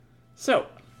So,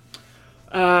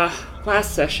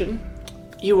 last session,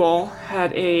 you all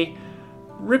had a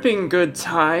ripping good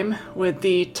time with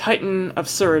the Titan of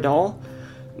Cyrodiil,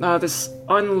 this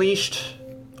unleashed,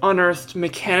 unearthed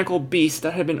mechanical beast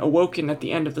that had been awoken at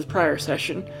the end of the prior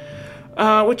session,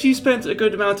 which you spent a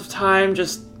good amount of time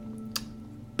just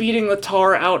beating the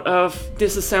tar out of,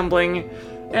 disassembling,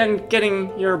 and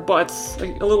getting your butts a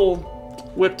little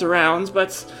whipped around,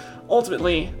 but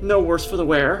ultimately no worse for the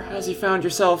wear, as you found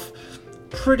yourself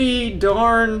pretty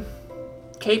darn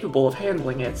capable of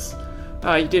handling it.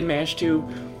 You did manage to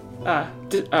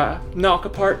knock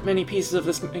apart many pieces of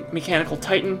this mechanical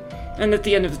titan, and at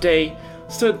the end of the day,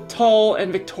 stood tall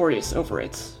and victorious over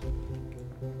it.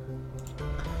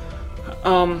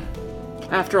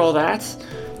 After all that,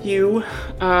 you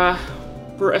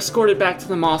were escorted back to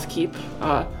the Moth Keep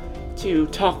to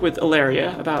talk with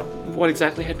Ilaria about what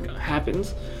exactly had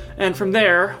happened, and from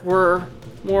there were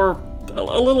a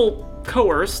little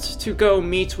coerced to go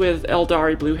meet with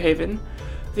Eldari Bluehaven,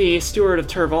 the steward of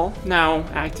Turval, now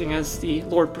acting as the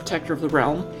Lord Protector of the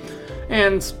realm,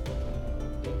 and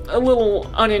a little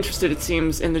uninterested, it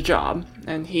seems, in the job.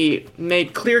 And he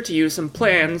made clear to you some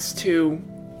plans to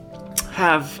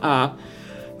have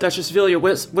Duchess Vilya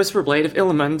Whisperblade of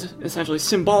Illimond essentially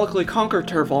symbolically conquer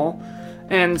Turval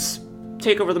and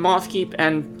take over the Moth Keep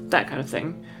and that kind of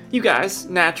thing. You guys,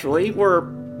 naturally, were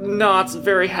not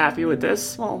very happy with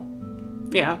this. Well,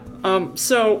 yeah.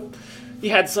 So he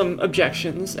had some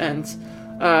objections, and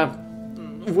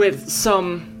with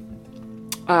some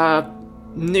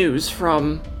news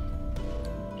from,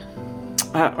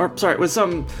 with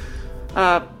some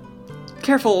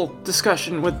careful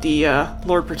discussion with the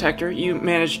Lord Protector, you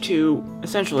managed to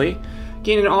essentially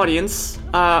gain an audience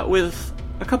with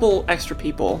a couple extra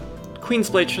people,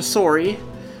 Queensblade Shasori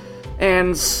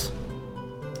and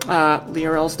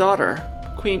Liorel's daughter,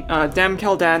 Queen Dem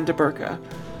Keldan de Burka.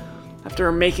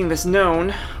 After making this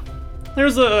known, there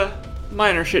was a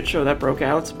minor shit show that broke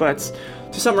out, but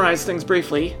to summarize things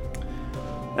briefly,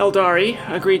 Eldari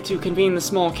agreed to convene the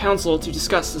small council to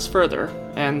discuss this further,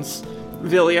 and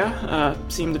Vilya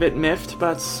seemed a bit miffed,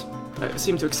 but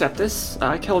seemed to accept this.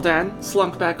 Keldan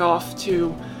slunk back off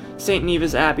to St.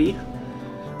 Neva's Abbey,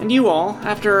 and you all,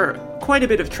 after quite a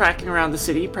bit of tracking around the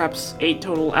city, perhaps 8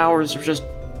 total hours of just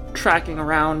tracking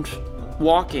around,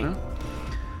 walking,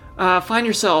 find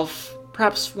yourself,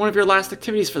 perhaps one of your last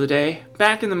activities for the day,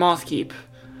 back in the Moth Keep,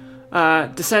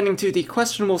 descending to the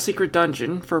questionable secret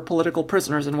dungeon for political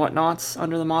prisoners and whatnots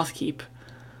under the Moth Keep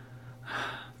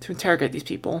to interrogate these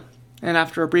people. And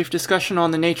after a brief discussion on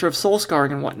the nature of soul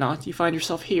scarring and whatnot, you find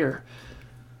yourself here.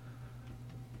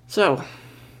 So,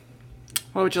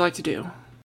 what would you like to do?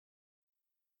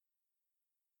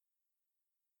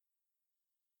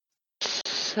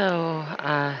 So,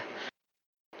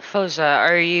 Foza,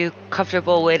 are you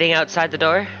comfortable waiting outside the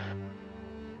door?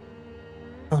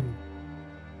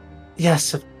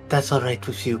 Yes, if that's alright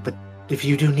with you, but if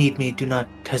you do need me, do not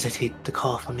hesitate to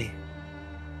call for me.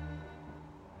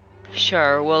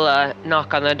 Sure, we'll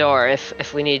knock on the door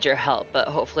if we need your help, but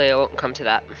hopefully it won't come to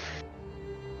that.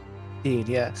 Indeed,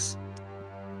 yes.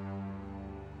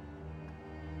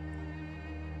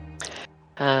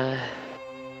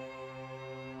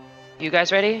 You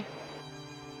guys ready?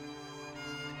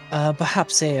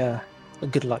 Perhaps a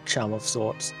good luck charm of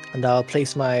sorts, and I'll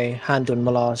place my hand on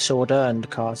Malar's shoulder and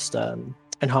cast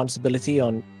enhance ability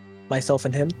on myself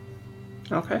and him.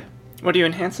 Okay. What are you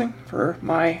enhancing for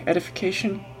my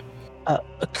edification? A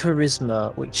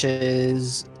charisma, which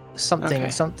is something.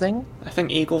 I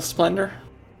think Eagle Splendor.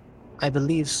 I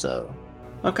believe so.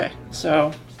 Okay,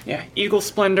 so yeah, Eagle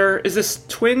Splendor. Is this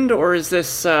twinned or is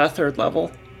this third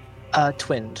level?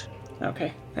 Twinned.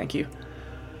 Okay, thank you.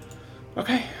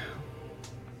 Okay.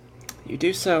 You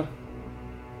do so.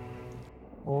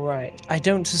 Alright. I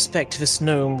don't suspect this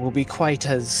gnome will be quite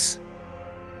as,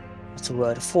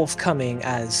 forthcoming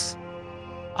as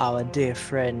our dear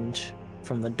friend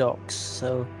from the docks,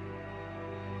 so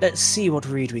let's see what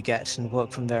read we get and work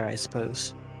from there, I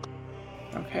suppose.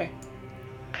 Okay.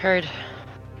 Heard.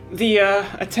 The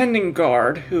attending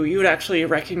guard, who you would actually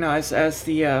recognize as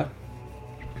the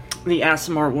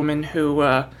Aasimar woman who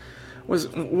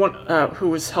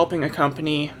was helping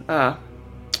accompany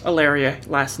Ilaria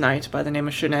last night by the name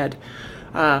of Sinead,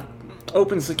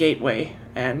 opens the gateway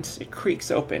and it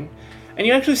creaks open, and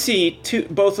you actually see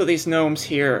both of these gnomes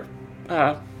here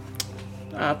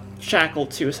shackled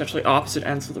to essentially opposite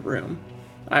ends of the room.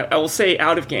 I will say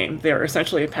out of game, they're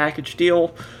essentially a package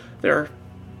deal. They're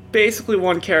basically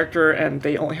one character and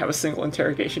they only have a single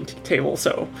interrogation table,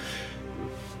 so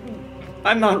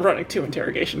I'm not running 2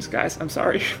 interrogations, guys. I'm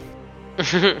sorry.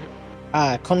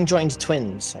 Ah, conjoined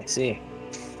twins, I see.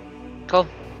 Cool.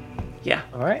 Yeah.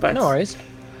 Alright, but no worries.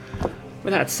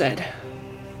 with that said,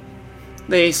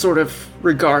 they sort of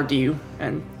regard you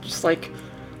and just like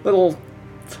little,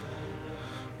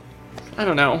 I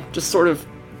don't know, just sort of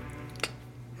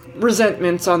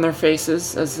resentments on their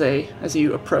faces as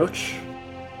you approach.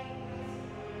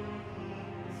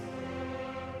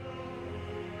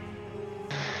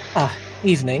 Ah,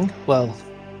 evening. Well,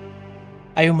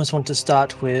 I almost want to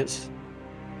start with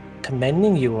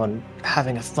commending you on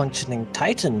having a functioning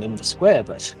Titan in the square,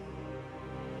 but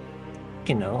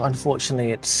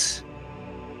unfortunately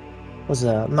was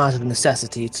a matter of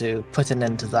necessity to put an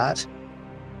end to that.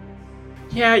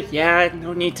 Yeah,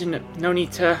 no need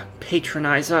to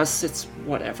patronize us. It's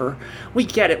whatever. We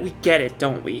get it,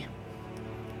 don't we?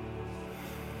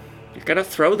 You're gonna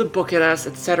throw the book at us,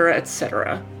 etc.,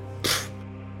 etc.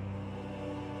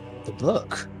 The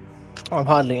book? I'm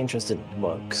hardly interested in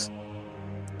books.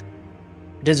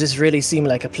 Does this really seem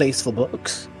like a place for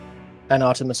books? And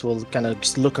Artemis will kind of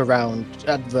just look around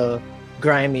at the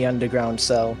grimy underground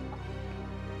cell.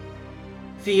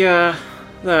 The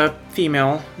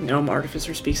female gnome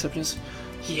artificer speaks up and says,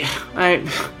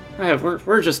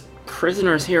 we're just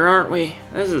prisoners here, aren't we?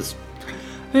 This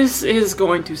is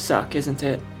going to suck, isn't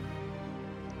it?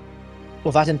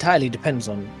 Well, that entirely depends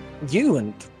on you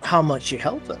and how much you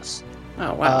help us.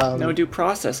 Oh, wow. No due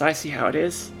process. I see how it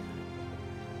is.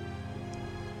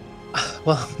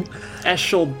 Well,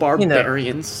 Eshel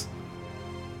barbarians.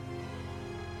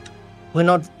 We're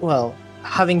not,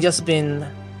 having just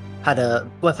had a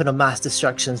weapon of mass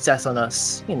destruction set on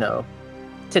us,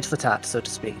 tit for tat, so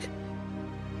to speak.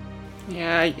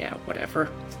 Yeah, whatever.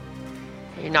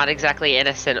 You're not exactly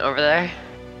innocent over there.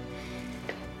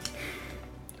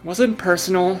 It wasn't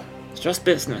personal, it's just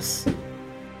business.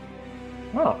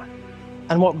 Oh.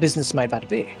 And what business might that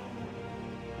be?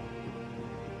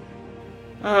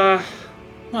 The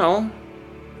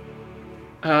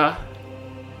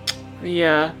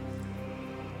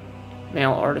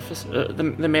male artificer, the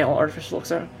male artificer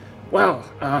looks at her. Well,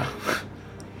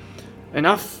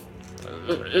 enough,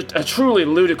 a truly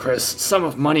ludicrous sum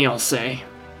of money, I'll say.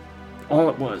 All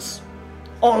it was,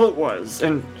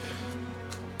 and,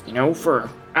 for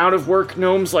out-of-work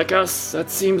gnomes like us, that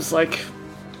seems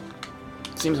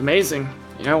amazing,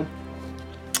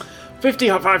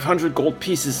 5,500 gold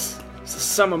pieces. It's a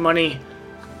sum of money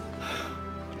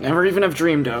never even have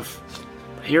dreamed of.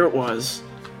 But here it was.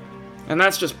 And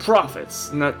that's just profits.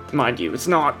 And that, mind you, it's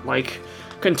not,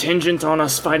 contingent on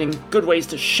us finding good ways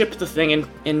to ship the thing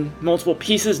in multiple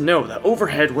pieces. No, the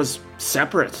overhead was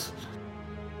separate.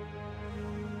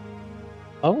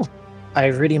 Oh, I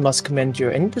really must commend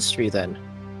your industry then.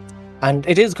 And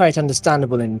it is quite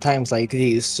understandable in times like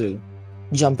these to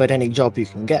jump at any job you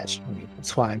can get. I mean,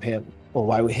 that's why I'm here, or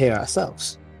why we're here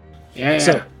ourselves. Yeah.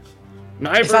 So,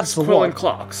 Nyberg's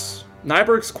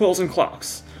Nyberg's Quills and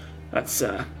Clocks. That's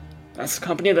the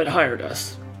company that hired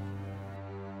us.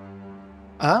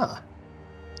 Ah.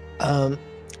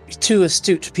 Two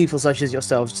astute people such as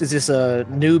yourselves, is this a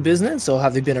new business, or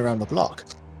have they been around the block?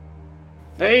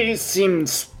 They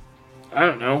seemed, I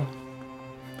don't know.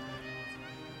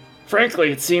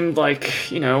 Frankly, it seemed like,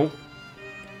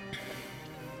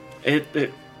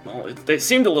 they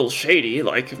seemed a little shady,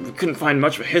 we couldn't find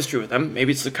much of a history with them.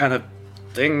 Maybe it's the kind of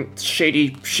thing,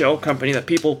 shady shell company that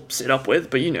people sit up with,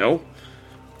 but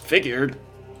figured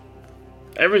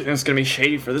everything's gonna be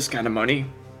shady for this kind of money.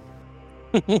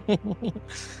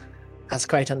 That's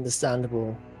quite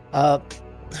understandable. So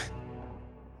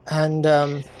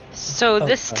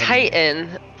this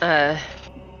Titan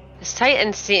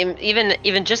seemed,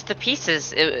 even just the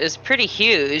pieces, it was pretty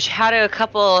huge. How do a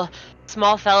couple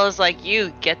small fellows like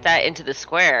you get that into the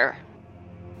square?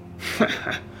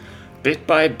 Bit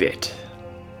by bit.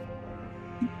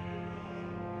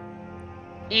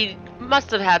 You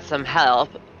must have had some help.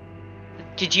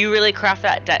 Did you really craft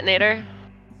that detonator?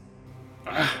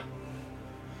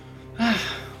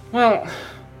 Well,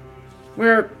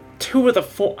 we're two of the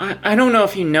I don't know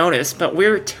if you noticed, but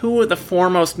we're two of the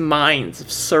foremost minds of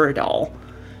Suradal.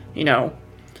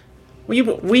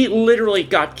 We literally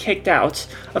got kicked out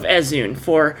of Ezun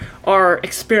for our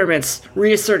experiments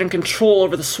reasserting control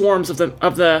over the swarms of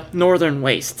the northern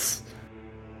wastes.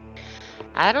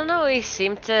 I don't know, he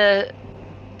seemed to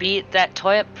beat that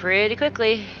toy up pretty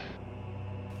quickly.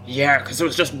 Yeah, because it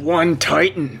was just one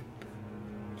Titan.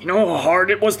 You know how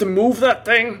hard it was to move that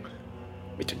thing?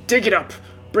 We had to dig it up,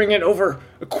 bring it over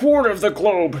a quarter of the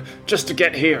globe just to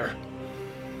get here.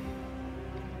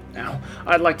 Now,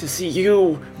 I'd like to see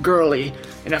you, girlie,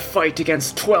 in a fight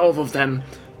against 12 of them,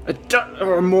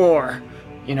 or more.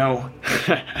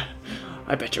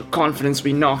 I bet your confidence will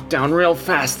be knocked down real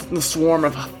fast in the swarm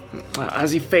of...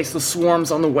 as you face the swarms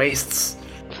on the wastes.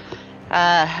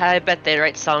 I bet they'd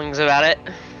write songs about it.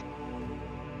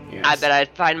 Yes. I bet I'd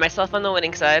find myself on the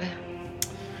winning side.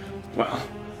 Well,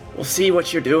 we'll see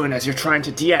what you're doing as you're trying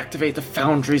to deactivate the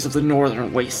foundries of the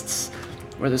northern wastes,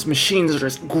 where those machines are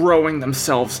just growing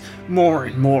themselves more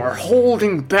and more,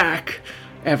 holding back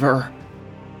ever.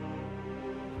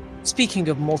 Speaking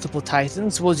of multiple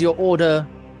titans, was your order,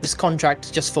 this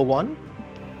contract, just for one?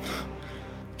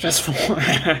 Just for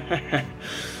one.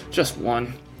 Just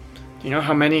one. Do you know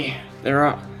how many there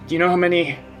are? Do you know how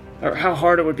many, or how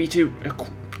hard it would be to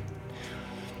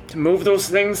move those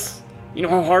things? You know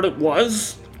how hard it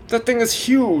was? That thing is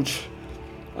huge.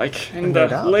 Like, and No the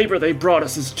doubt. labor they brought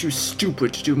us is too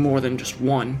stupid to do more than just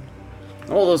one.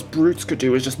 All those brutes could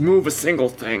do is just move a single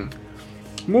thing.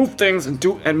 Move things and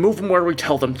move them where we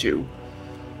tell them to.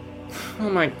 Oh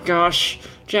my gosh,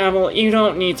 Javel, you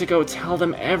don't need to go tell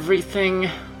them everything.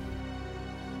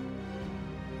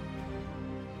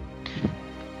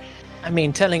 I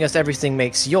mean, telling us everything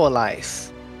makes your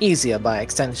life easier by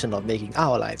extension of making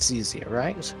our lives easier,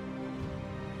 right?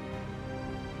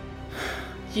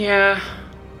 Yeah,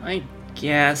 I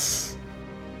guess.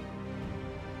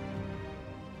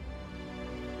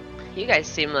 You guys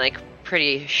seem like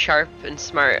pretty sharp and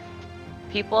smart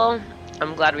people.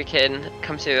 I'm glad we can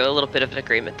come to a little bit of an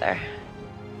agreement there.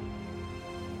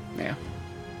 Yeah.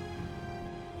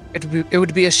 It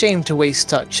would be a shame to waste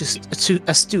such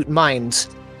astute minds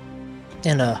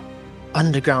in a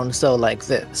underground cell like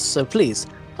this. So please,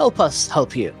 help us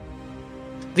help you.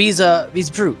 These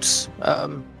brutes.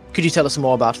 Could you tell us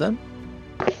more about them?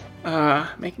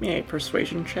 Make me a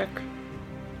persuasion check.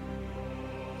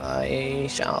 I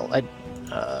shall.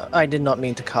 I did not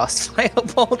mean to cast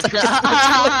Firebolt.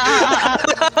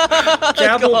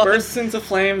 Javel bursts into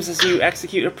flames as you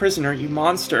execute a prisoner, you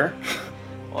monster.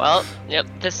 Well, yep,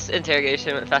 this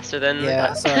interrogation went faster than we Yeah,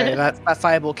 thought. sorry, that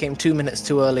fireball came 2 minutes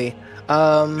too early.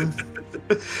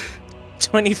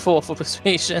 24 for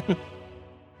persuasion.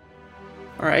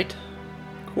 Alright.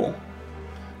 Cool.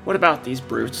 What about these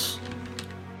brutes?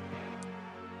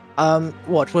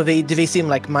 What were they? Do they seem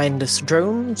like mindless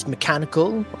drones,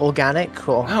 mechanical, organic,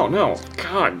 or? Oh no,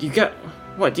 God, you got...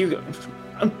 What, do you...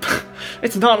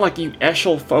 It's not like you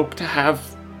Eshel folk to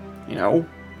have, you know...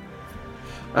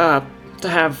 to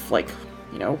have, like,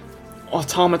 you know,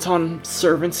 automaton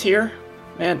servants here.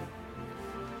 Man,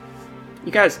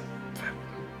 you guys...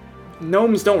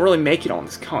 Gnomes don't really make it on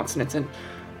this continent,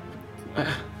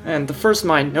 and the First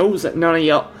Mind knows that none of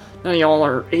y'all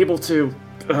are able to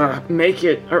make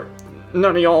it, or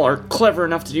none of y'all are clever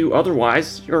enough to do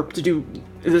otherwise, or to do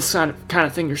this kind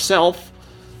of thing yourself.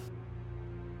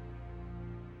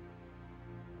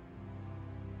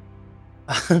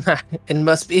 It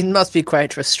must be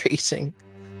quite frustrating.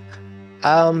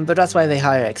 But that's why they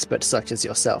hire experts such as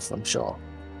yourself, I'm sure.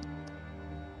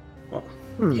 Well,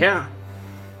 yeah.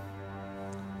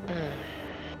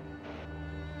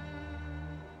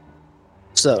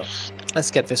 So, let's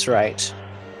get this right.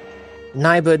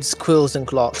 Nybird's Quills and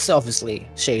Clocks, obviously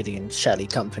shady and shelly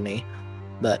company,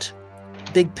 but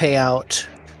big payout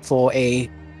for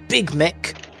a big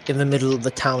mech in the middle of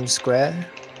the town square.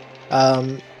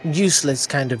 Useless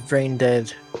kind of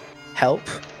brain-dead help.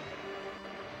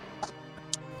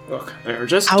 Look, they're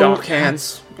just How- dock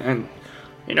hands, and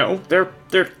you know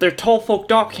they're tall folk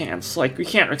dock hands. Like, we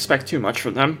can't expect too much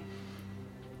from them.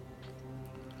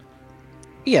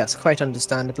 Yes, quite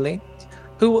understandably.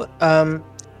 Who,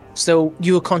 so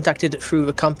you were contacted through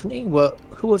the company?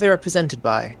 Who were they represented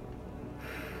by?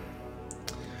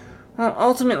 Well,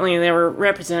 ultimately, they were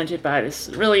represented by this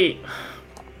really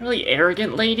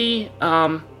arrogant lady.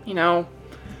 You know,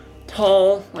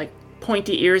 tall, like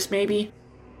pointy ears, maybe.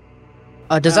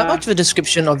 Does that match the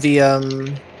description of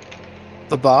the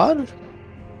bard?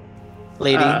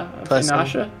 Lady, person?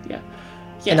 Inasha, yeah.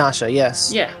 Inasha,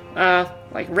 yes. Yeah,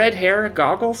 like red hair,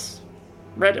 goggles.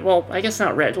 Red, well, I guess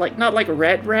not red, like, not like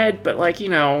red, but like, you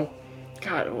know,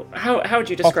 God, how would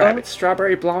you describe it?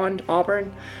 Strawberry blonde,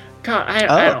 auburn? God,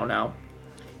 I don't know.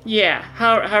 Yeah,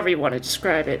 however you want to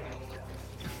describe it.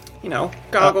 You know,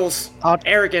 goggles,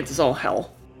 arrogant as all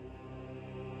hell.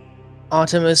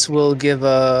 Artemis will give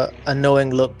a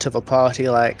knowing look to the party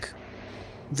like,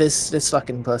 this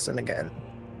fucking person again.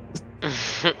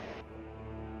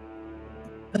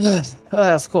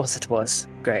 Of course it was.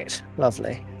 Great.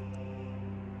 Lovely.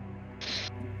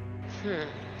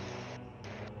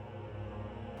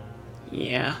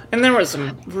 Yeah, and there was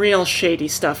some real shady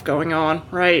stuff going on,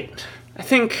 right? I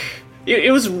think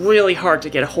it was really hard to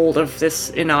get a hold of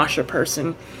this Inasha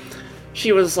person.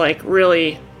 She was like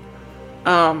really,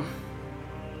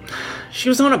 she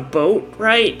was on a boat,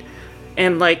 right?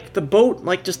 And, like, the boat,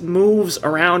 like, just moves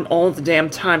around all the damn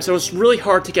time, so it's really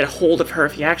hard to get a hold of her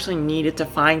if you actually needed to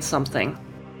find something.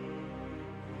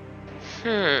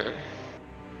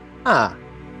 Ah,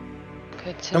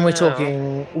 Good to and we're know.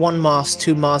 talking 1 mast,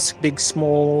 2 mast, big,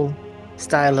 small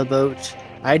style of boat.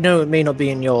 I know it may not be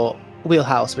in your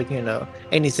wheelhouse, but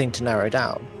anything to narrow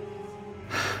down.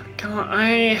 God,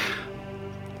 Hey,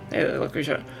 look, we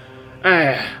should...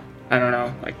 I don't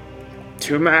know, like,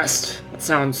 2 mast? That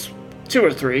sounds... 2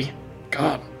 or 3.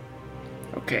 God.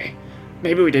 Okay.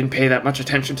 Maybe we didn't pay that much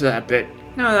attention to that bit.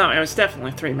 No, it was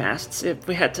definitely 3 masts.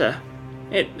 We had to...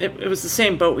 It was the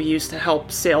same boat we used to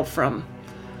help sail from...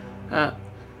 to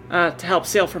help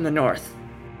sail from the north.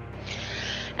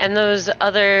 And those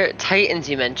other titans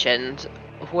you mentioned,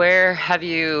 where have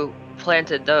you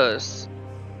planted those?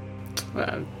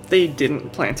 They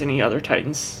didn't plant any other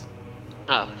titans.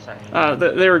 Oh, sorry.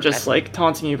 They were just, like,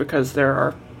 taunting you because there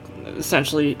are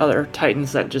essentially other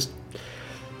titans that just...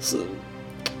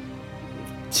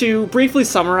 To briefly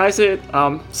summarize it,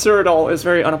 Cyrodiil is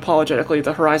very unapologetically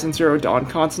the Horizon Zero Dawn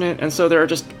continent, and so there are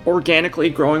just organically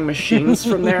growing machines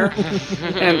from there.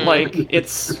 And, like,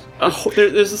 there's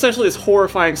essentially this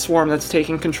horrifying swarm that's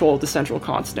taking control of the central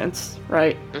continents,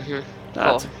 right?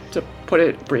 Cool. To put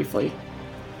it briefly.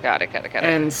 Got it.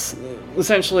 And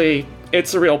essentially,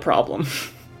 it's a real problem.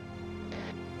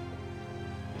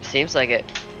 Seems like it.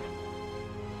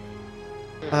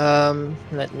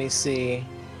 Let me see.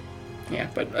 Yeah,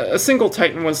 but a single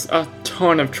Titan was a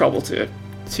ton of trouble to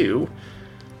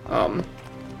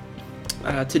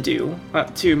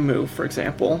move, for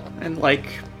example, and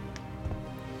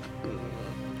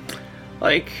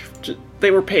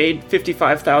they were paid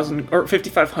 55,000 or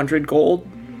 5,500 gold,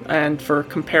 and for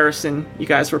comparison, you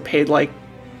guys were paid like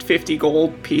 50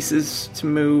 gold pieces to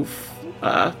move,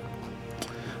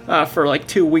 for like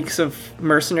 2 weeks of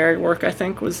mercenary work. I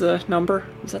think was the number.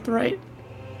 Is that the right?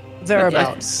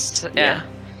 Thereabouts. Yeah.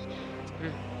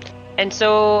 And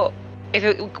so,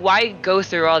 why go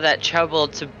through all that trouble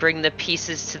to bring the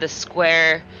pieces to the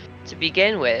square to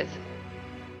begin with?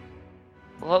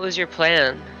 What was your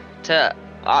plan?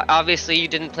 Obviously, you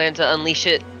didn't plan to unleash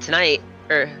it tonight,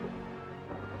 or...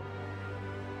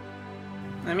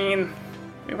 I mean,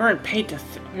 we weren't paid to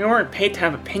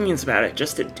have opinions about it,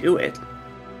 just to do it.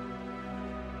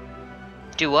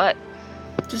 Do what?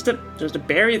 Just to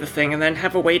bury the thing and then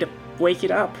have a way to wake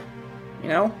it up, you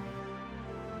know?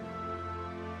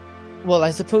 Well,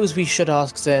 I suppose we should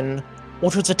ask then,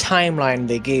 what was the timeline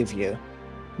they gave you?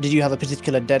 Did you have a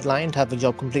particular deadline to have the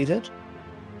job completed?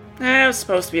 It was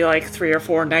supposed to be like 3 or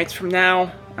 4 nights from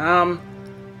now.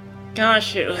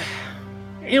 Gosh,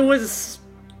 it was...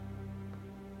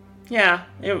 Yeah,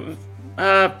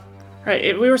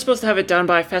 right, we were supposed to have it done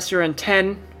by Festiran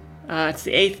 10. It's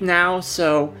the 8th now,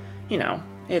 so,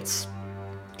 it's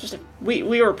just... We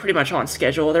were pretty much on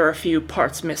schedule. There were a few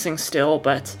parts missing still,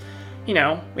 but,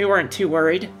 we weren't too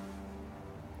worried.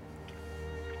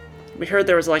 We heard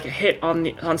there was, like, a hit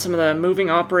on some of the moving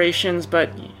operations,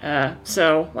 but,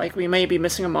 so, like, we may be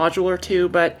missing a module or two,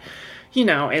 but,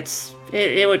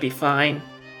 it would be fine.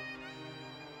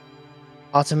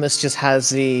 Artemis just has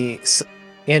the,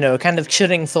 kind of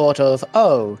chilling thought of,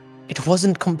 oh, it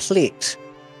wasn't complete.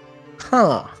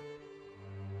 Huh.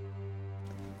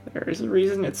 There is a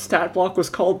reason its stat block was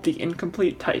called the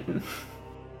Incomplete Titan.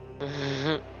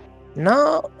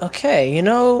 No, okay, I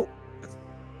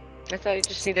thought you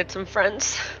just needed some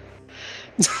friends.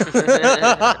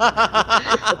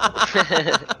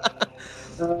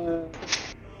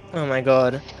 Oh my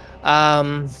god.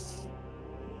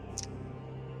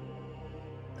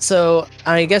 So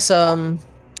I guess I'll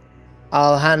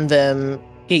hand them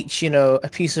each, a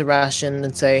piece of ration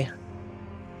and say,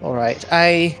 all right,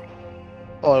 a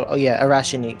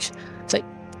ration each. It's like,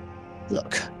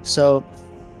 look, so,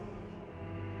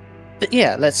 but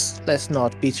yeah, let's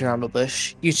not beat around the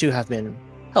bush. You two have been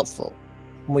helpful.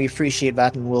 We appreciate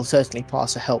that, and we'll certainly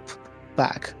pass a help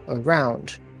back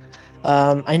around.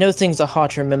 I know things are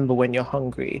hard to remember when you're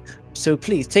hungry, so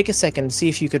please take a second and see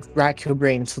if you could rack your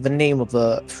brains for the name of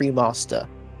the free master.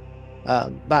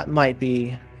 That might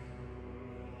be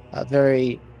a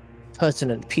very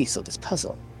pertinent piece of this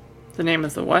puzzle. The name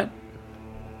of the what?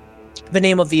 The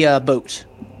name of the boat.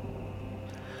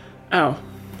 Oh.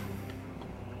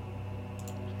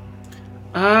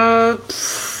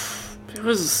 It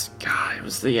was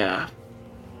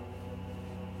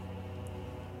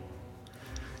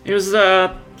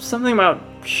something about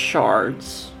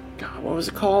shards. God, what was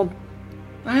it called?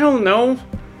 I don't know.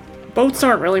 Boats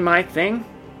aren't really my thing.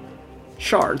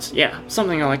 Shards, yeah,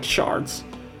 something like shards.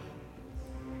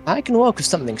 I can work with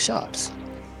something shards.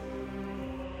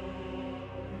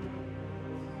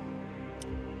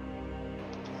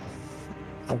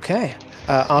 Okay.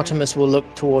 Artemis will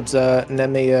look towards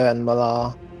Nemia and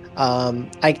Malar.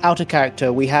 Out of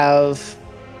character, we have,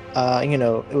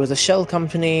 it was a shell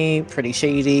company, pretty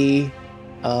shady.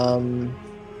 And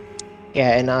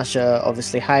Asha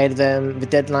obviously hired them. The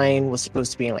deadline was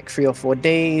supposed to be in like 3 or 4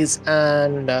 days,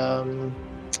 and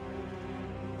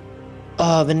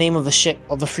the name of the ship,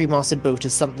 of the three-masted boat,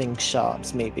 is something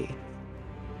Shards, maybe.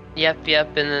 Yep,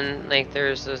 and then, like,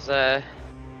 there's those,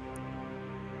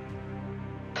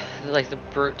 like, the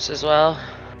brutes as well.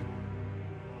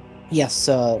 Yes,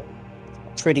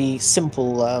 pretty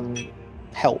simple,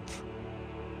 help.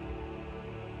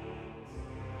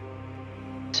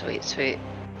 Sweet.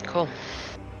 Cool.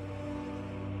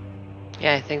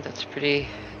 Yeah, I think that's pretty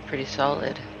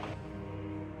solid.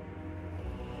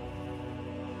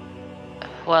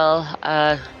 Well,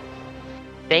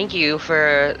 thank you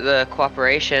for the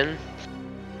cooperation,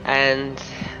 and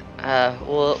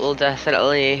we'll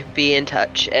definitely be in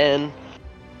touch, and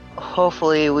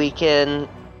hopefully we can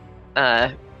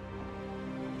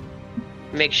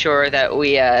make sure that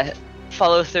we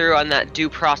follow through on that due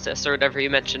process or whatever you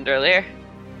mentioned earlier.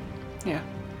 Yeah.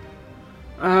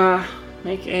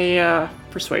 Make a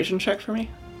persuasion check for me.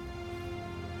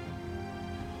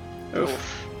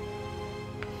 Oof.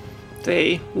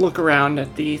 They look around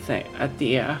at the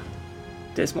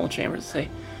dismal chamber and say,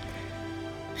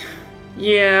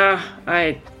 "Yeah,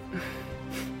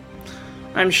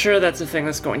 I'm sure that's a thing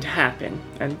that's going to happen."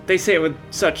 And they say it with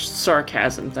such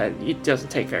sarcasm that it doesn't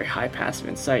take very high passive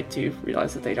insight to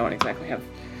realize that they don't exactly have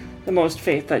the most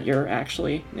faith that you're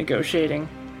actually negotiating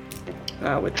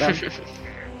with them.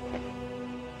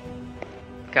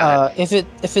 Got it.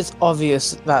 If it's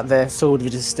obvious that they're filled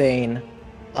with disdain,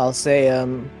 I'll say,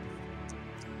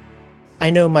 I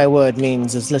know my word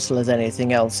means as little as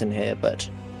anything else in here, but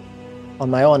on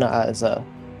my honor as a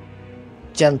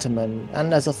gentleman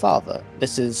and as a father,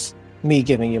 this is me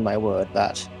giving you my word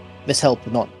that this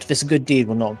good deed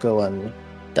will not go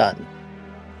undone.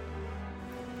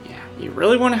 Yeah, you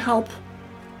really want to help?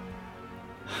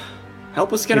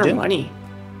 Help us get our money.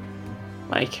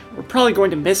 Like, we're probably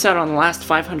going to miss out on the last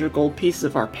 500 gold pieces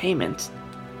of our payment.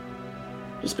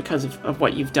 Just because of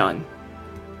what you've done.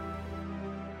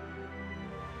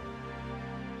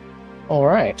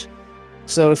 Alright.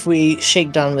 So if we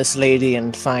shake down this lady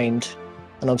and find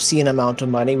an obscene amount of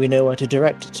money, we know where to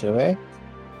direct it to, eh?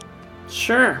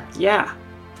 Sure, yeah.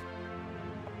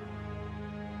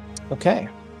 Okay.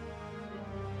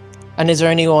 And is there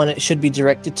anyone it should be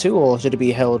directed to, or should it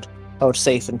be held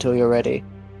safe until you're ready?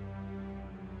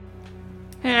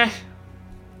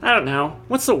 I don't know.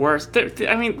 What's the worst?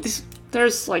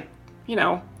 There's like,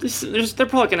 they're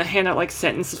probably gonna hand out like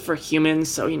sentences for humans,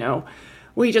 so,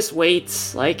 we just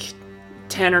wait like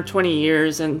 10 or 20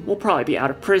 years and we'll probably be out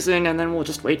of prison and then we'll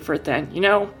just wait for it then,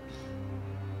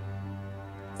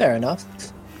 Fair enough.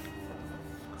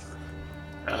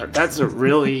 That's a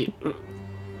really,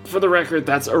 for the record,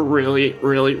 that's a really,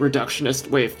 really reductionist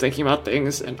way of thinking about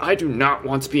things, and I do not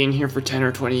want to be in here for 10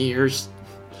 or 20 years.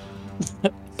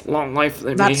 Long life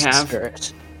they may have. That's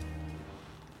spirit.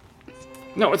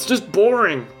 No, it's just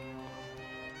boring.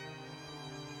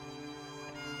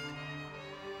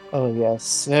 Oh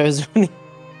yes, there's only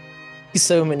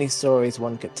so many stories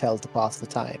one could tell to pass the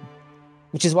time.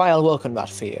 Which is why I'll work on that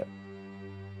for you.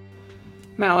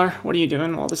 Malar, what are you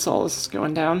doing while this all is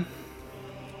going down?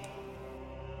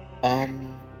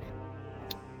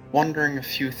 Wondering a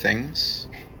few things.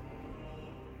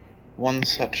 One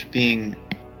such being...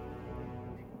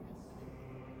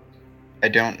 I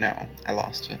don't know. I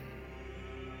lost it.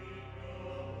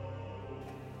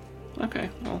 Okay,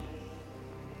 well...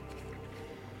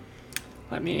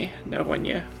 let me know when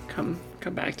you come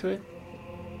back to it.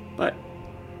 But...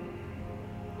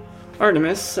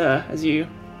 Artemis, as you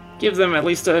give them at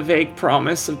least a vague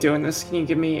promise of doing this, can you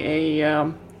give me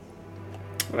a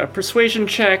persuasion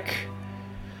check?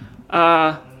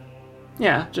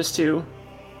 Yeah, just to,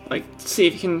 like, see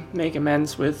if you can make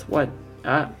amends with with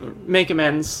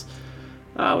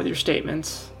your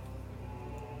statements.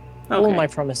 Okay. All my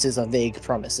promises are vague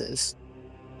promises.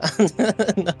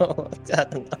 No, I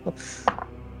don't know.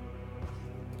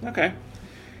 Okay.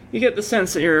 You get the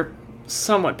sense that you're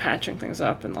somewhat patching things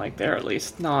up, and like they're at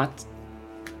least not.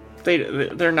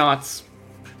 They're not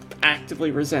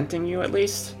actively resenting you, at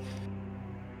least.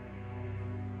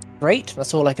 Great,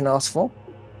 that's all I can ask for.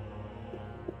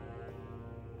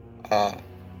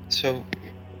 So,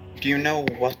 do you know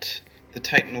what the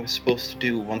Titan was supposed to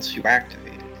do once you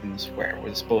activated it in the square?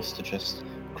 Was it supposed to just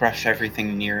crush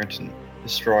everything near it and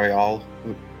destroy all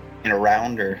in a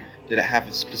round, or did it have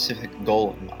a specific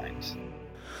goal in mind?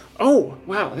 Oh,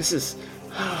 wow, this is...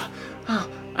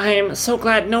 I am so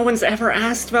glad no one's ever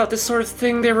asked about this sort of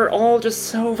thing. They were all just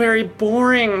so very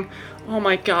boring. Oh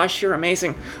my gosh, you're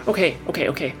amazing. Okay. The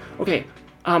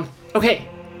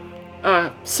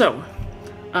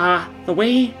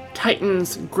way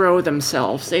Titans grow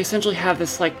themselves, they essentially have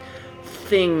this, like,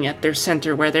 thing at their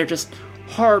center where they're just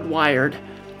hardwired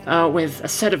with a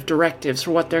set of directives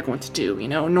for what they're going to do, you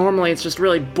know? Normally it's just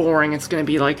really boring. It's going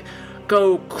to be like,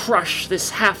 go crush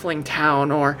this halfling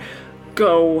town, or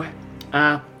go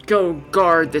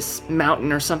guard this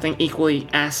mountain, or something equally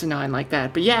asinine like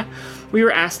that. But yeah, we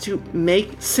were asked to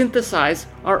synthesize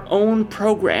our own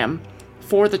program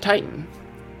for the Titan.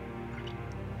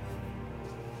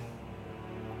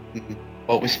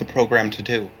 What was the program to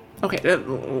do? Okay,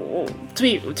 to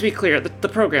be clear, the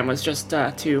program was just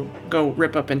to go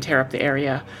rip up and tear up the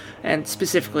area, and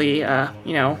specifically,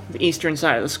 the eastern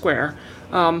side of the square.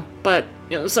 But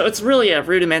so it's really a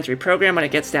rudimentary program when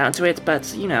it gets down to it.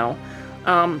 But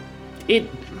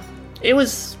it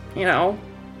was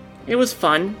it was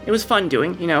fun. It was fun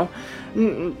doing. No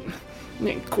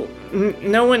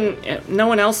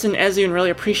one else in Ezun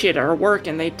really appreciated our work,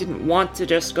 and they didn't want to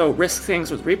just go risk things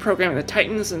with reprogramming the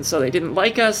Titans, and so they didn't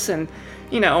like us, and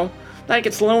that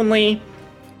gets lonely.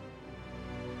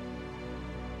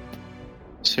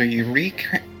 So you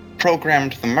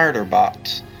reprogrammed the murder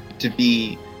bot to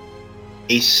be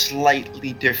a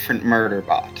slightly different murder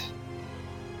bot.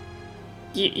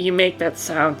 You make that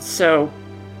sound so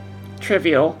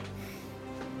trivial.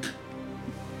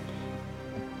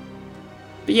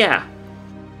 But yeah.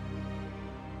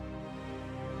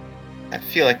 I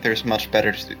feel like there's much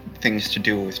better things to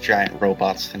do with giant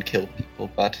robots than kill people,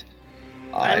 but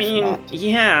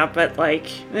yeah, but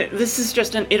like, this is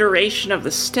just an iteration of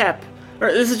the step,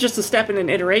 or this is just a step in an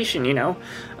iteration, no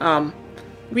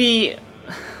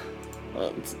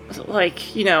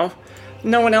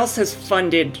one else has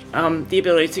funded the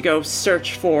ability to go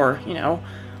search for,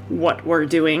 what we're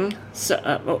doing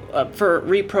for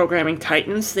reprogramming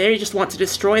Titans. They just want to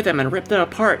destroy them and rip them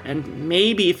apart, and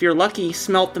maybe, if you're lucky,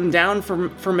 smelt them down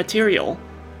for material.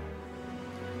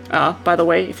 By the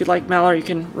way, if you'd like, Mallory, you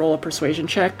can roll a persuasion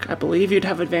check. I believe you'd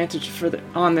have advantage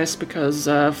on this because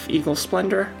of Eagle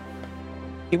Splendor.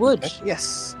 He would,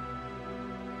 yes.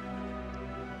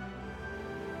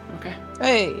 Okay.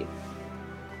 Hey!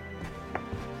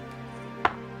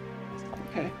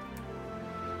 Okay.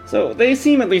 So they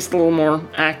seem at least a little more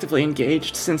actively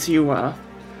engaged since you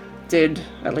did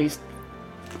at least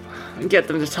get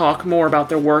them to talk more about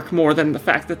their work, more than the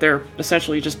fact that they're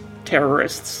essentially just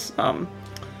terrorists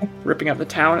ripping up the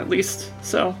town, at least.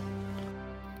 So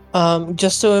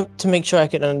just to make sure I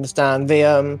can understand, they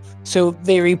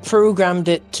reprogrammed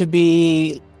it to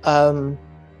be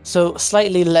so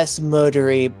slightly less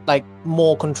murdery, like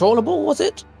more controllable, was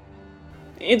it?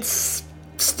 It's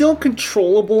still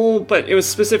controllable, but it was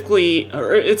specifically,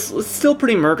 or it's still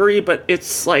pretty murdery, but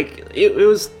it's like, it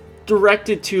was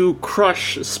directed to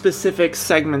crush specific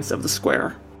segments of the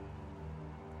square.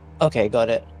 Okay, got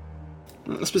it.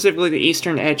 Specifically the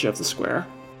eastern edge of the square.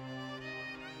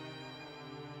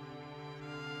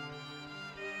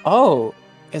 Oh,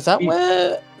 is that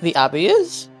where the Abbey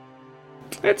is?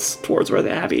 It's towards where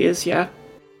the Abbey is, yeah.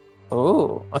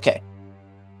 Oh, okay.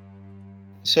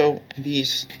 So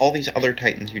all these other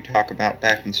Titans you talk about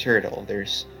back in Cyrodiil,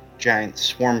 there's giant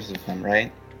swarms of them,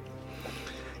 right?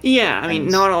 Yeah, I mean,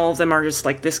 not all of them are just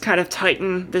like this kind of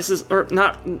Titan.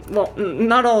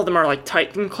 Not all of them are like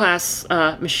Titan class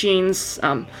machines.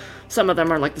 Some of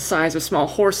them are like the size of small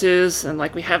horses, and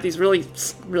like we have these really,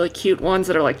 really cute ones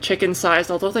that are like chicken sized,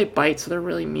 although they bite, so they're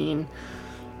really mean.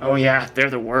 Oh yeah,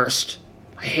 they're the worst.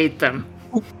 I hate them.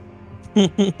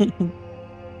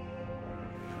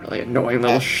 Really annoying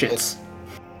little shits.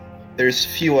 There's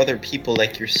few other people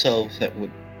like yourselves that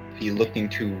would be looking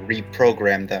to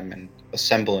reprogram them and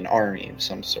assemble an army of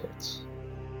some sorts.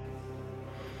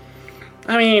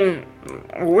 I mean,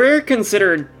 we're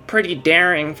considered pretty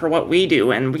daring for what we do,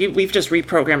 and we've just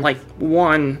reprogrammed like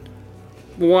one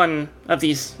of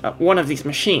these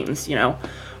machines.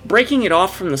 Breaking it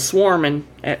off from the swarm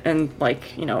and like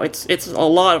it's a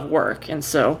lot of work, and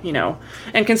so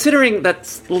and considering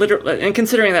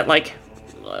that like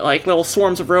little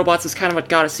swarms of robots is kind of what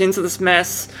got us into this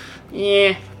mess.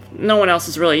 Yeah, no one else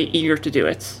is really eager to do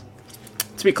it.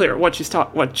 To be clear, what she's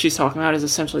talking about is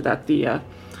essentially that the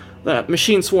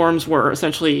machine swarms were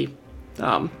essentially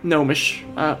gnomish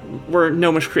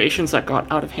creations that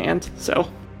got out of hand. So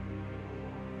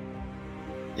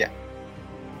yeah,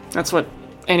 that's what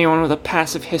anyone with a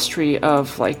passive history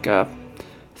of like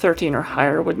 13 or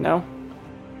higher would know.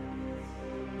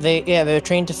 They're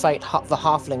trained to fight the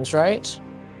halflings, right?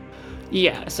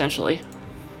 Yeah, essentially.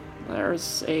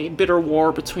 there's a bitter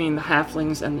war between the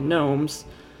halflings and the gnomes.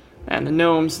 And the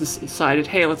gnomes decided,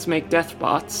 hey, let's make death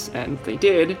bots, and they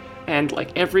did. And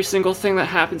like every single thing that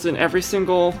happens in every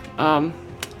single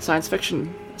science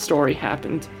fiction story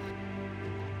happened.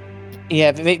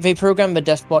 Yeah, they programmed the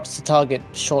death bots to target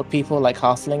short people like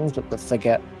halflings, but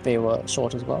forget they were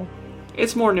short as well.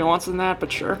 It's more nuanced than that,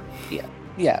 but sure. Yeah.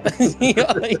 Yeah.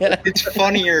 Yeah. It's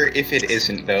funnier if it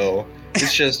isn't, though.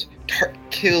 It's just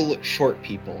kill short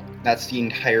people. That's the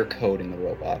entire code in the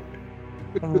robot.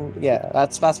 Yeah,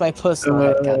 that's my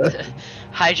personal headcanon.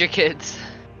 Hide your kids.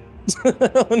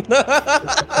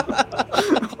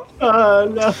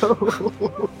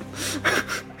 No.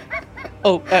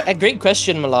 Oh, a great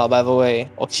question, Malar, by the way.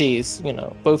 Or Cheese,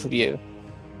 both of you.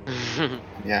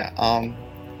 Yeah, I'm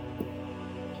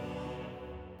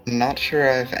not sure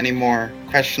I have any more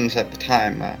questions at the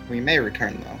time. We may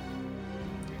return, though.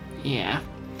 Yeah.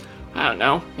 I don't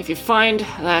know. If you find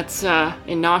that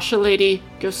Inasha lady,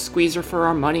 go squeeze her for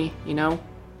our money,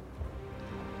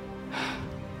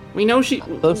 We know she...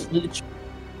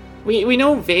 We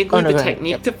know vaguely the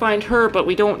technique to find her, but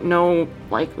we don't know,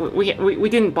 like, we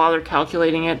didn't bother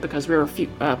calculating it because we were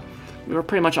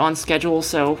pretty much on schedule,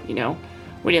 so,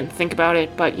 we didn't think about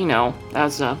it, but, that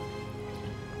was,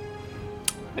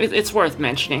 it's worth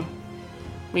mentioning.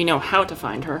 We know how to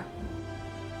find her.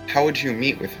 How would you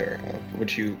meet with her?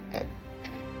 Would you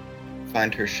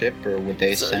find her ship, or would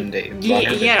they send a...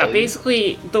 Yeah,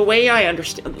 basically, the way I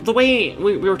understand... The way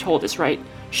we were told this, right?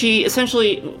 Her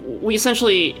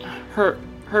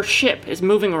ship is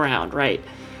moving around, right?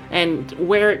 And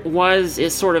where it was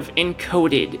is sort of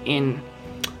encoded in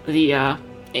the,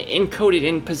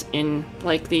 in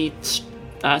like the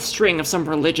string of some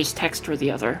religious text or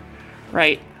the other,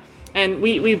 right? And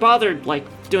we bothered, like,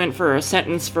 doing it for a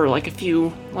sentence for, like, a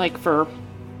few, like, for,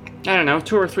 I don't know,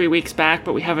 2 or 3 weeks back,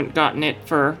 but we haven't gotten it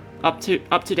for up to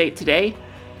date today,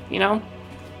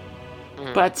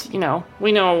 But,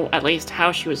 we know at least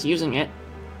how she was using it.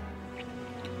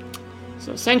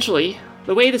 So essentially,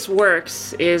 the way this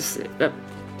works is,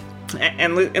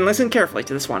 and listen carefully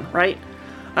to this one, right?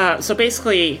 So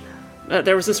basically,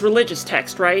 there was this religious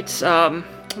text, right?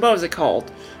 What was it called?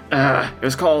 It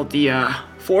was called the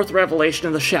Fourth Revelation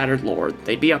of the Shattered Lord.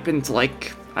 They'd be up into,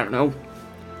 like, I don't know,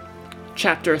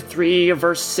 chapter 3,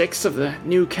 verse 6 of the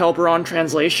New Kelberon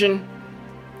translation.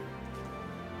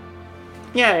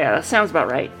 Yeah, that sounds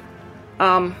about right.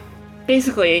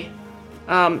 Basically,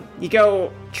 you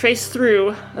go trace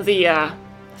through the,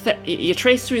 you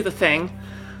trace through the thing,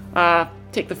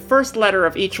 take the first letter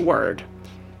of each word,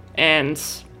 and,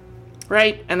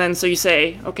 right? And then so you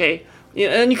say, okay,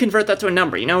 and then you convert that to a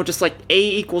number, just like A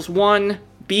equals 1,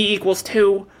 B equals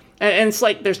 2, and it's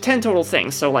like, there's 10 total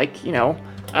things, so like,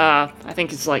 I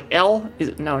think it's like L,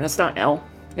 no, that's not L.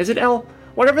 Is it L?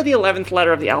 Whatever the 11th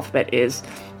letter of the alphabet is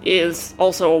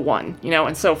also a 1,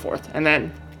 and so forth. And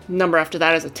then number after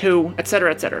that is a 2,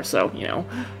 etc., etc. So,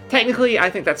 technically I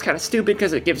think that's kind of stupid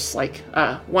because it gives like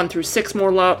 1 through 6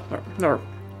 more love, or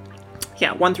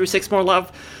 1 through 6 more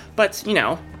love. But,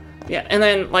 yeah, and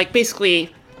then like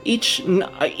basically each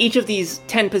of these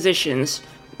 10 positions,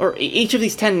 or each of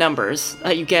these 10 numbers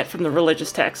that you get from the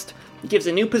religious text gives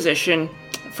a new position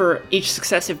for each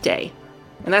successive day.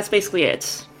 And that's basically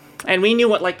it. And we knew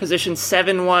what, like, position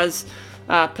 7 was.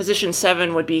 Position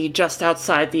 7 would be just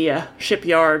outside the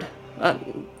shipyard,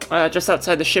 just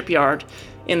outside the shipyard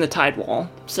in the tide wall.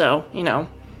 So,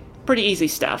 pretty easy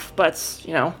stuff. But,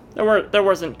 there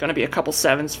wasn't going to be a couple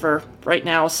 7s for right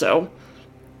now, so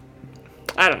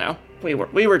I don't know. We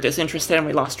were disinterested and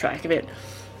we lost track of it.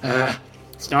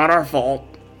 It's not our fault.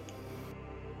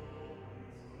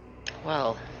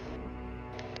 Well...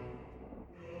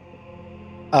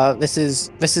 This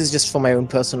is just for my own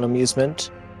personal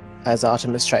amusement, as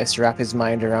Artemis tries to wrap his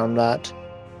mind around that.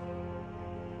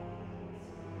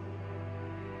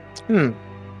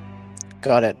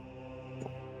 Got it.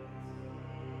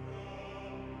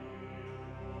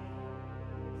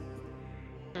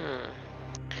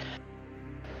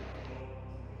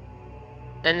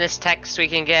 And this text we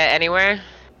can get anywhere?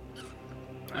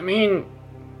 I mean,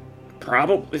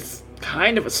 probably it's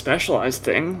kind of a specialized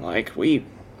thing. Like, you'd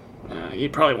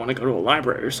probably want to go to a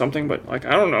library or something, but, like,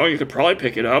 I don't know, you could probably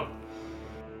pick it up.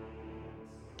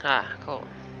 Ah, cool.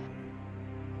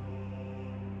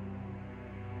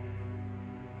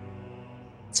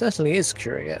 It certainly is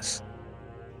curious.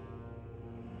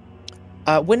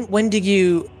 When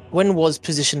was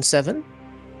position 7?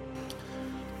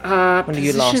 When did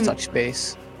you last touch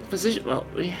base?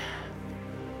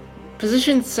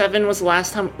 Position 7 was the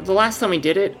last time we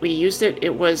did it. We used it.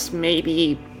 It was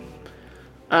maybe,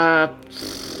 I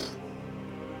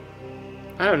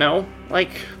I don't know, like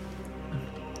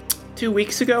 2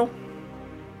 weeks ago.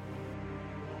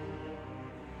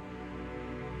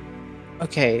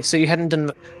 Okay, so you hadn't done.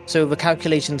 So the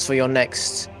calculations for your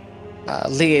next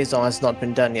liaison has not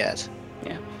been done yet.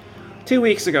 Yeah. 2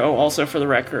 weeks ago, also for the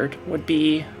record, would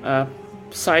be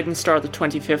Sidon Star the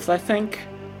 25th, I think.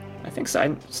 I think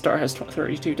Sidon Star has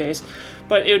 32 days.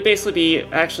 But it would basically be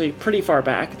actually pretty far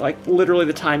back, like literally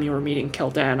the time you were meeting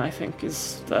Keldan, I think,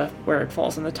 is where it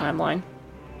falls in the timeline.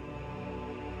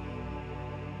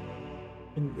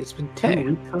 It's been 2 Okay.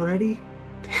 weeks already?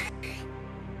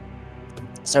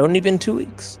 It's only been 2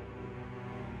 weeks.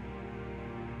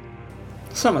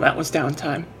 Some of that was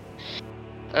downtime.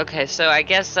 Okay, so I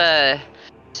guess,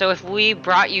 so if we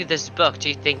brought you this book, do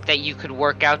you think that you could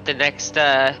work out the next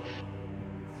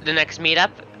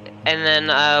meetup, and then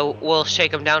we'll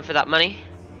shake them down for that money?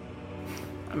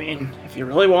 I mean, if you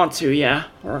really want to, yeah.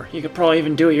 Or you could probably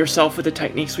even do it yourself with the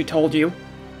techniques we told you.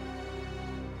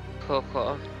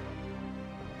 Cool.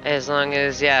 As long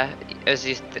as, yeah, as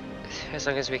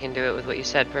long as we can do it with what you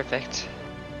said, perfect.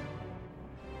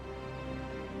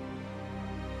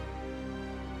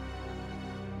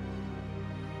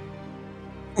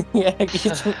 Yeah,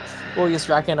 we're just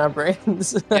racking our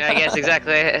brains. Yeah, I guess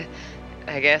exactly.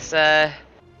 I guess,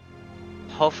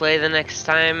 hopefully the next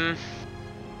time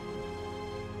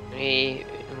we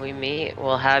meet,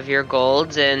 we'll have your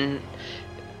golds and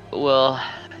you'll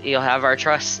have our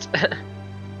trust.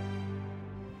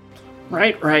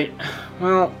 Right.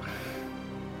 Well,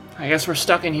 I guess we're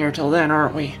stuck in here till then,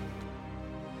 aren't we?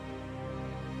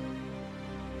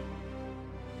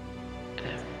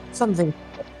 Something.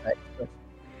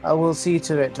 I will see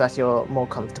to it that you're more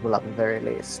comfortable at the very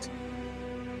least.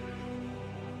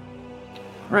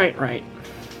 Right.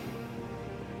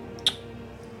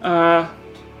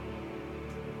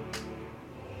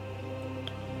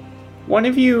 One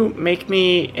of you make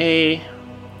me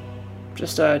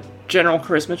just a general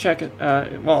charisma check.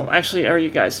 Well, actually, are you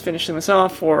guys finishing this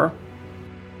off, or?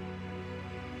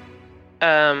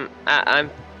 I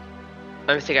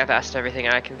think I've asked everything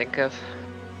I can think of.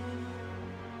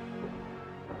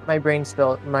 My brain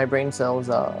cells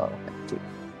are empty.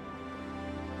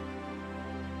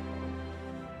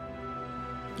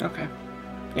 Okay.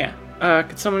 Yeah.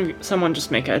 Could someone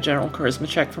just make a general charisma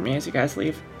check for me as you guys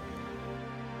leave?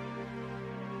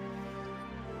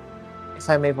 If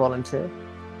I may volunteer.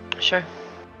 Sure.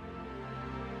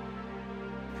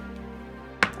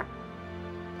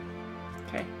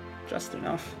 Okay, just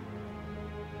enough.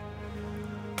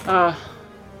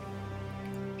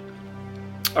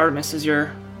 Artemis, as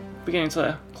you're beginning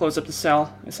to close up the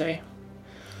cell, I say,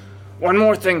 "One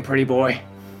more thing, pretty boy.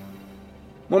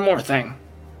 One more thing.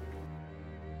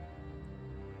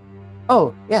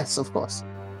 Oh, yes, of course.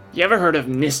 You ever heard of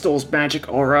Nistel's magic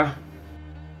aura?"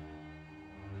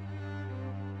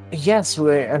 Yes,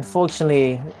 we're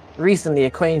unfortunately recently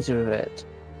acquainted with it.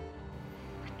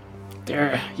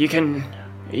 There, you can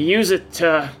use it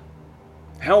to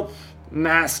help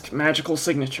mask magical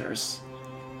signatures.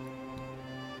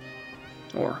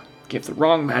 Or give the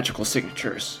wrong magical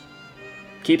signatures.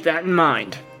 Keep that in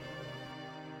mind.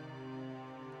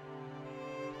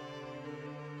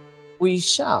 We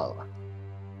shall.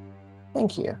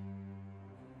 Thank you.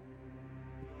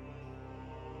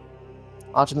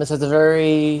 Artemis has a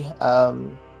very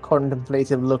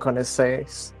contemplative look on his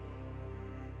face.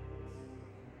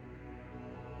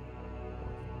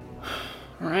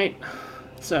 Alright,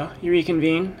 so you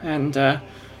reconvene, and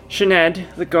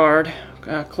Sinead, the guard,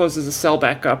 closes the cell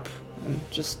back up and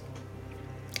just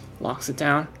locks it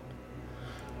down.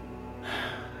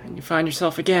 And you find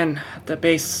yourself again at the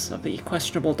base of the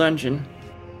questionable dungeon.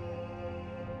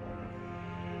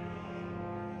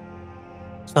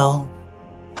 So,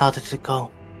 how did it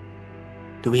go?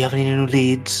 Do we have any new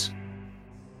leads?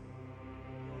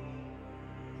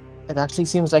 It actually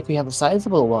seems like we have a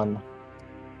sizable one.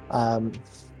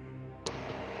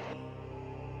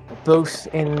 Both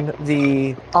in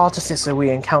the artificer we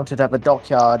encountered at the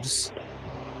dockyards,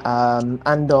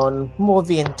 and on more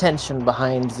the intention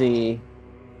behind the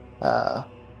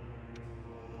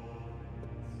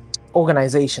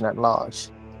organization at large.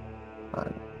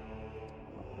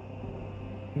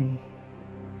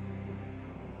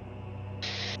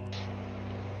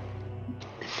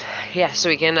 Yeah, so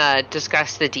we can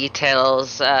discuss the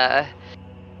details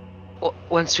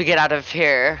once we get out of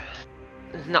here.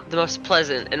 Not the most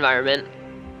pleasant environment.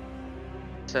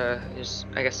 So just,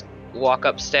 I guess, walk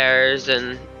upstairs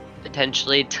and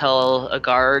potentially tell a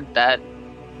guard that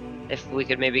if we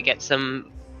could maybe get some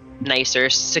nicer,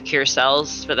 secure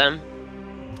cells for them.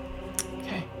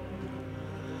 Okay.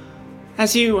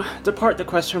 As you depart the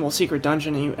questionable secret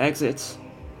dungeon and you exit,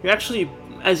 You actually,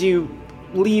 as you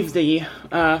leave the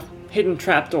hidden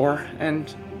trapdoor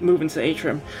and move into the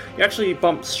atrium, you actually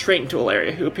bump straight into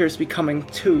Ilaria, who appears to be coming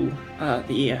to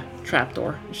the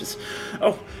trapdoor. It's just,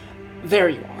 oh, there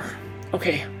you are.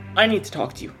 Okay, I need to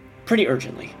talk to you pretty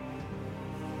urgently.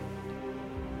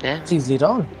 Yeah. Please lead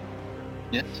on.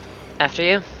 Yes. After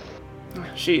you.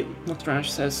 She looks around and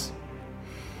she says,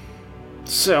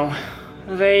 so,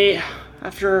 they,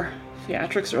 after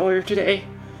theatrics earlier today,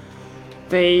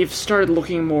 they've started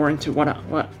looking more into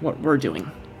what we're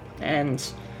doing. And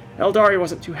Eldari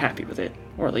wasn't too happy with it.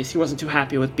 Or at least he wasn't too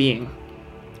happy with being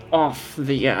off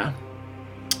the, out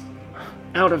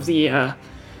of the,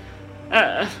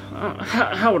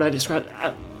 how would I describe it?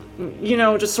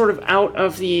 Just sort of out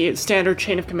of the standard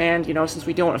chain of command, since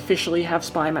we don't officially have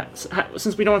spies,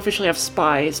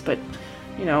 but,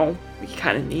 we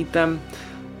kind of need them.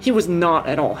 He was not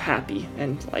at all happy,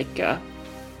 and,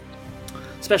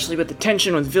 especially with the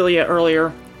tension with Vilya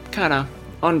earlier, kind of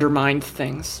undermined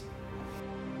things.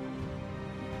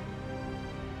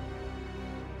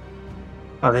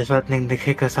 Are they threatening to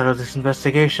kick us out of this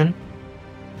investigation?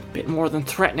 Bit more than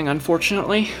threatening,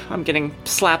 unfortunately. I'm getting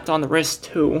slapped on the wrist,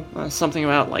 too. Something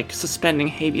about, suspending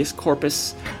habeas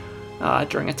corpus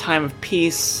during a time of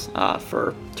peace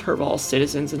for Turval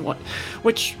citizens and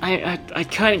which I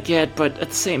kind of get, but at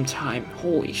the same time,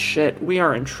 holy shit, we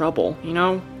are in trouble,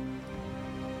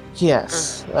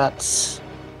 Yes, that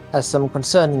has some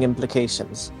concerning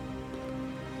implications.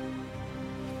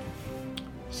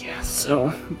 Yeah,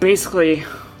 so basically,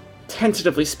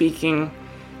 tentatively speaking,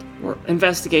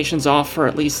 investigation's off for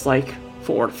at least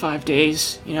 4 to 5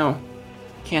 days,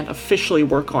 Can't officially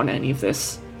work on any of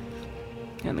this.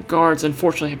 And the guards,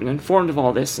 unfortunately, have been informed of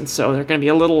all this, and so they're going to be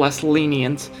a little less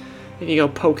lenient if you go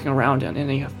poking around in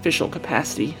any official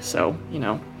capacity. So,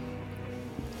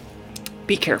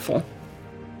 be careful.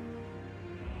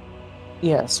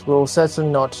 Yes, we'll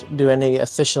certainly not do any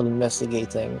official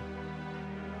investigating.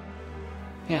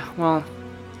 Yeah, well,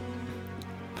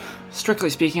 strictly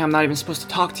speaking, I'm not even supposed to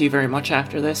talk to you very much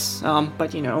after this,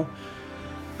 but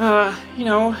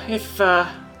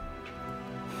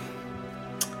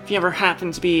if you ever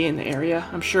happen to be in the area,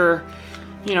 I'm sure,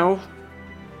 if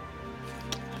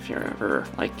you're ever,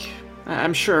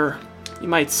 I'm sure you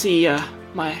might see, you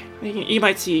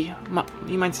might see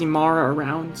Mara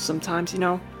around sometimes,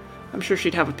 I'm sure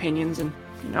she'd have opinions, and,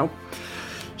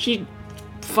 she'd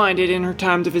find it in her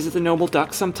time to visit the Noble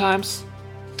Duck sometimes.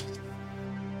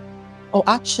 Oh,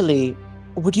 actually,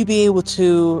 would you be able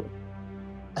to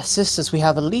assist us? We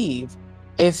have a leave.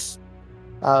 If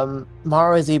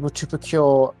Mara is able to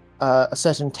procure a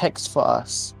certain text for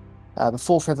us, the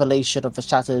fourth revelation of the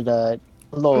Shattered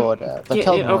Lord, the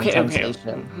Kelvin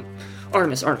translation.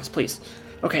 Artemis, please.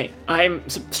 Okay, I'm,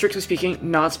 strictly speaking,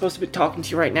 not supposed to be talking to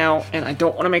you right now, and I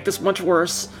don't want to make this much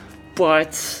worse,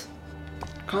 but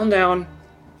calm down.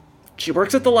 She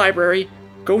works at the library.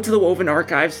 Go to the Woven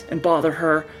Archives and bother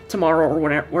her tomorrow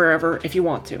or wherever if you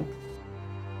want to.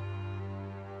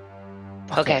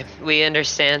 Okay, we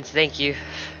understand. Thank you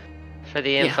for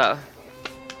the info. Yeah.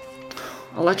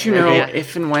 I'll let you know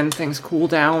if and when things cool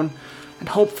down, and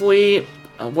hopefully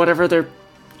whatever their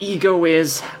ego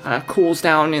is cools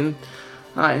down in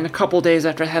a couple days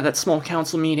after I have that small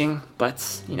council meeting,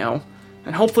 but,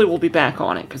 and hopefully we'll be back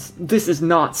on it, because this is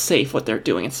not safe what they're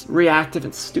doing. It's reactive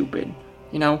and stupid,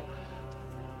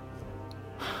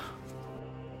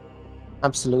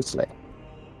 Absolutely.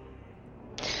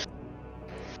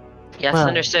 Yes, Well,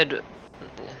 understood.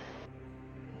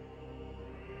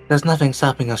 There's nothing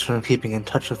stopping us from keeping in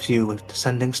touch with you with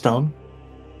Descending Stone.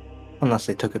 Unless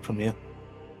they took it from you.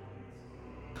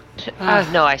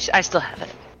 No, I still have it.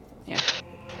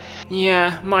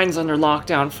 Yeah, mine's under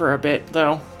lockdown for a bit,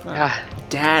 though.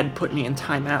 Dad put me in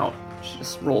timeout. She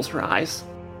just rolls her eyes.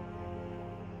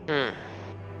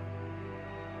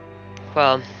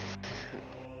 Well,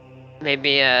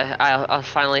 maybe I'll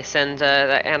finally send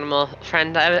that animal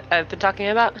friend I've been talking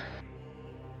about.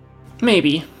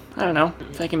 Maybe. I don't know.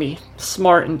 If I can be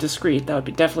smart and discreet, that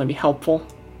would definitely be helpful.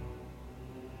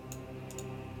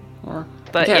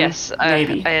 But again, yes,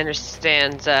 maybe. I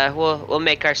understand. We'll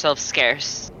make ourselves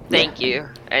scarce. Thank you,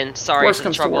 and sorry Worst for the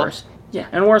comes trouble. to worst. Yeah,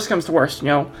 and worst comes to worst,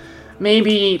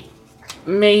 maybe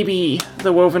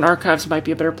the Woven Archives might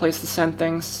be a better place to send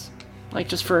things,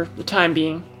 just for the time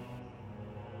being.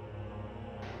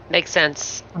 Makes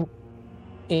sense.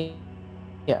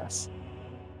 Yes.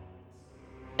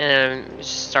 And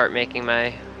just start making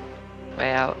my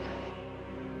way out.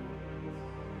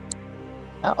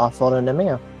 I'll follow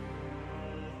Nemea.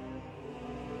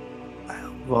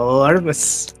 Well,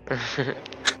 Artemis.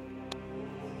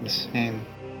 The same.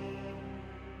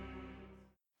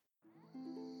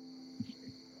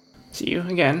 So you,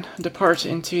 again, depart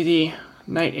into the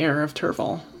night air of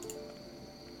Turval.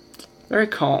 Very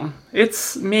calm.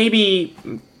 It's maybe...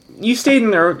 You stayed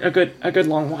in there a good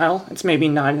long while. It's maybe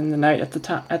 9 in the night at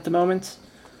the moment.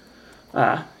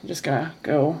 You're just gonna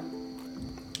go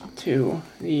to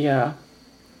the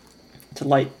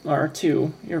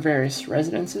to your various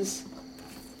residences.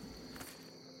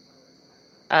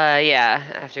 Yeah.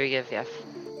 After we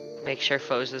make sure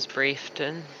Foes is briefed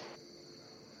and.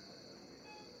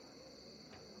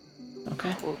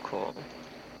 Okay. Cool.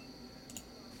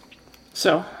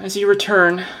 So, as you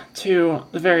return to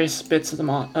the various bits of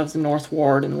the North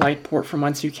Ward and Lightport from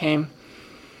whence you came,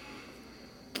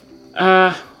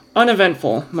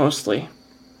 uneventful, mostly.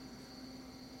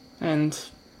 And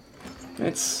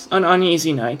it's an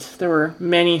uneasy night. There were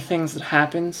many things that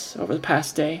happened over the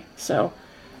past day, so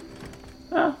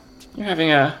you're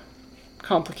having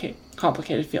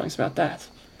complicated feelings about that.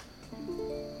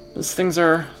 Those things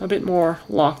are a bit more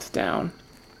locked down.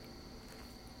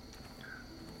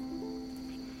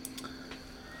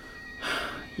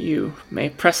 You may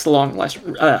press the long rest.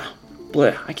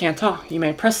 I can't talk. You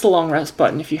may press the long rest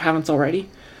button if you haven't already.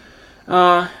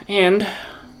 And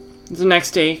the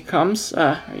next day comes.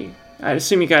 I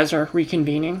assume you guys are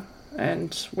reconvening.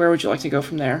 And where would you like to go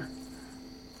from there?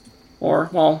 Or,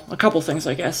 well, a couple things,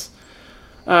 I guess.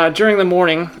 During the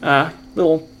morning,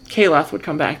 little Kalath would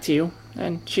come back to you,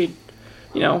 and she'd,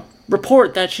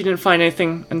 report that she didn't find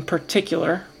anything in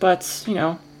particular, but,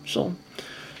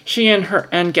 she and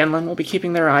Genlin will be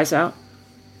keeping their eyes out.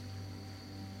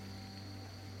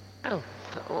 Oh,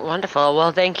 wonderful.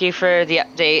 Well, thank you for the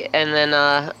update, and then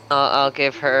I'll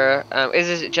give her.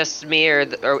 Is it just me,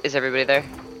 or is everybody there?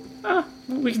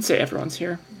 We can say everyone's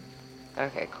here.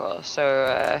 Okay, cool.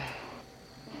 So,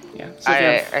 yeah. So if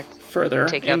you have further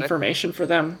information for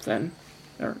them, then,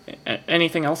 or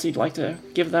anything else you'd like to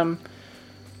give them,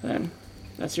 then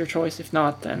that's your choice. If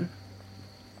not, then.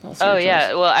 Oh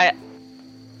yeah. Well,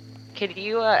 Could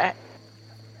you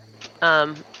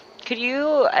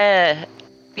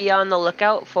be on the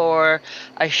lookout for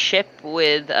a ship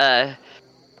with the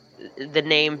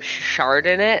name Shard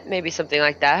in it? Maybe something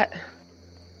like that?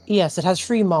 Yes, it has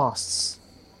 3 masts.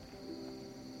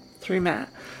 3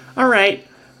 masts. Alright.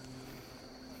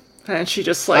 And she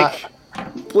just,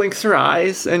 blinks her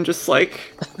eyes and just,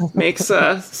 makes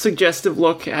a suggestive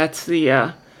look at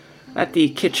the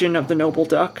kitchen of the Noble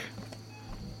Duck.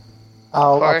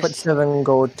 I'll put 7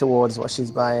 gold towards what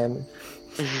she's buying.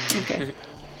 Okay.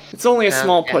 It's only a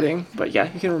small pudding, but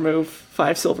yeah, you can remove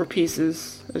 5 silver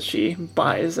pieces as she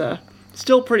buys a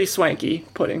still pretty swanky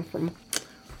pudding from.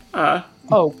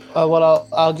 Well,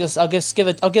 I'll give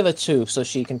her 2 so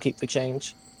she can keep the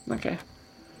change. Okay.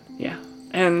 Yeah,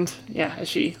 and yeah, as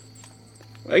she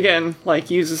again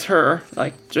uses her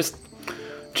just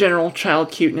general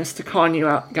child cuteness to con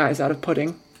you guys out of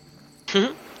pudding.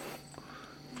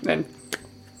 And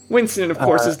Winston, of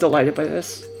course, is delighted by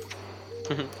this.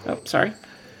 Oh, sorry.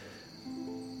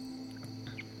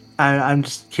 I'm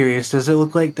just curious. Does it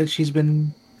look like that she's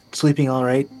been sleeping all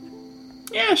right?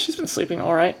 Yeah, she's been sleeping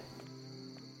all right.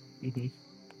 Mm-hmm.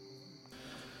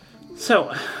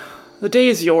 So, the day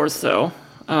is yours, though.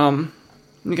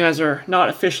 You guys are not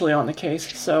officially on the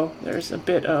case, so there's a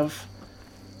bit of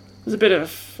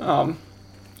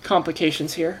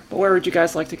complications here. But where would you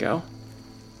guys like to go?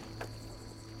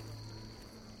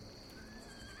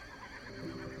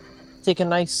 Take a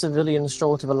nice civilian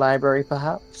stroll to the library,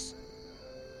 perhaps?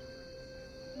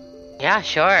 Yeah,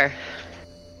 sure.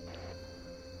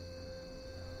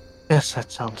 Yes,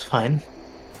 that sounds fine.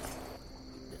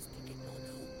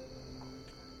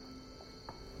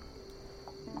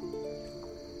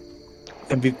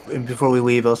 And before we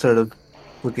leave, I'll sort of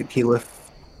look at Keyleth.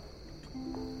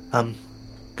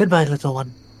 Goodbye, little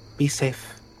one. Be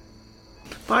safe.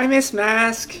 Bye, Miss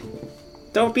Mask.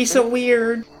 Don't be so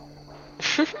weird.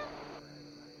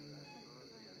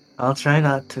 I'll try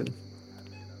not to.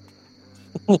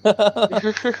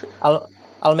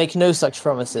 I'll make no such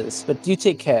promises, but you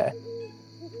take care.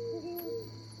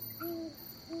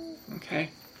 Okay.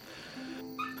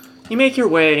 You make your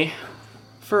way.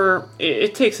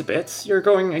 It takes a bit. You're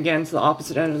going again to the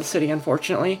opposite end of the city,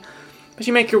 unfortunately. But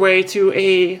you make your way to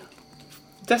a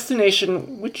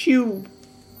destination which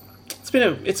it's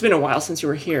been a while since you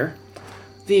were here.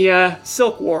 The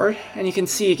Silk Ward, and you can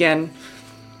see again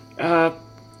the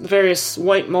various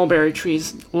white mulberry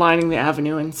trees lining the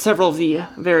avenue, and several of the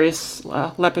various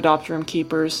Lepidopterum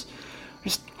keepers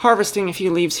just harvesting a few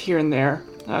leaves here and there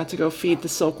to go feed the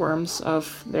silkworms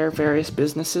of their various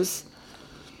businesses.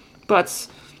 But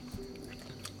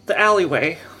the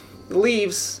alleyway, the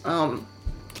leaves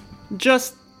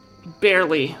just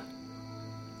barely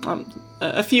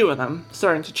a few of them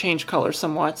starting to change color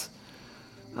somewhat.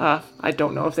 I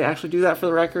don't know if they actually do that for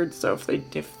the record, so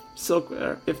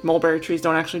if mulberry trees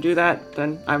don't actually do that,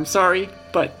 then I'm sorry,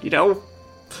 but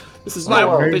this is my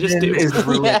world, they just do.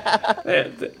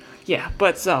 Yeah,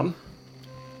 but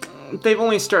they've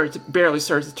only barely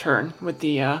started to turn with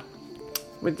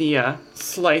the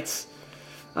slight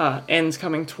ends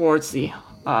coming towards the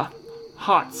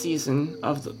hot season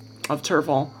of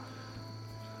Turval.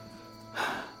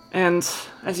 And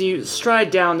as you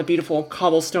stride down the beautiful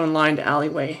cobblestone-lined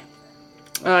alleyway,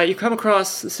 you come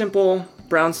across the simple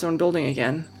brownstone building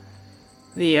again,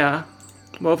 the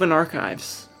Woven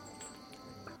Archives.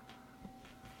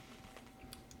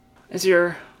 As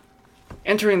you're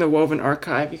entering the Woven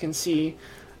Archive, you can see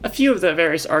a few of the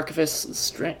various archivists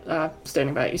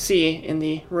standing by. You see in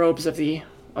the robes of the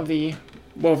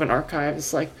Woven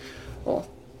Archives, like, well,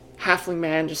 halfling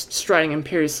man just striding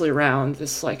imperiously around,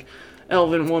 this like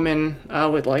elven woman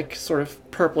with like sort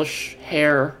of purplish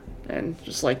hair and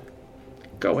just like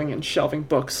going and shelving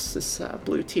books, this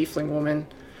blue tiefling woman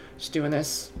just doing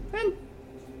this. And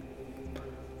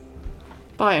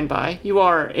by and by, you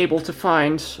are able to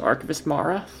find Archivist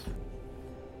Mara.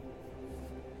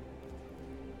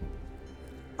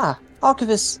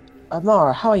 Archivist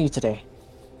Mara, how are you today?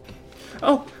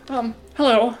 Oh,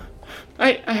 hello.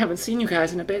 I haven't seen you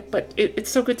guys in a bit, but it's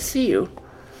so good to see you.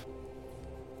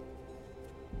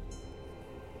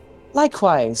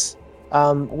 Likewise,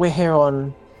 we're here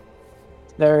on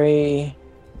very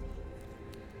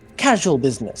casual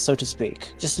business, so to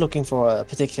speak. Just looking for a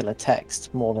particular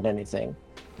text more than anything.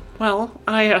 Well,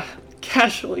 I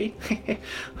casually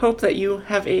hope that you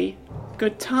have a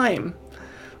good time.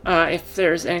 If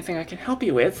there's anything I can help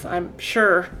you with, I'm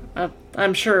sure it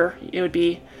would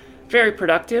be very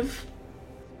productive.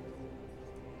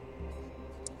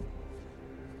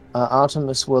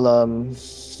 Artemis will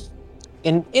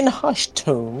in hushed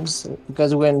tones,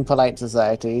 because we're in polite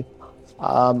society,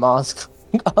 ask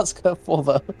her for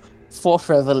the fourth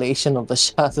revelation of the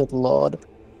Shattered Lord,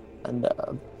 and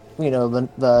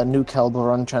the New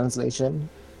Calderon translation.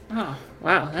 Oh,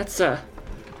 wow, that's a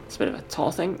bit of a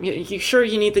tall thing. You sure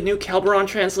you need the New Calderon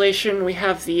translation? We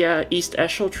have the East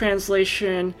Eshel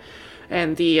translation,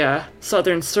 and the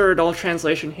Southern Cyrodiil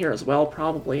translation here as well,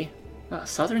 probably.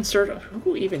 Southern Cyrodiil?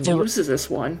 Who even uses this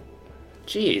one?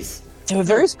 Jeez. They were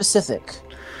very specific.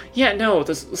 Yeah, no,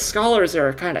 the scholars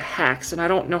are kind of hacks, and I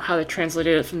don't know how they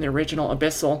translated it from the original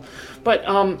Abyssal. But,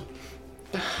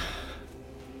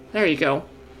 there you go.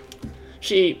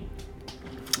 She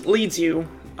leads you,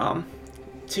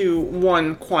 to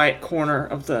one quiet corner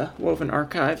of the Woven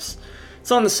Archives.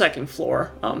 It's on the second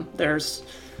floor.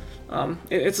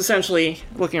 It's essentially,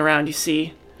 looking around, you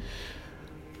see,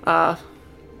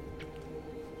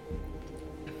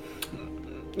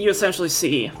 you essentially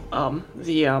see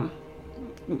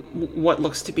what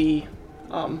looks to be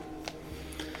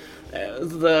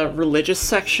the religious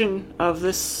section of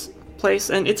this place,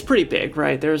 and it's pretty big,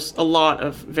 right? There's a lot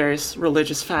of various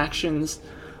religious factions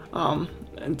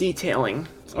detailed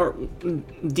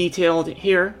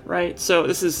here, right? So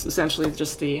this is essentially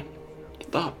just the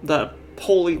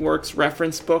Holy Works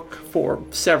reference book for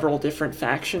several different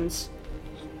factions.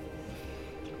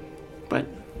 But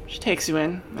she takes you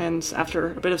in, and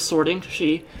after a bit of sorting,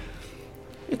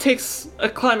 it takes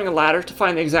climbing a ladder to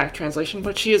find the exact translation,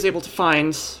 but she is able to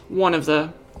find one of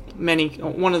the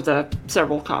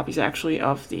several copies, actually,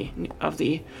 of the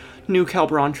New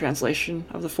Calderon translation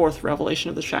of the fourth revelation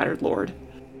of the Shattered Lord.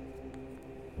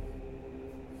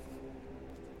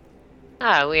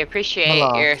 We appreciate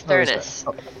your thoroughness.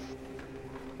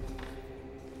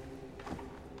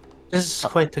 This is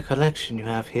quite the collection you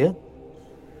have here.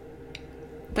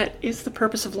 That is the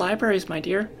purpose of libraries, my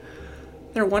dear.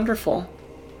 They're wonderful.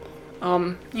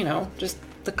 Just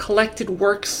the collected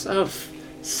works of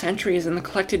centuries and the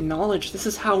collected knowledge. This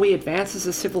is how we advance as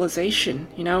a civilization,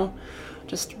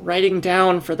 Just writing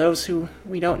down for those who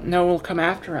we don't know will come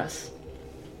after us.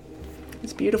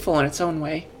 It's beautiful in its own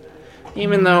way.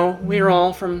 Even though we're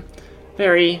all from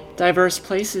very diverse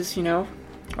places,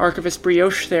 Archivist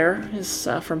Brioche there is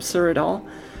from Cyrodiil,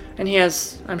 and he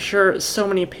has, I'm sure, so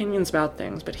many opinions about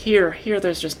things, but here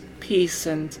there's just peace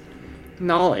and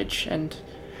knowledge, and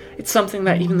it's something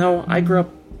that even though I grew up...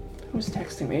 Who's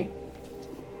texting me?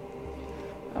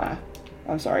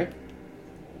 I'm sorry.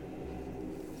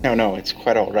 No, it's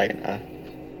quite alright.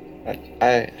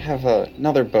 I have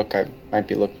another book I might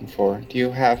be looking for. Do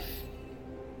you have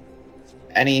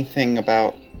anything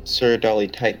about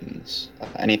Cyrodiil Titans?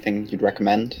 Anything you'd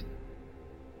recommend?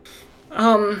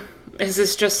 Is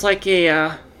this just like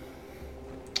a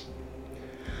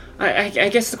I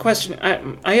guess the question,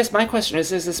 I guess my question is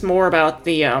this more about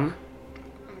the,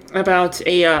 about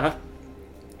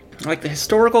like the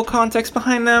historical context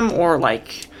behind them, or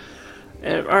like,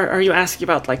 are you asking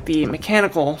about like the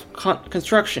mechanical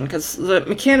construction? Because the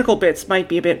mechanical bits might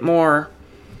be a bit more,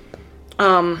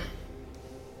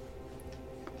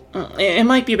 it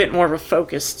might be a bit more of a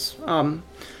focused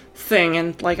thing,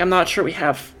 and like I'm not sure we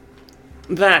have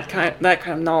that kind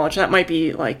of knowledge. That might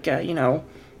be like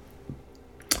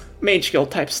mage guild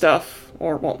type stuff,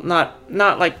 or well, not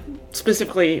like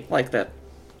specifically like that.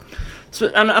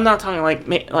 So I'm not talking like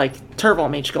Turval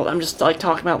mage guild. I'm just like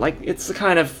talking about like it's the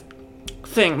kind of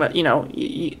thing that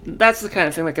that's the kind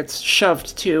of thing that gets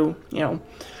shoved to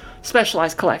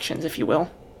specialized collections, if you will.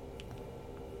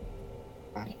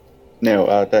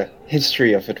 No, the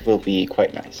history of it will be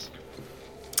quite nice.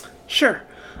 Sure.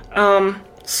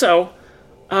 So,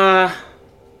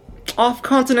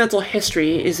 off-continental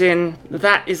history is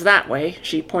that way.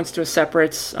 She points to a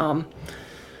separate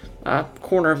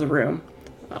corner of the room,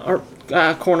 or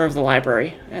corner of the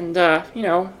library, and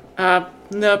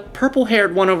the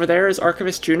purple-haired one over there is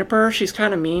Archivist Juniper. She's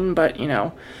kind of mean, but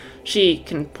she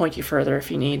can point you further if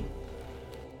you need.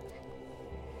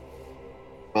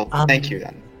 Well, thank you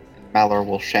then. Malor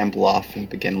will shamble off and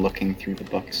begin looking through the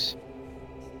books.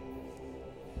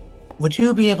 Would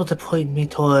you be able to point me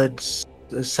towards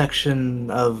a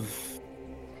section of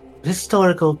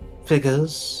historical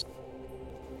figures?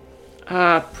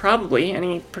 Probably.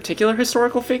 Any particular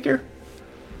historical figure?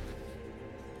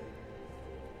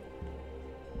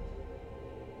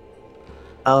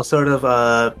 I'll sort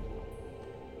of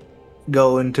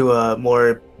go into a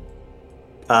more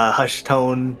hushed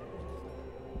tone.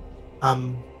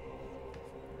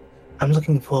 I'm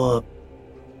looking for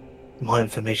more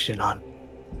information on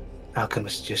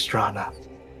Alchemist Gistrana.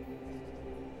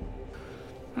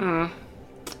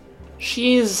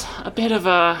 She's a bit of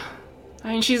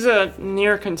she's a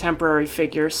near contemporary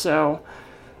figure, so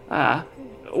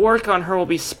work on her will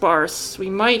be sparse. We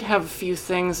might have a few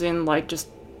things in like just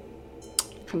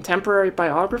contemporary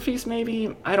biographies,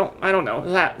 maybe. I don't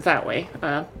know that way.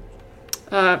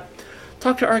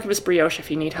 Talk to Archivist Brioche if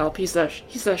you need help. He's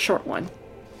the short one.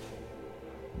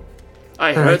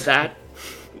 I heard that.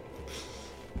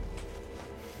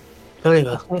 Very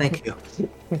well, thank you.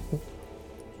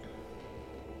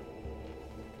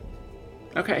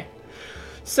 Okay.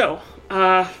 So,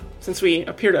 since we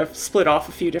appear to have split off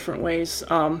a few different ways,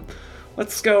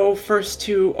 let's go first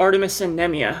to Artemis and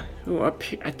Nemia, who I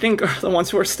think are the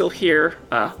ones who are still here,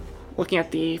 looking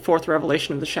at the fourth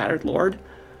revelation of the Shattered Lord.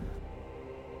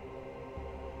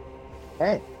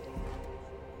 Hey.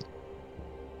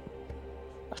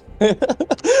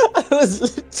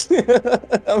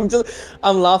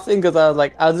 I'm laughing because I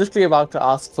was literally about to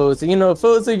ask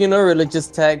Fozu, religious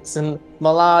texts, and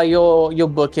Mala, you're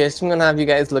bookish. I'm gonna have you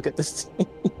guys look at this thing.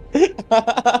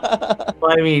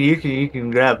 Well, I mean, you can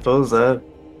grab Foza.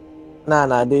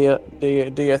 Nah, do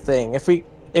your thing.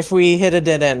 If we hit a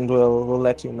dead end, we'll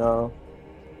let you know.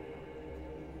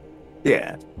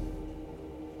 Yeah.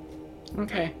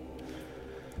 Okay.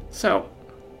 So,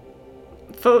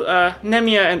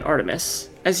 Nemia and Artemis,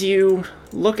 as you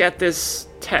look at this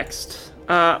text,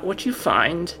 what you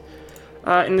find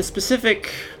in the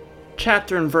specific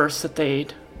chapter and verse that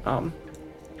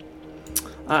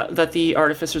that the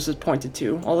artificers had pointed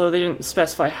to, although they didn't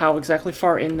specify how exactly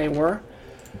far in they were,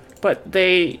 but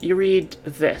you read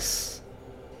this: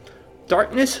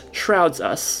 "Darkness shrouds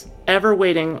us, ever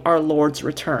waiting our Lord's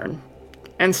return,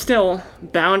 and still,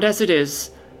 bound as it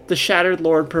is, the Shattered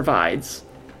Lord provides.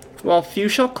 While few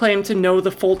shall claim to know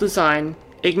the full design,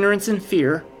 ignorance and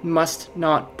fear must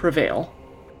not prevail."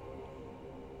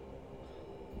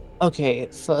 Okay,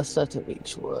 first letter of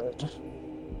each word.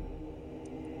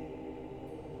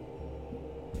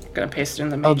 Gonna paste it in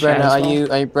the main chat Brenna, as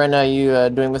well. Brenna, are you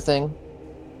doing the thing?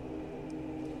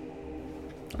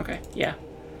 Okay, yeah.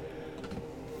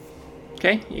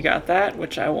 Okay, you got that,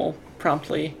 which I will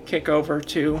promptly kick over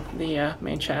to the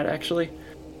main chat, actually.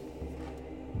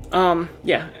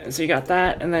 Yeah, so you got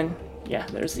that, and then, yeah,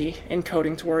 there's the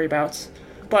encoding to worry about.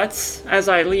 But, as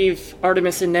I leave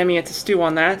Artemis and Nemia to stew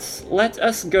on that, let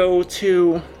us go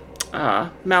to,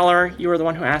 Malor. You were the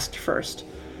one who asked first.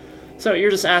 So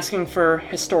you're just asking for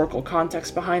historical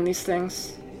context behind these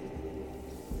things?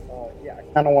 Yeah, I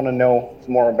kind of want to know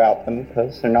more about them,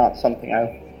 because they're not something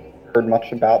I've heard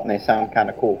much about, and they sound kind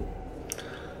of cool.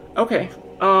 Okay,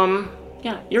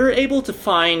 yeah, you're able to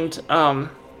find,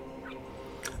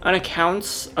 an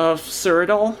account of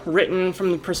Cyrodiil written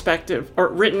from the perspective, or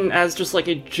written as just like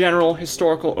a general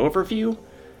historical overview.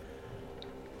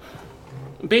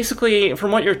 basically,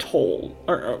 from what you're told,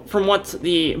 or from what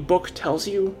the book tells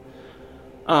you,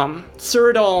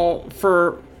 Cyrodiil,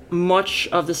 for much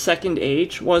of the Second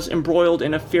Age, was embroiled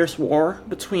in a fierce war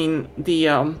between the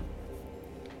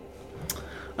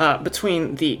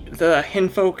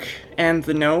Hinfolk and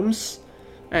the Gnomes,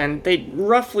 and they,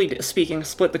 roughly speaking,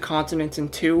 split the continent in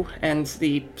two, and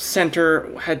the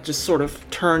center had just sort of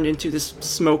turned into this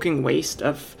smoking waste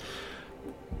of,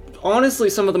 honestly,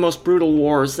 some of the most brutal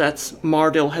wars that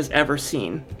Mardil has ever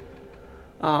seen.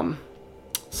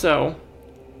 So,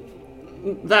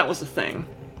 that was the thing.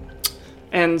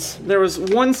 And there was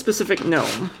one specific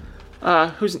gnome,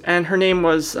 her name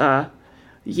was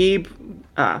Yeeb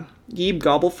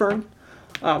Gobblefern.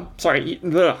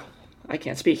 I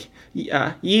can't speak.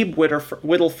 Yeeb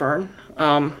Whittlefern.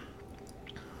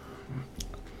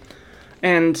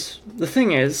 And the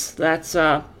thing is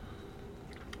that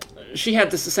she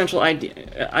had this essential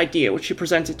idea which she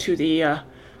presented to the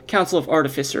Council of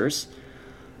Artificers.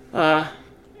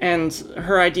 And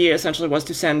her idea essentially was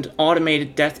to send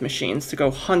automated death machines to go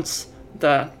hunt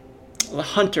the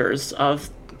hunters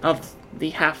of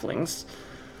the halflings.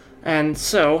 And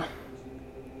so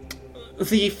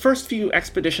the first few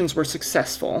expeditions were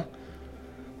successful.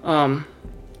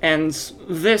 And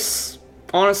this,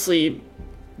 honestly,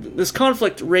 this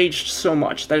conflict raged so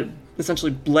much that it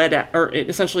essentially it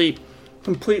essentially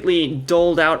completely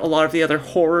doled out a lot of the other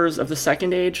horrors of the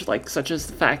Second Age, like such as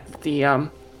the fact that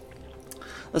the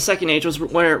Second Age was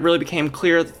where it really became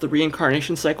clear that the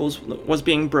reincarnation cycle was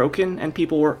being broken, and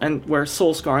where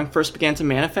soul scarring first began to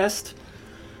manifest,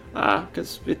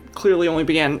 because it clearly only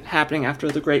began happening after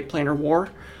the Great Planar War.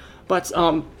 But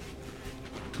to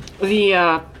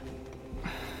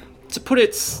put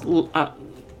it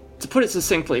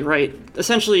succinctly, right?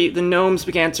 Essentially, the gnomes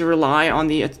began to rely on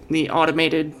the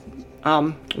automated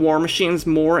war machines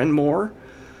more and more,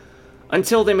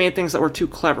 until they made things that were too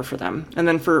clever for them. And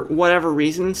then for whatever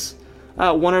reasons,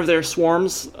 one of their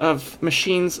swarms of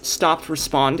machines stopped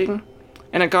responding,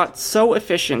 and it got so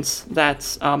efficient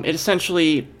that it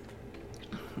essentially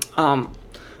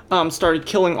started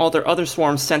killing all their other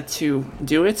swarms sent to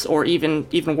do it, or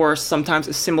even worse, sometimes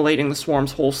assimilating the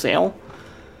swarms wholesale.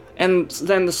 And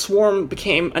then the swarm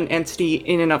became an entity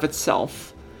in and of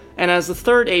itself. And as the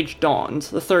Third Age dawned,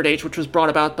 the Third Age, which was brought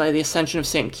about by the ascension of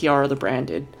Saint Chiara the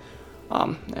Branded,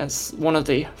 as one of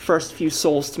the first few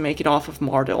souls to make it off of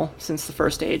Mardil since the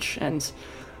First Age, and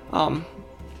the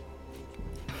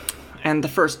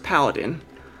first paladin.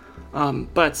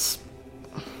 But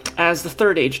as the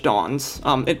Third Age dawned,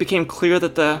 it became clear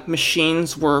that the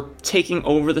machines were taking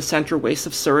over the center waste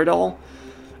of Cyrodiil,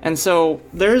 and so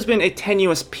there has been a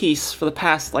tenuous peace for the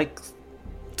past,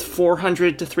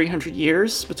 400 to 300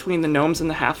 years between the gnomes and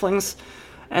the halflings,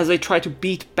 as they try to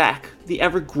beat back the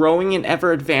ever-growing and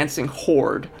ever-advancing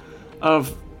horde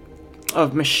of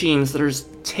machines that are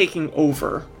taking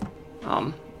over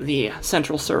the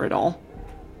central Cyrodiil.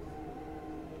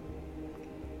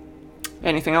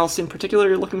 Anything else in particular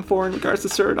you're looking for in regards to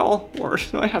Cyrodiil, or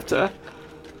do I have to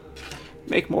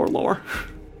make more lore?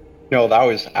 No, that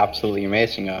was absolutely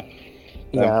amazing.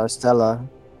 Yeah, Stella.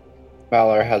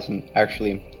 Valor hasn't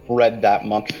actually read that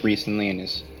much recently, and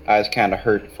his eyes kind of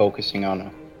hurt focusing on a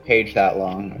page that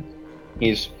long.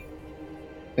 He's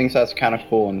thinks that's kind of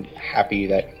cool and happy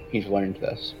that he's learned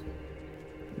this.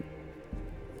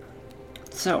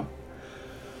 So,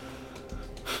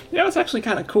 yeah, it's actually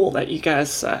kind of cool that you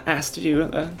guys asked to do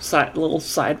little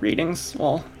side readings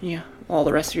while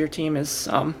the rest of your team is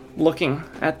looking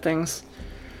at things.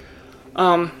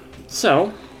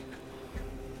 So,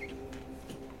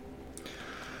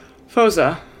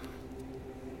 Foza,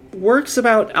 works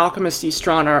about Alchemist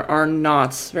Ystron are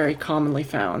not very commonly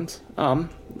found.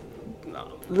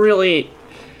 Really,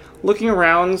 looking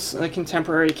around the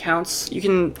contemporary accounts, you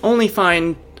can only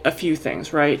find a few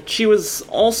things, right? She was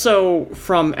also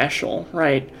from Eschel,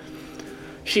 right?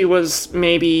 She was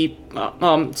maybe,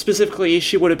 specifically,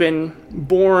 she would have been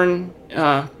born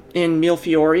in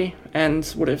Milfiori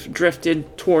and would have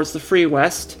drifted towards the Free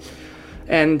West,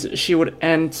 and she would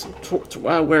end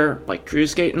where,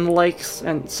 Drewsgate and the Lakes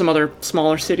and some other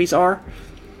smaller cities are,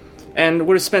 and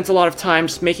would have spent a lot of time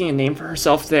just making a name for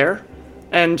herself there,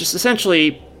 and just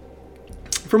essentially,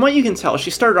 from what you can tell,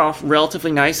 she started off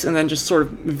relatively nice and then just sort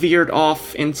of veered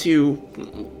off into...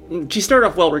 She started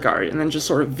off well-regarded and then just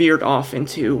sort of veered off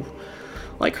into,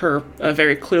 her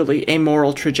very clearly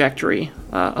amoral trajectory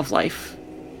of life.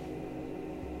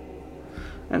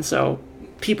 And so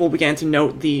people began to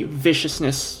note the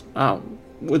viciousness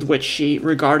with which she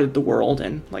regarded the world,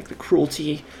 and the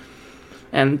cruelty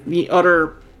and the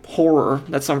utter horror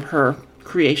that some of her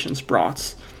creations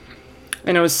brought.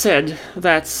 And it was said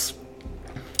that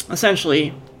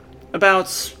essentially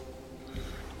about,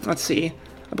 let's see,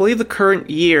 I believe the current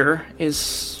year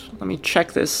is, let me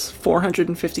check this,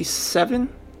 457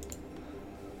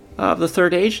 of the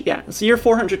Third Age? Yeah, it's the year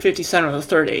 457 of the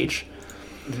Third Age.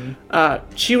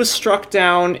 She was struck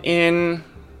down in,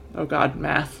 oh god,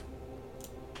 math.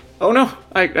 Oh no,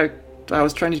 I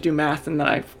was trying to do math and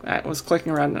then I was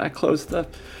clicking around and I closed the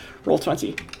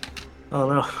Roll20. Oh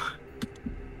no.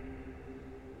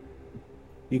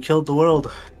 You killed the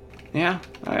world. Yeah,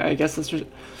 I guess that's just...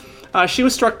 she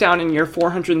was struck down in year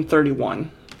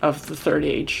 431 of the Third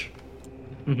Age.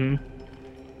 Mm-hmm.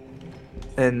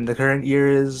 And the current year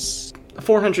is...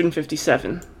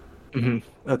 457.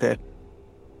 Mm-hmm. Okay.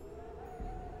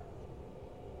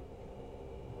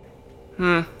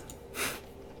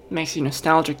 Makes you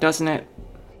nostalgic, doesn't it?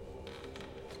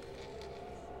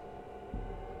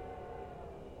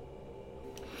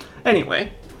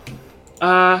 Anyway.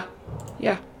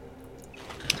 Yeah.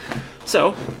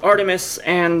 So, Artemis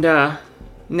and,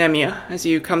 Nemia, as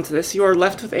you come to this, you are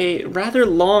left with a rather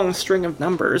long string of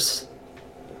numbers,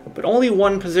 but only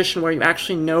one position where you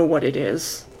actually know what it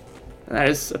is. And that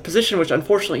is a position which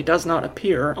unfortunately does not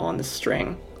appear on the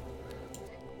string.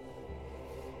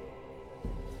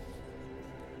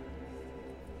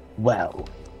 Well.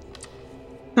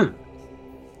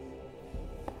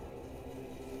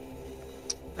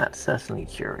 That's certainly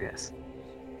curious.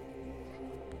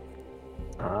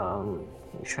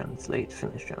 Let me translate,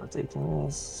 finish translating.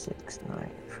 6,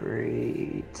 9,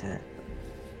 3, 10.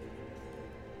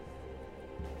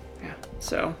 Yeah,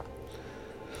 so...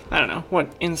 I don't know,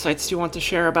 what insights do you want to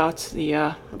share about the,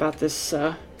 about this,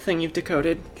 thing you've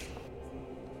decoded?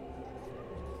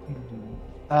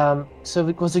 So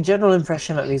it was a general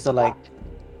impression that these are like,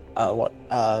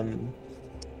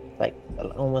 like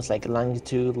almost like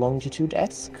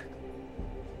longitude-esque.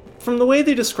 From the way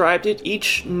they described it,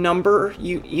 each number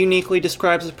uniquely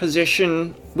describes a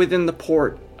position within the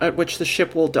port at which the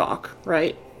ship will dock,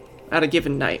 right? At a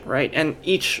given night, right? And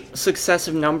each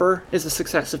successive number is a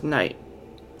successive night.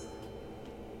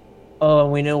 Oh,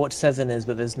 and we know what 7 is,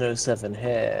 but there's no 7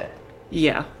 here.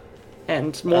 Yeah.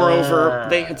 And moreover,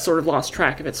 they had sort of lost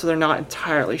track of it, so they're not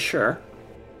entirely sure.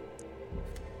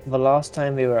 The last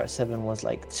time we were at 7 was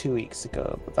like 2 weeks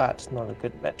ago, but that's not a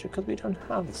good metric because we don't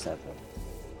have a 7.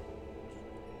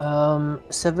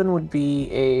 7 would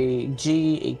be a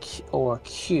G, a Q, or a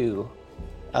Q.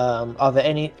 Are there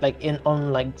any, like,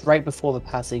 right before the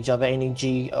passage, are there any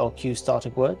G or Q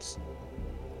starting words?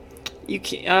 You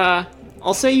can,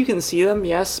 I'll say you can see them,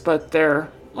 yes, but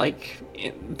they're, like,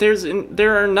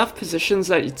 there are enough positions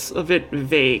that it's a bit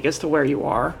vague as to where you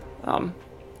are.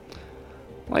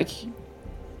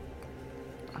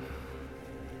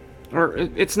 Or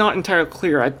it's not entirely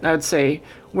clear, I'd say,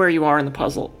 where you are in the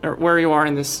puzzle, or where you are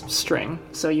in this string.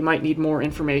 So you might need more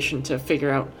information to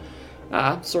figure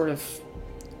out, sort of,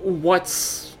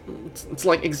 it's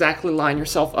like exactly line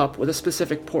yourself up with a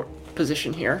specific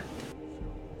position here.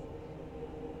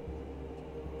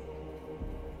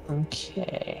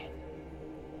 Okay.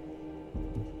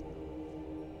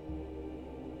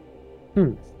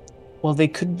 Well, they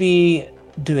could be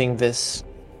doing this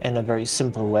in a very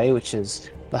simple way, which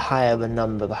is the higher the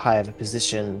number, the higher the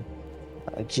position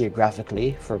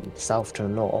geographically from south to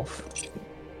north.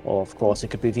 Or, of course, it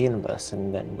could be the inverse,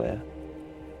 and then we're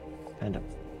kind of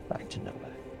back to nowhere.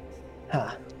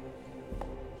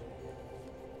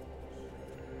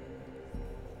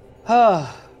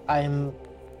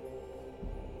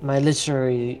 My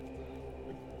literary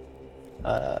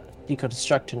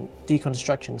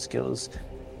deconstruction skills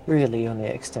really only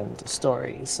extend to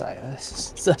stories.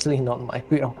 Certainly not my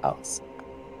wheelhouse.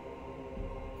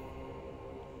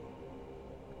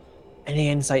 Any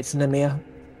insights, Nemia?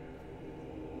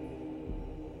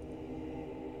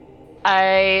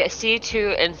 I see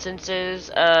 2 instances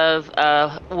of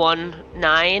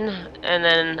 1-9 and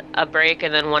then a break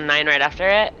and then 1-9 right after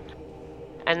it.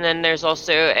 And then there's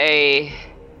also a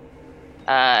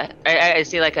I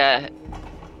see like a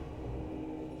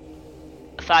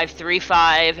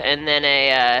 5-3-5 and then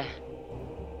a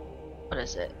what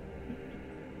is it?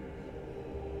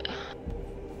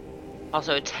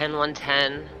 Also a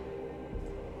 10-1-10.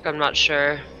 I'm not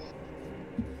sure.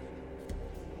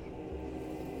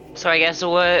 So I guess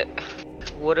what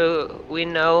do we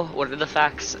know? What are the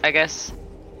facts, I guess?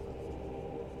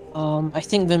 I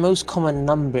think the most common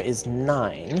number is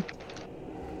 9.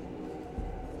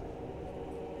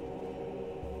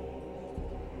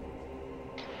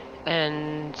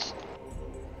 And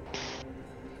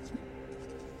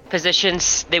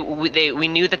positions, we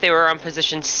knew that they were on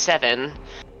position 7,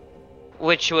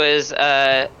 which was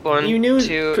one, You knew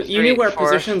two, you three, knew where four,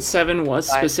 position 7 was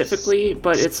 5, specifically,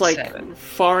 but it's like 7.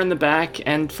 far in the back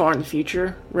and far in the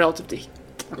future relative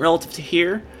to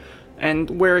here, and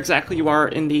where exactly you are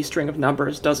in the string of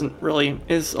numbers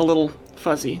is a little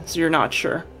fuzzy, so you're not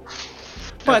sure.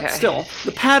 But Okay. still,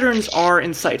 the patterns are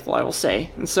insightful, I will say.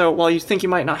 And so, while you think you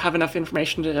might not have enough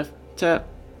information to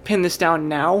pin this down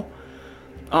now,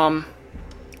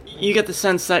 you get the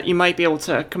sense that you might be able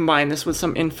to combine this with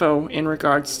some info in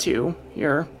regards to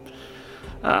your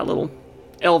little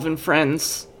elven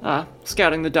friends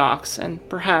scouting the docks, and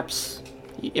perhaps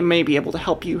it may be able to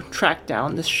help you track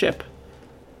down this ship.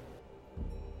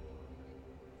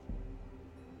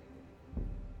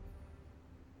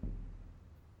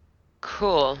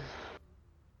 Cool.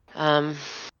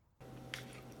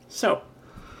 So,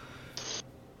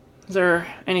 is there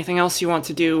anything else you want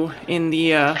to do in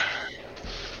the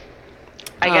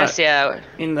I guess, yeah.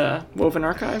 in the Woven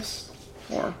Archives?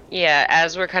 Or Yeah,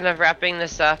 as we're kind of wrapping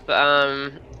this up,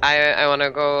 I want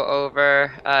to go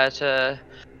over to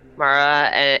Mara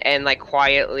and like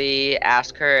quietly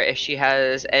ask her if she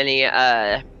has any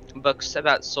books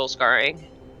about soul scarring.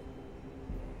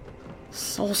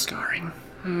 soul scarring?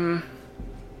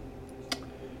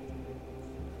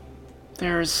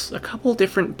 There's a couple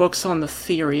different books on the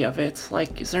theory of it.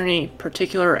 Like, is there any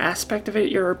particular aspect of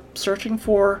it you're searching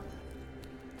for?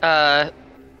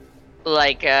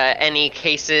 Like any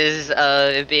cases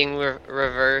of it being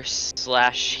reversed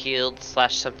 / healed /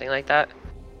 something like that.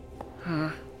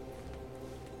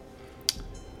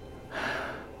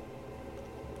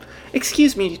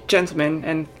 Excuse me, gentlemen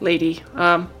and lady.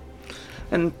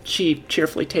 And she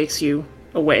cheerfully takes you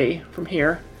away from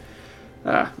here.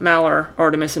 Malar,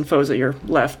 Artemis, and Foza, you're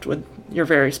left with your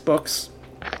various books.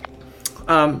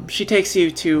 She takes you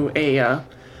to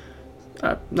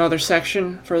another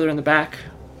section further in the back,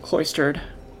 cloistered,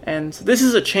 and this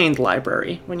is a chained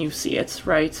library when you see it,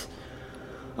 right?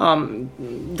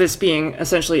 This being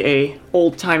essentially a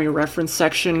old-timey reference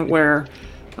section where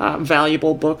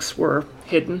valuable books were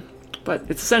hidden, but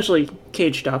it's essentially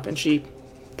caged up, and she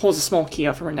pulls a small key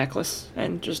out from her necklace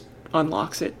and just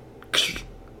unlocks it.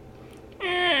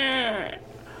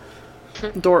 The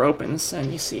door opens,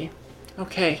 and you see.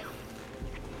 Okay.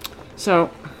 So,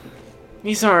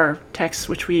 these are texts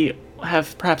which we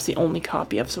have perhaps the only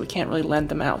copy of, so we can't really lend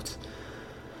them out.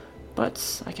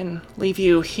 But I can leave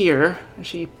you here. And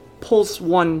she pulls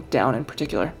one down in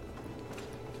particular.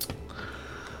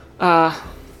 Right.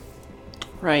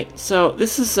 So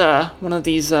this is one of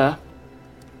these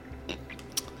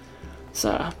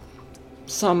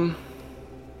some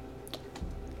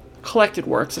collected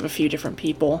works of a few different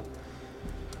people.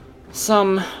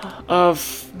 Some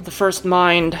of the First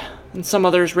Mind, and some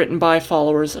others written by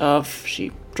followers of,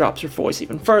 she drops her voice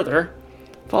even further,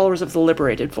 followers of the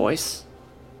Liberated Voice.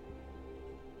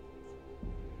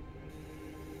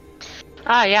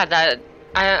 Yeah, that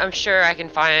I'm sure I can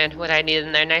find what I need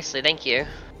in there nicely. Thank you.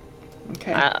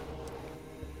 Okay.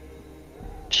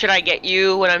 Should I get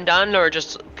you when I'm done, or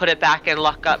just put it back and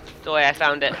lock up the way I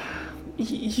found it?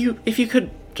 If you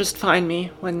could just find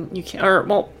me when you can, or,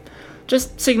 well,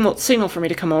 just signal for me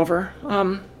to come over.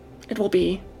 It will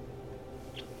be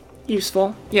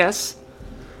useful, yes.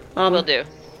 Will do.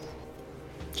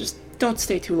 Just don't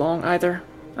stay too long either.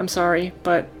 I'm sorry,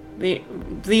 but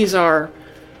these are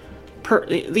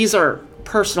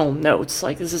personal notes.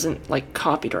 Like, this isn't like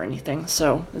copied or anything,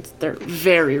 so they're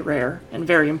very rare and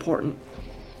very important.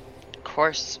 Of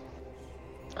course.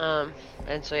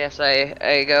 And so yes,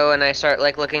 I go and I start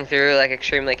like looking through like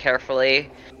extremely carefully,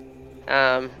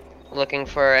 looking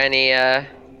for any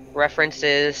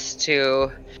references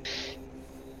to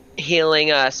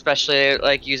healing, especially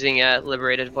like using a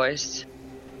liberated voice.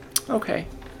 Okay.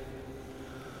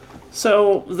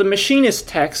 So the machinist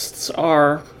texts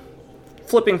are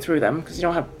flipping through them because you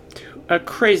don't have a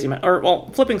crazy amount. Or, well,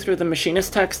 flipping through the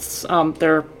machinist texts,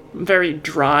 they're very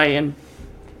dry, and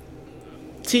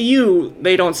to you,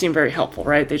 they don't seem very helpful,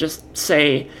 right? They just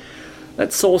say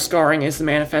that soul scarring is the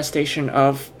manifestation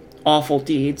of awful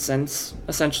deeds and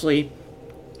essentially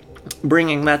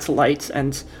bringing that to light,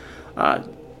 and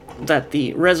that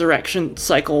the resurrection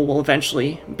cycle will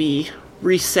eventually be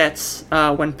reset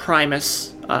when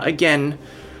Primus again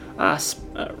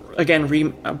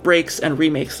breaks and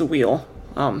remakes the wheel,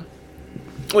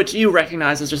 which you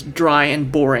recognize as just dry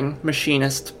and boring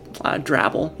machinist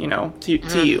drabble. You know, to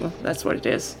you, that's what it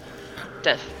is.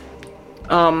 Death.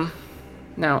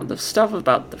 Now the stuff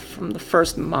about from the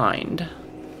First Mind.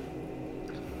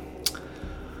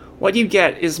 What you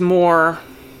get is more.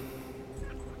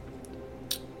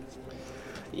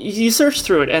 you search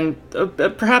through it, and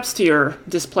perhaps to your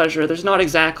displeasure, there's not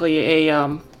exactly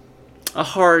a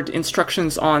hard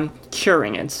instructions on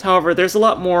curing it. However, there's a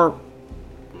lot more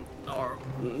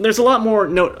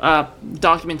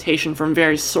documentation from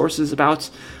various sources about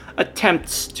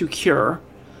attempts to cure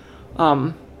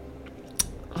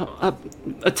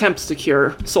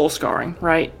soul scarring,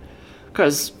 right?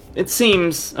 Because it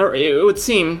would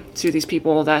seem to these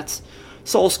people that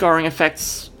soul scarring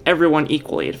affects everyone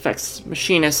equally. It affects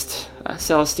Machinist,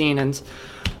 Celestine, and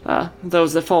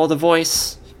those that follow the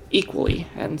voice equally,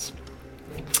 and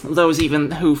those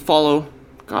even who follow,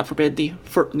 God forbid, the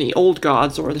old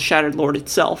gods or the Shattered Lord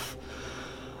itself.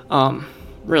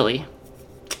 Really,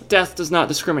 death does not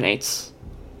discriminate.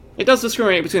 It does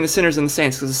discriminate between the sinners and the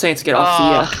saints, because the saints get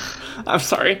off the... I'm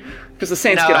sorry, because the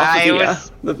saints get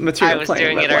off the material plane.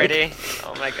 I was doing it already.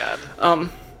 Oh my god.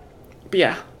 But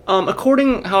yeah.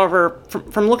 According, however,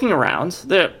 from looking around,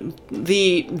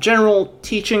 the general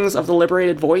teachings of the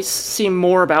liberated voice seem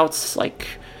more about, like,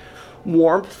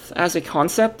 warmth as a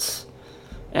concept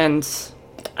and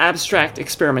abstract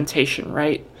experimentation,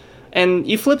 right? And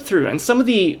you flip through, and some of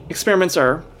the experiments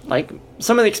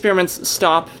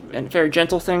stop at very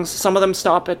gentle things. Some of them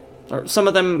some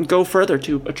of them go further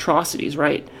to atrocities,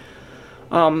 right?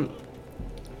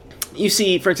 You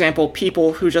see, for example,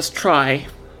 people who just try,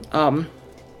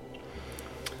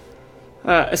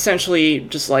 essentially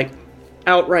just like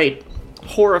outright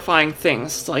horrifying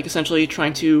things, like essentially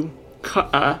trying to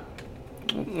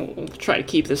we'll try to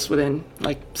keep this within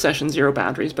like session 0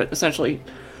 boundaries, but essentially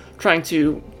trying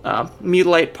to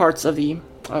mutilate parts of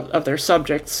their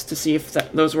subjects to see if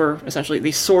those were essentially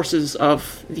the sources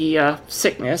of the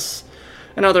sickness.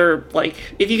 And other,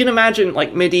 like, if you can imagine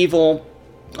like medieval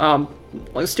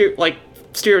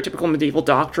stereotypical medieval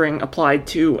doctrine applied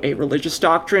to a religious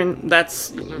doctrine,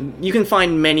 that's you can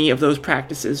find many of those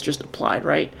practices just applied,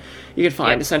 right? You can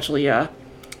find essentially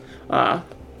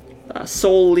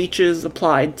soul leeches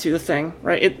applied to the thing,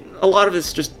 right? A lot of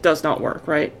this just does not work,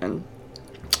 right? And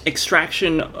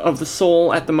extraction of the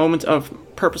soul at the moment of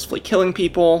purposefully killing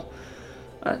people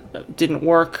didn't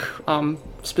work,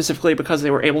 specifically because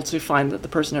they were able to find that the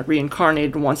person had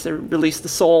reincarnated once they released the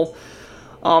soul.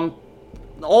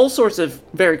 All sorts of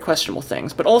very questionable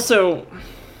things, but also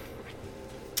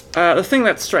the thing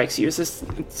that strikes you is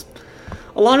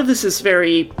a lot of this is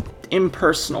very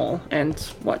impersonal and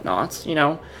whatnot, you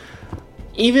know.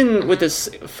 Even with this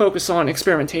focus on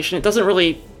experimentation, it doesn't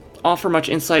really offer much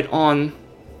insight on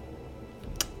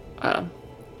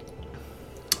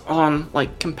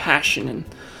like compassion and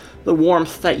the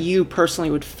warmth that you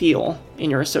personally would feel in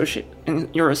your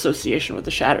association with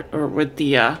the Shattered or with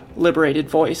the liberated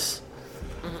voice.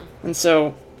 And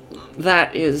so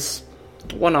that is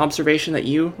one observation that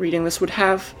you reading this would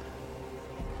have.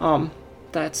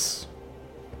 That's,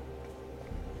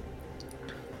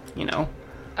 you know.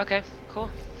 Okay,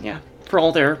 cool. Yeah. For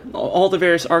all the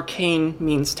various arcane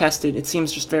means tested, it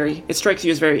strikes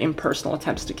you as very impersonal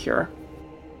attempts to cure.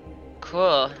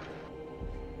 Cool.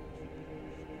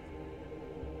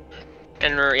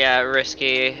 And yeah,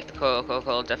 risky. Cool.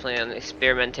 Definitely on the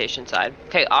experimentation side.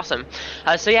 Okay, awesome.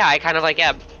 So yeah, I kind of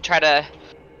try to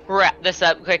wrap this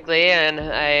up quickly, and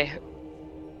I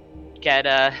get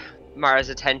Mara's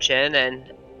attention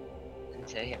and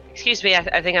say, "Excuse me,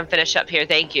 I think I'm finished up here.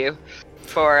 Thank you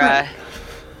for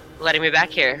letting me back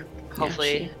here.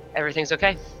 Hopefully everything's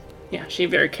okay." Yeah, she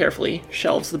very carefully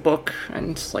shelves the book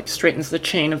and straightens the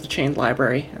chain of the chained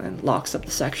library and then locks up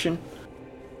the section.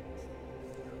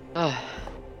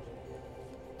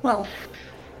 Well,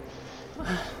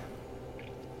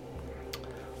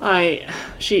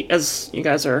 as you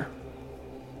guys are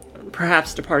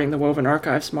perhaps departing the Woven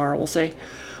Archives, Mara will say,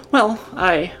 well,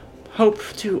 I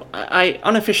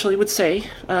unofficially would say,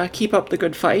 keep up the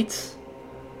good fight.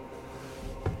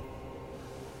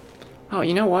 Oh,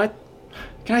 you know what?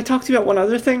 Can I talk to you about one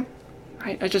other thing?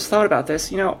 I just thought about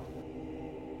this, you know.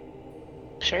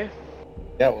 Sure.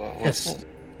 Yeah, well, yes,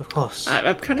 of course.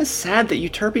 I'm kind of sad that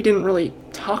Euterpe didn't really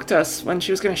talk to us when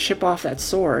she was going to ship off that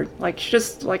sword. She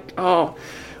just, oh,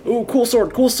 ooh, cool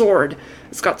sword.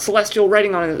 It's got celestial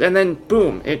writing on it, and then,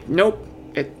 boom,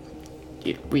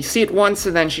 we see it once,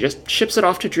 and then she just ships it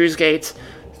off to Drew's Gate.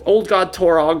 Old God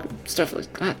Torog, stuff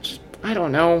like that. I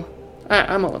don't know.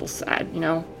 I'm a little sad, you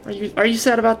know. Are you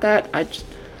sad about that?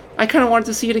 I kind of wanted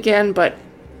to see it again, but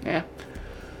yeah.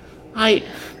 I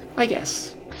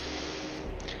guess.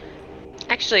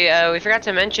 Actually, we forgot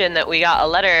to mention that we got a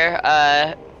letter.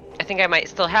 I think I might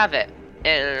still have it.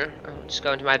 And I'll just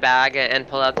go into my bag and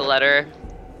pull out the letter.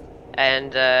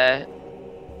 And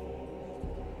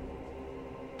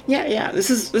Yeah. This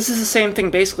is the same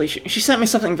thing basically. She sent me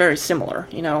something very similar.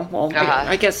 You know. Well,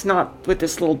 I guess not with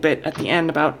this little bit at the end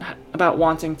about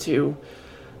wanting to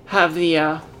have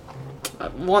the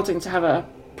wanting to have a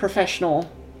professional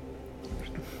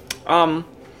about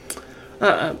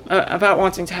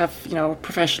wanting to have, you know, a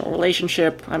professional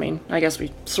relationship. I mean, I guess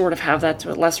we sort of have that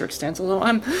to a lesser extent, although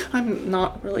I'm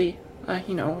not really,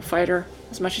 you know, a fighter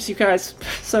as much as you guys.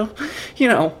 So, you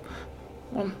know.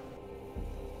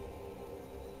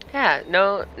 Yeah,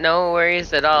 no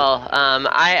worries at all.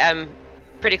 I am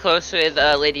pretty close with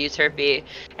Lady Euterpe,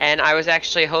 and I was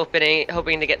actually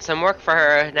hoping to get some work for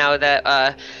her now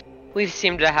that we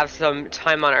seem to have some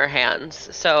time on our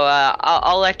hands. So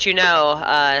I'll let you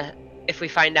know if we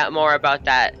find out more about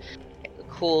that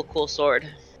cool sword.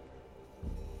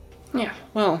 Yeah,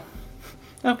 well,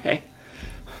 okay.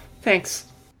 Thanks.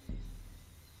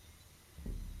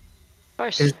 Of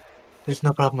course. There's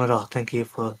no problem at all. Thank you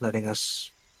for letting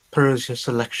us peruse your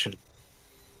selection.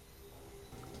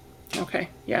 Okay,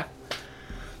 yeah.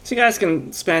 So you guys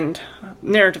can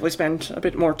narratively spend a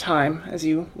bit more time as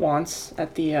you want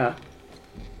at the,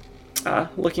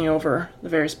 looking over the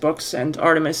various books, and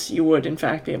Artemis, you would in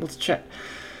fact be able to check.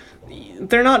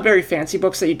 They're not very fancy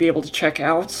books that you'd be able to check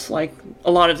out. Like,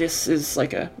 a lot of this is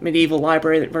like a medieval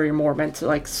library where you're more meant to,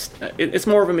 like, it's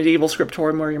more of a medieval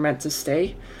scriptorium where you're meant to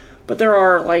stay. But there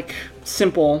are, like,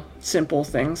 simple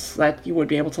things that you would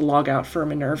be able to log out for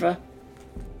Minerva.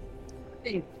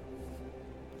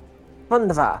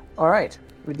 Wunderbar. Alright.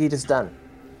 The deed is done.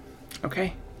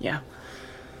 Okay, yeah.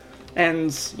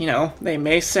 And, you know, they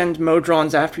may send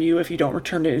Modrons after you if you don't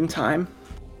return it in time.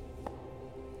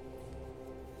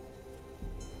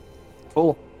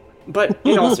 Cool. But,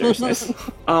 in all seriousness,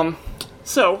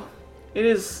 so, it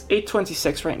is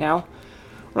 8:26 right now.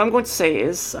 What I'm going to say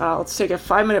is, let's take a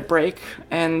 5-minute break,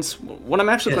 and what I'm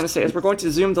actually going to say is we're going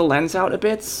to zoom the lens out a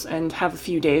bit and have a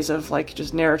few days of, like,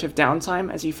 just narrative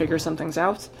downtime as you figure some things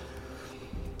out.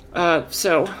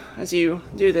 So, as you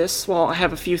do this, well, I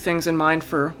have a few things in mind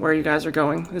for where you guys are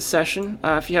going this session.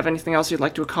 If you have anything else you'd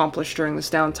like to accomplish during this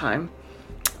downtime,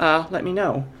 let me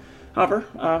know. However,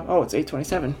 it's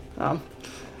 8:27.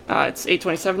 It's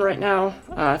 8:27 right now.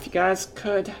 If you guys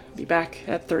could be back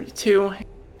at 32,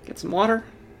 get some water,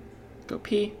 go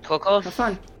pee, Cool. have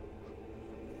fun.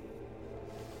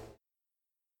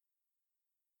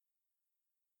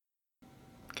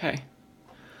 Okay.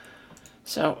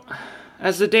 So,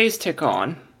 as the days tick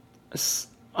on,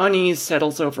 unease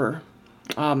settles over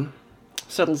the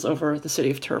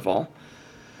city of Turval.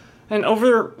 And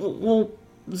we'll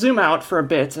zoom out for a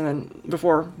bit and then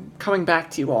before coming back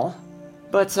to you all.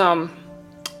 But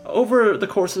over the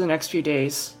course of the next few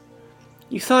days,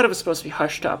 you thought it was supposed to be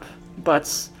hushed up,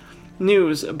 but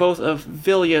news both of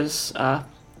Vilya's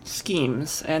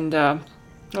schemes and,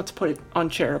 not to put it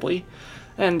uncharitably,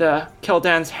 and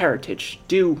Keldan's heritage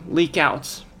do leak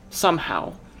out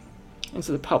somehow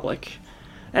into the public.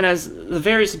 And as the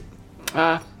various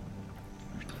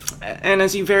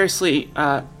as you variously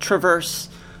traverse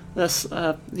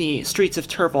the streets of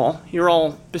Turval, you're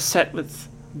all beset with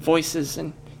voices,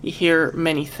 and you hear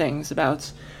many things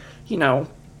about, you know,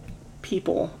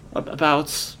 people,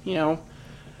 about, you know,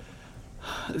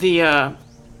 the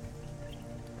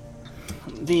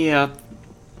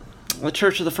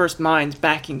Church of the First Mind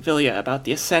backing Vilya, about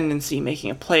the Ascendancy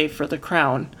making a play for the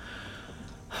crown,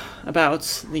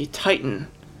 about the Titan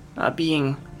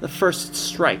being the first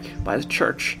strike by the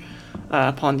Church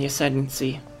upon the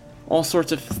Ascendancy. All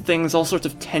sorts of things, all sorts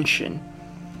of tension.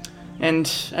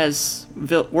 And as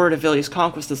word of Vilya's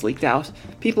conquest is leaked out,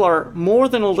 people are more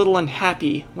than a little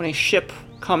unhappy when a ship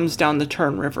comes down the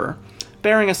Tern River,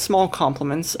 bearing a small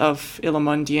complement of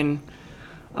Illimundian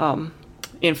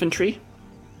infantry.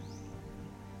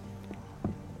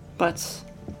 But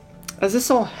as this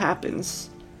all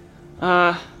happens,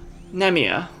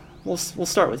 Nemia, we'll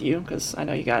start with you, because I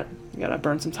know you gotta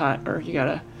burn some time, or you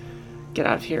gotta get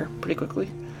out of here pretty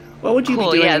quickly. What would you be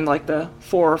doing in like the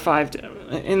 4 or 5,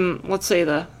 in let's say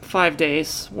the 5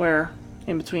 days where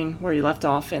in between where you left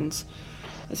off and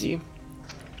as you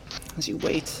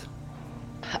wait?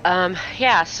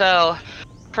 So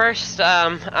first,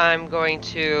 I'm going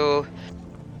to,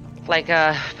 like,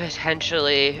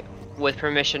 potentially, with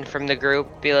permission from the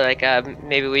group, be like,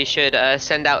 maybe we should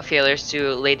send out feelers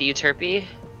to Lady Euterpe.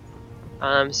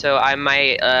 So I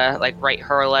might like write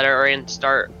her a letter and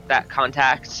start that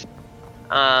contact,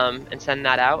 and send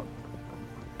that out.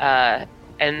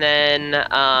 And then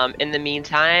in the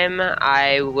meantime,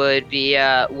 I would be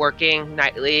working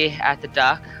nightly at the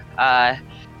dock,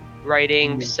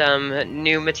 writing some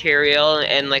new material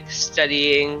and like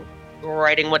studying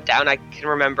writing what down I can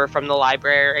remember from the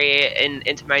library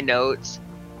into my notes.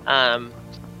 And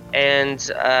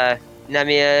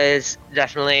Nemia is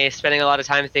definitely spending a lot of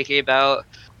time thinking about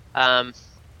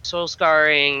soul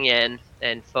scarring and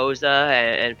Foza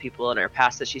and people in her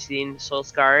past that she's seen soul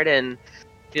scarred, and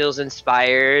feels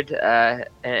inspired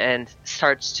and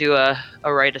starts to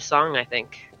write a song, I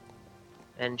think.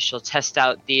 And she'll test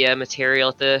out the material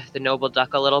at the Noble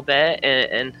Duck a little bit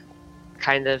and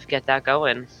kind of get that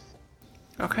going.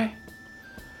 Okay.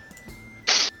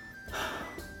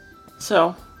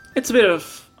 So, it's a bit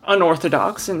of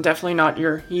unorthodox and definitely not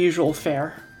your usual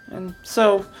fare. And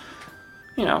so,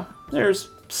 there's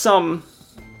some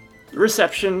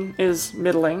reception is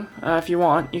middling. If you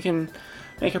want, you can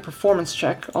make a performance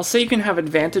check. I'll say you can have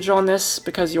advantage on this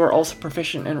because you are also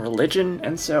proficient in religion,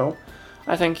 and so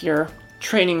I think your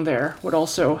training there would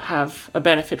also have a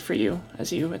benefit for you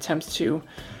as you attempt to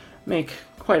make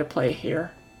quite a play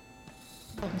here.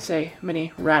 And say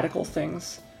many radical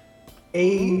things.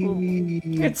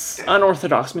 It's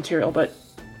unorthodox material, but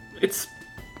it's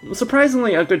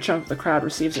surprisingly a good chunk of the crowd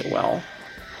receives it well.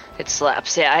 It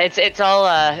slaps, yeah. It's all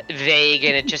vague,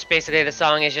 and it just basically the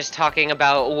song is just talking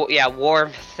about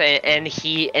warmth and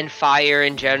heat and fire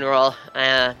in general,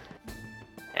 and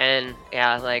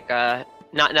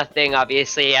not nothing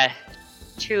obviously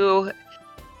too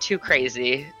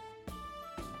crazy.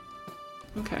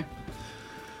 Okay.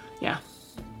 Yeah.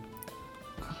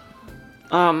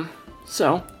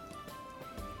 So.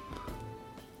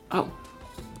 Oh.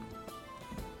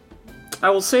 I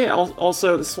will say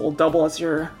also this will double as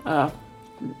your,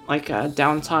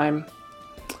 downtime.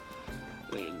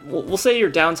 We'll say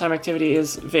your downtime activity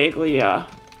is vaguely,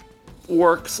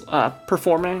 works,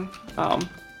 performing.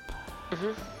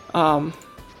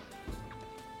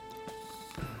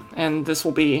 And this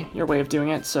will be your way of doing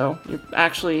it, so it's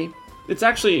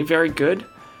actually very good.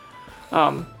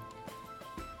 You're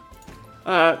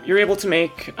able to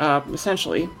make,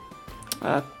 essentially,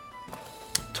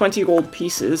 20 gold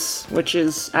pieces, which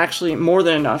is actually more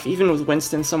than enough, even with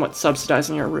Winston somewhat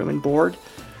subsidizing your room and board.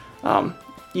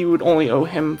 You would only owe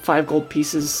him 5 gold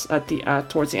pieces at the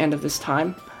towards the end of this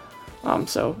time.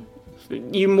 So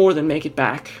you more than make it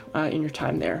back in your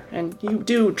time there. And you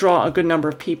do draw a good number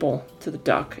of people to the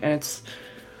Duck, and it's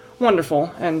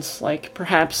wonderful. And,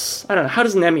 perhaps, I don't know, how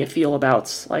does Nemia feel about,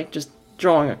 just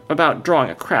drawing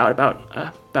a crowd,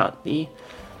 about the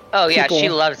Oh, yeah, she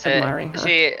loves admiring it. her?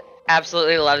 She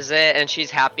absolutely loves it, and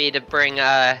she's happy to bring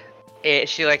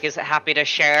she is happy to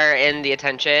share in the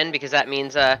attention, because that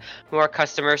means more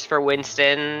customers for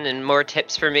Winston and more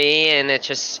tips for me, and it's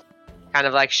just kind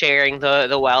of sharing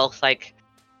the wealth. I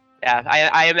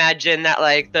imagine that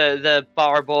the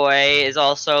bar boy is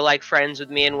also friends with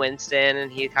me and Winston,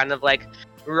 and he kind of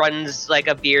runs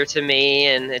a beer to me,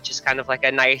 and it's just kind of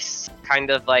a nice kind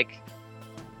of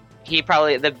he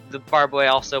probably the bar boy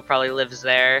also probably lives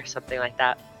there, something like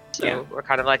that. So yeah. We're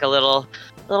kind of a little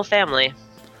family.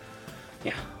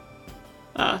 Yeah.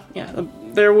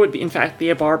 There would be, in fact, be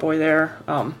a bar boy there,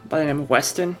 by the name of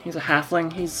Weston. He's a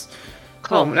halfling. He's...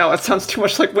 Cool. Oh, no, that sounds too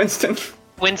much like Winston.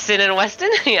 Winston and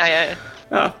Weston? Yeah.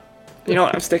 You know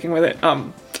what, I'm sticking with it.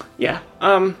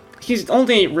 He's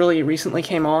only really recently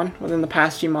came on within the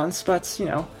past few months, but,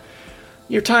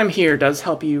 your time here does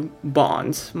help you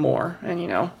bond more,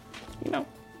 and,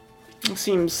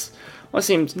 seems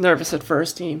nervous at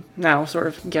first. He now sort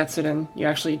of gets it, and you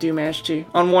actually do manage to,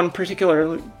 on one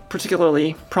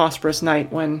particularly prosperous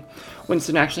night when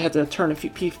Winston actually had to turn a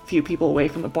few people away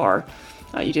from the bar,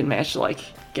 you did manage to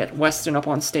get Weston up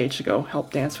on stage to go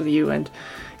help dance with you, and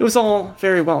it was all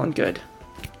very well and good.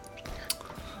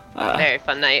 Very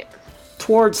fun night.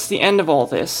 Towards the end of all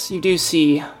this, you do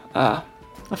see a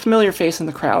familiar face in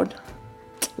the crowd,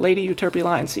 Lady Euterpe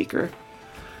Lionseeker.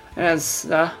 As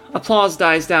applause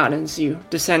dies down as you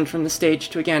descend from the stage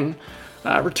to again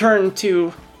return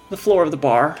to the floor of the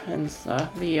bar and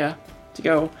to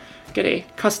go get a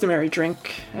customary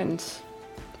drink, and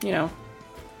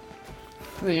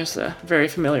there's just a very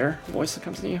familiar voice that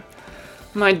comes to you.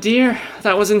 My dear,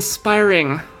 that was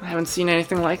inspiring. I haven't seen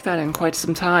anything like that in quite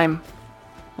some time.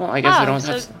 Well, I guess I don't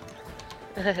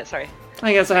have... Sorry.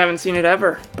 I guess I haven't seen it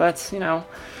ever, but,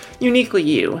 uniquely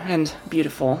you and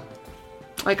beautiful.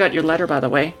 I got your letter, by the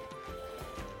way.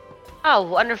 Oh,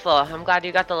 wonderful. I'm glad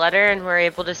you got the letter and were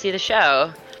able to see the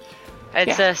show.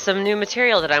 It's some new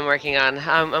material that I'm working on.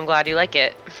 I'm glad you like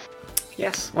it.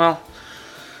 Yes, well,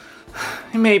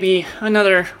 it may be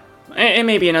another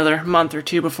month or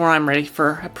two before I'm ready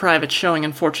for a private showing,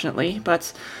 unfortunately,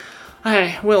 but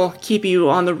I will keep you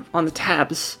on the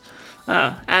tabs.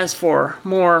 As for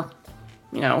more,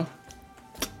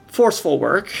 forceful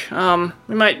work.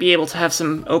 We might be able to have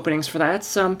some openings for that.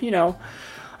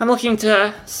 I'm looking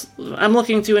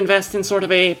to invest in sort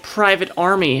of a private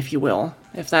army, if you will,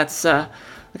 if that's the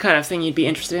kind of thing you'd be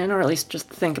interested in, or at least just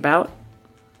think about.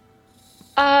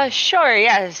 Sure,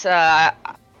 yes.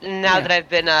 Now that I've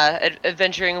been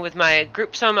adventuring with my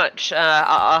group so much,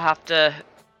 I'll have to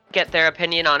get their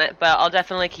opinion on it, but I'll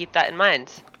definitely keep that in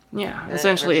mind. Yeah,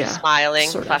 essentially, smiling,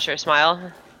 flash her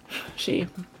smile. She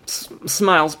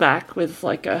smiles back with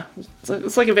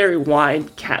it's like a very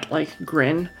wide cat-like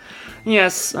grin.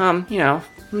 Yes,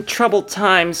 in troubled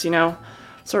times,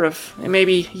 sort of, it may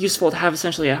be useful to have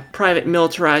essentially a private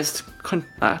militarized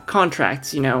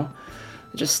contract,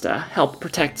 just help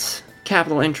protect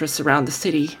capital interests around the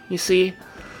city, you see.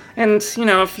 And,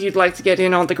 if you'd like to get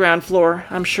in on the ground floor,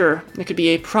 I'm sure it could be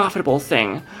a profitable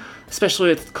thing, especially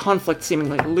with conflict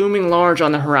seemingly looming large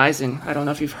on the horizon. I don't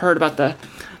know if you've heard about the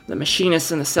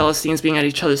Machinists and the Celestines being at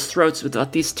each other's throats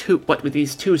with these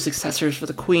two successors for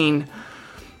the Queen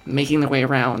making their way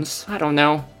around. I don't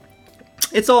know.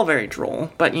 It's all very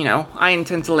droll, but, I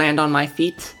intend to land on my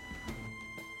feet.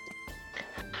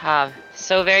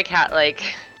 So very cat-like.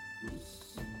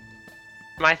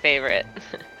 My favorite.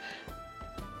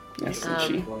 Yes, and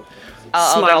she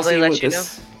I'll smiles at you let with you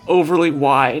this overly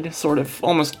wide, sort of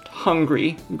almost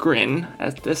hungry grin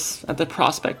at the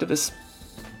prospect of this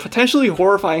potentially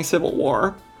horrifying civil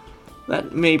war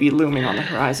that may be looming on the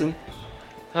horizon.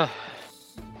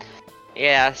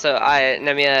 Yeah, so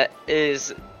Nemia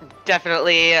is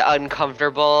definitely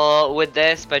uncomfortable with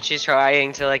this, but she's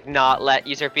trying to not let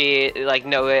Euterpe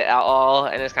know it at all,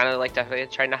 and is kind of definitely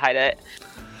trying to hide it.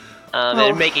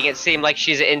 And making it seem like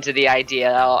she's into the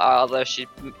idea, although she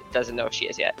doesn't know if she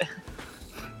is yet.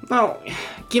 Well,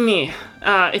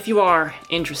 if you are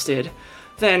interested,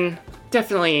 then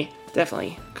definitely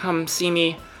come see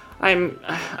me.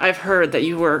 I've heard that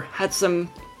you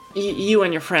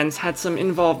and your friends had some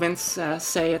involvements,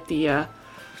 say at the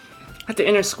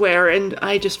inner square, and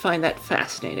I just find that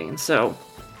fascinating. And so,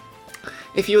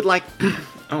 if you would like,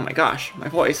 oh my gosh, my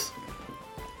voice.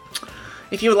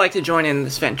 If you would like to join in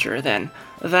this venture, then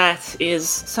that is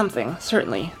something,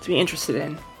 certainly, to be interested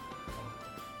in.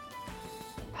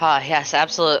 Yes,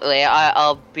 absolutely.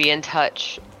 I'll be in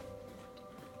touch.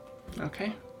 Okay.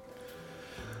 Is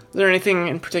there anything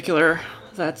in particular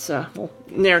that's, we'll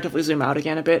narratively zoom out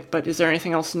again a bit, but is there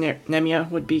anything else Nemia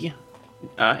would be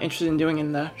interested in doing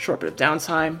in the short bit of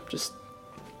downtime? Just...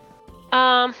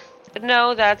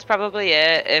 No, that's probably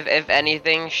it. If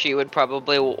anything, she would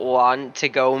probably want to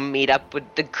go meet up with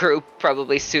the group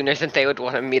probably sooner than they would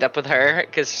want to meet up with her,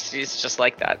 because she's just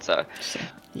like that, so...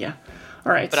 Yeah.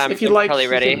 Alright, but I'm if you'd like, probably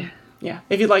ready.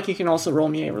 If you'd like, you can also roll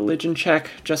me a religion check,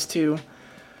 just to...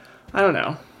 I don't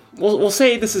know. We'll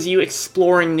say this is you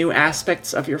exploring new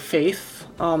aspects of your faith,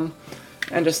 and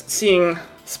just seeing,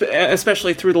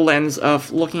 especially through the lens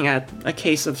of looking at a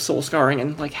case of soul scarring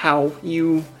and, how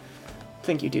you...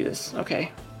 think you do this.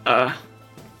 Okay.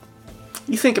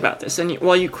 You think about this, and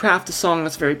while you craft a song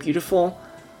that's very beautiful,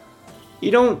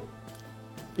 you're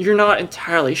not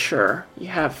entirely sure you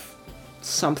have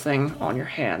something on your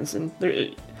hands, and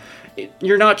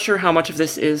you're not sure how much of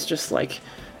this is just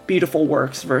beautiful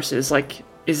works versus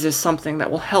is this something that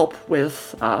will help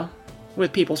with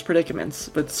people's predicaments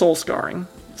with soul scarring.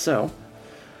 So,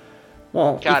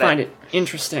 you find it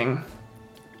interesting.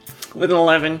 With an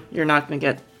 11, you're not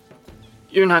gonna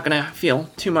feel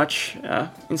too much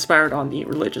inspired on the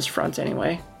religious front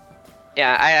anyway.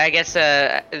 Yeah, I guess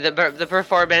the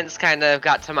performance kind of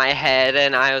got to my head,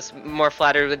 and I was more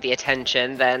flattered with the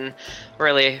attention than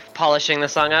really polishing the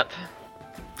song up.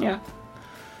 Yeah.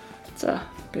 It's a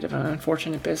bit of an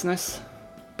unfortunate business,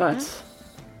 but...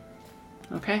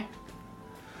 Okay.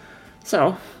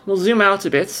 So, we'll zoom out a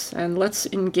bit, and let's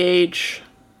engage...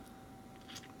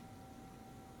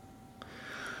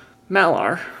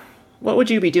 Malar. What would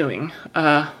you be doing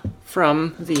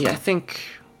from the, I think,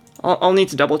 I'll need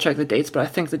to double check the dates, but I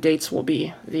think the dates will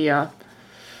be the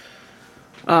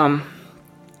 10th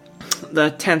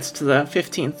to the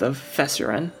 15th of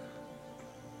Fessuren.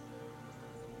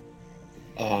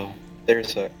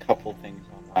 There's a couple things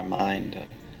on my mind.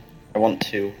 I want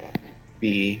to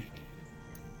be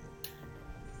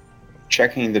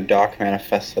checking the dock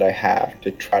manifest that I have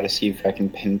to try to see if I can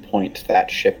pinpoint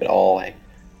that ship at all. I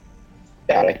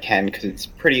doubt I can, because it's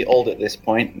pretty old at this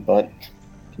point, but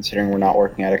considering we're not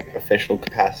working at an official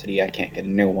capacity, I can't get a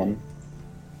new one.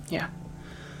 Yeah.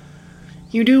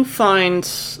 You do find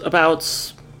about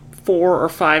 4 or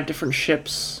 5 different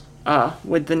ships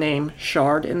with the name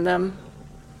Shard in them.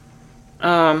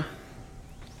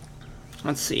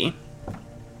 Let's see.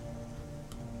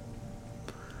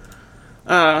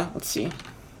 Let's see.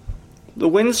 The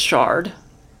Wind's Shard.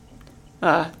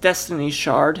 Destiny's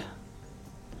Shard.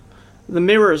 The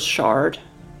Mirror's Shard.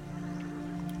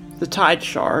 The Tide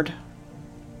Shard.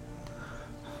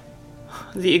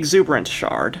 The Exuberant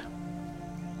Shard.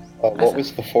 What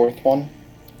was the fourth one?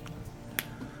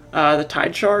 The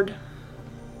Tide Shard?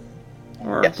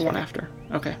 Or Yes, the one sir. after?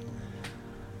 Okay.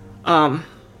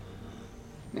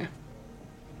 Yeah.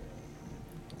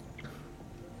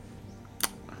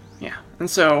 Yeah. And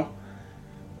so,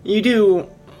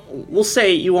 we'll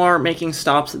say you are making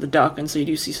stops at the Duck, and so you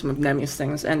do see some of Nemius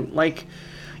things, and, like,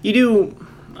 you do,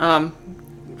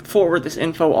 forward this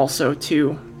info also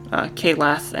to,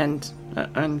 Kalath and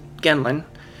Genlin.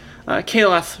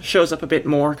 Kalath shows up a bit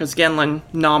more, because Genlin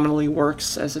nominally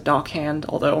works as a dockhand,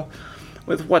 although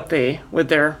with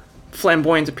their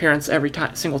flamboyant appearance every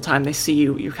single time they see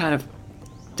you, you kind of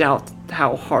doubt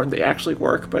how hard they actually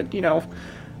work, but,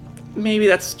 maybe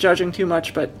that's judging too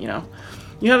much, but, you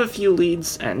have a few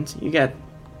leads, and you get,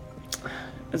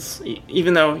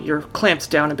 even though you're clamped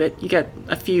down a bit, you get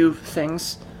a few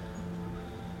things.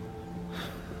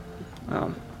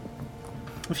 A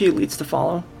few leads to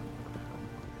follow.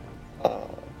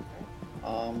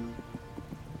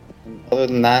 Other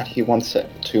than that, he wants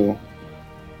to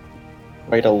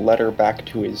write a letter back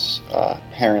to his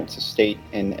parents' estate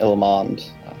in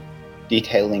Illimond,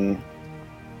 detailing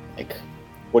like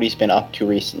what he's been up to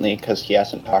recently, because he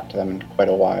hasn't talked to them in quite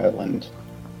a while, and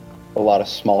a lot of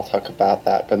small talk about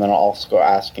that. But then also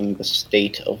asking the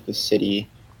state of the city,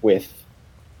 with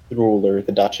the ruler,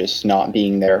 the Duchess, not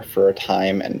being there for a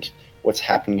time, and what's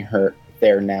happening to her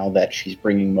there now that she's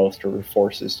bringing most of her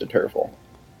forces to Turfel.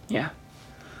 Yeah.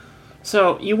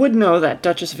 So, you would know that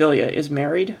Duchess Vilya is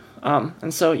married,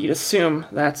 and so you'd assume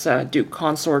that Duke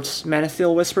Consort's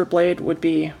Menethil Whisperblade would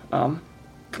be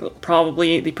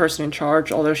probably the person in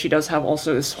charge, although she does have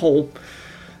also this whole...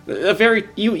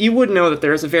 You would know that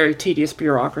there is a very tedious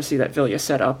bureaucracy that Vilya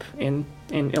set up in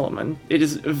Illiman. It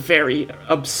is very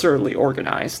absurdly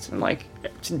organized, and, like,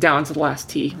 down to the last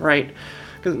T, right?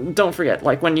 Because don't forget,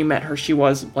 like, when you met her, she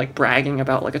was, like, bragging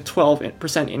about, like, a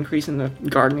 12% increase in the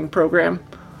gardening program,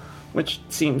 which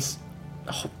seems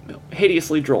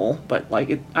hideously droll, but,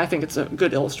 like, I think it's a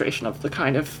good illustration of the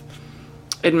kind of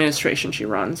administration she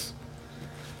runs.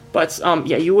 But,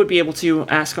 yeah, you would be able to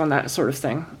ask on that sort of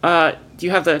thing. Do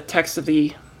you have the text of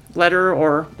the letter,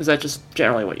 or is that just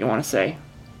generally what you want to say?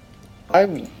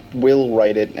 I will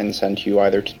write it and send to you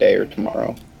either today or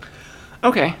tomorrow.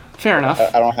 Okay, fair enough.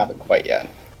 I don't have it quite yet.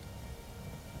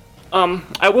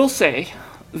 I will say,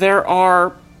 there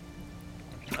are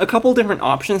a couple different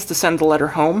options to send the letter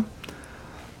home.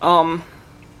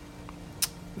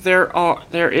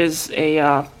 There is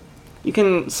a, you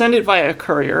can send it via a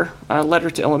courier, a letter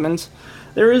to Illimond.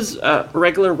 There is a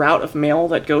regular route of mail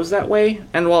that goes that way,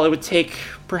 and while it would take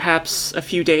perhaps a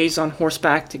few days on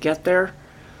horseback to get there,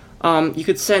 you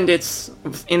could send it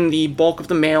in the bulk of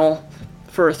the mail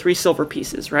for 3 silver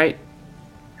pieces, right?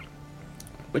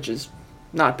 Which is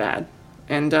not bad.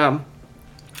 And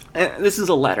this is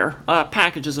a letter.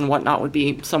 Packages and whatnot would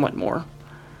be somewhat more.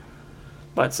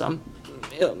 But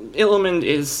Illimond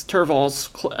is Turval's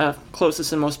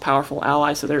closest and most powerful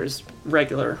ally, so there is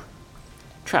regular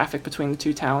traffic between the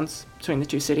two towns, between the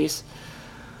two cities.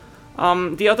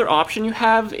 The other option you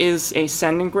have is a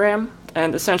sendingram,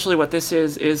 and essentially what this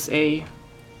is a...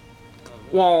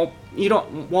 While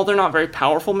they're not very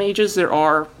powerful mages, there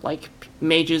are, like,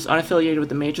 mages unaffiliated with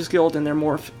the Mages Guild, and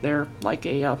they're like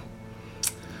a...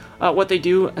 what they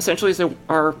do, essentially, is they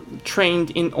are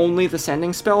trained in only the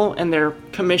sending spell, and they're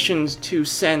commissioned to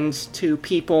send to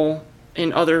people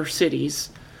in other cities.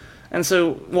 And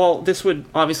so, while this would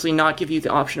obviously not give you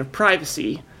the option of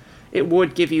privacy, it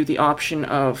would give you the option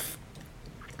of...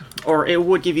 Or it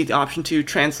would give you the option to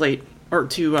translate, or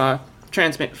to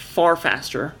transmit far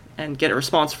faster, and get a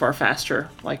response far faster,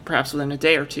 like perhaps within a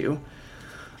day or two,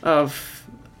 for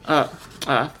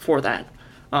that.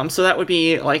 So that would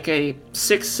be like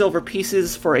 6 silver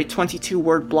pieces for a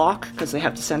 22-word block, because they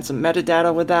have to send some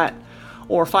metadata with that,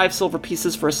 or 5 silver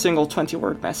pieces for a single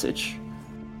 20-word message.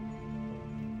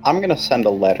 I'm going to send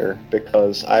a letter,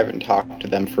 because I haven't talked to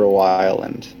them for a while,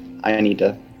 and I need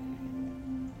to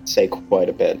say quite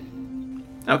a bit.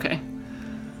 Okay.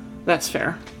 That's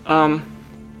fair.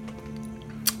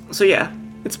 So yeah,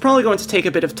 it's probably going to take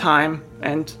a bit of time,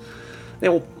 and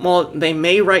they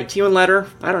may write to you in letter.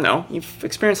 I don't know. You've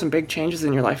experienced some big changes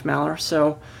in your life, Malor,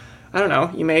 so I don't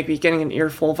know. You may be getting an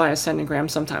earful via sendingram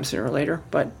sometime sooner or later,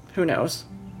 but who knows?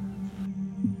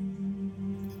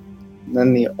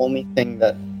 Then the only thing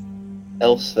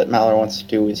else that Malor wants to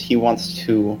do is he wants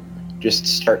to just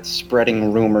start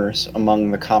spreading rumors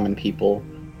among the common people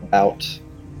about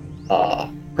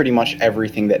pretty much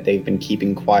everything that they've been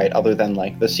keeping quiet, other than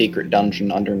like the secret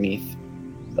dungeon underneath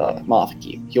the Moth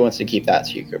Keep. He wants to keep that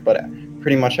secret, but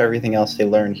pretty much everything else they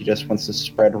learned, he just wants to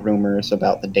spread rumors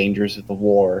about the dangers of the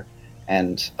war,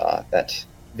 and that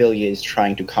Vilya is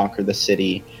trying to conquer the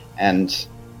city and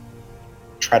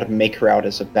try to make her out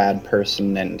as a bad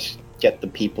person and get the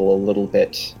people a little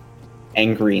bit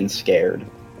angry and scared.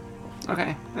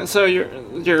 Okay, and so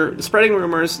you're spreading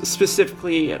rumors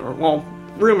specifically, or well,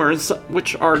 rumors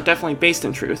which are definitely based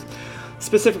in truth,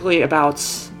 specifically about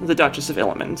the Duchess of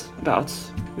Illimond, about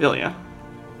Vilya.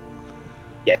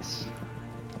 Yes.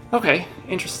 Okay,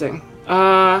 interesting.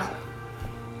 I'm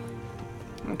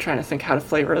trying to think how to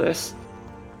flavor this.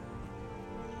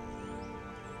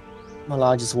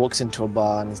 Malar just walks into a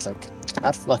bar and he's like,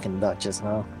 that fucking Duchess,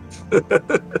 huh?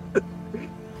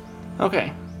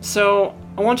 Okay, so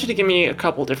I want you to give me a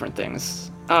couple different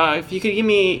things. If you could give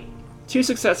me 2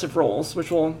 successive rolls,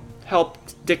 which will help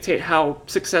dictate how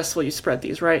successfully you spread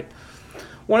these, right?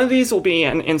 One of these will be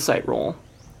an insight roll.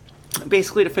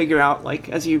 Basically to figure out, like,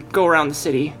 as you go around the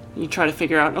city, you try to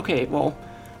figure out, okay, well,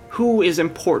 who is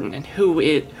important and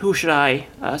who should I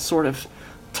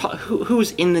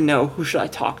who's in the know, who should I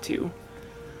talk to?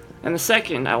 And the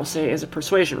second, I will say, is a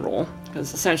persuasion roll,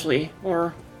 because essentially,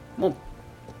 we'll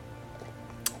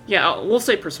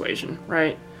say persuasion,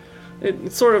 right?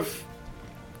 It's sort of,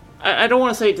 I don't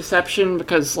want to say deception,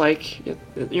 because, like,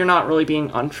 you're not really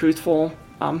being untruthful.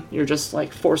 You're just,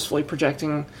 like, forcefully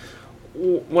projecting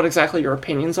what exactly your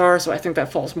opinions are, so I think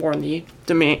that falls more in the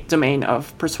domain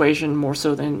of persuasion, more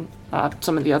so than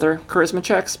some of the other charisma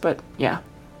checks, but yeah.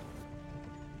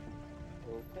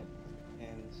 Okay.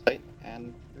 Insight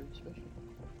and persuasion.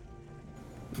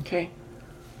 Okay.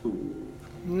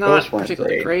 Not Those weren't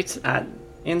particularly great at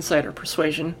insight or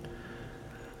persuasion.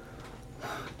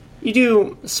 You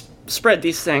do spread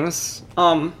these things.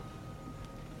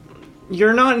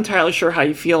 You're not entirely sure how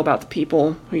you feel about the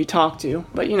people who you talk to,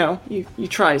 but you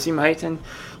try as you might, and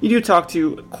you do talk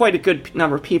to quite a good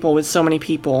number of people with so many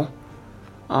people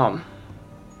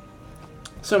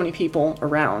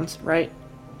around, right?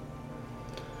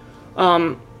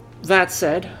 That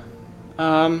said,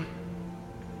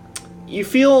 you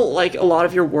feel like a lot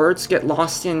of your words get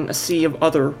lost in a sea of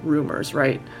other rumors,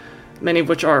 right? Many of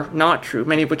which are not true,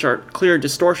 many of which are clear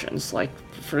distortions. Like,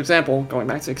 for example, going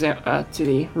back to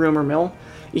the rumor mill,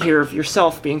 you hear of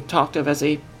yourself being talked of as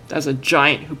a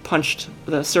giant who punched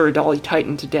the Suradali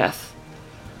Titan to death.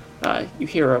 You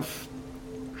hear of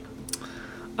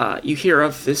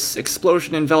this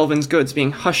explosion in Velvin's goods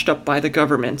being hushed up by the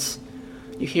government.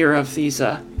 You hear of this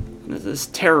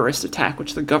terrorist attack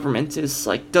which the government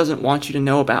doesn't want you to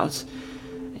know about.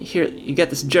 You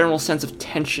get this general sense of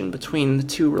tension between the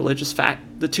two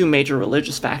major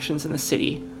religious factions in the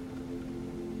city.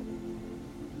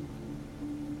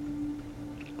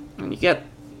 And you get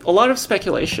a lot of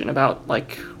speculation about,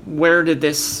 like, where did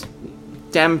this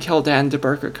Dem Keldan de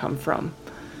Burka come from?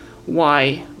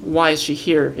 Why is she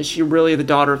here? Is she really the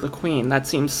daughter of the queen? That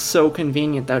seems so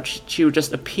convenient that she would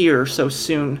just appear so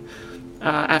soon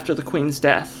after the queen's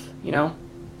death,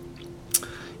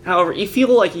 However, you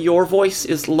feel like your voice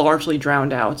is largely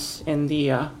drowned out in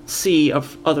the sea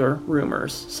of other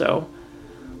rumors. So,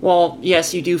 while,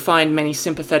 yes, you do find many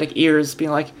sympathetic ears being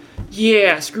like,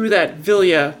 yeah, screw that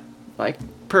Vilya,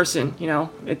 person,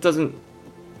 it doesn't...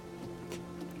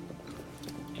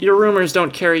 Your rumors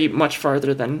don't carry much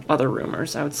farther than other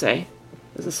rumors, I would say,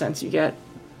 is the sense you get.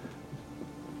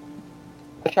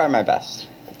 I'll try my best.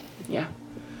 Yeah.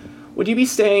 Would you be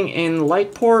staying in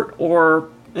Lightport,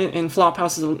 or in flop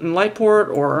houses in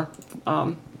Lightport, or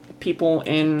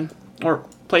or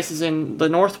places in the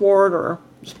North Ward, or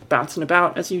just bouncing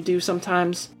about as you do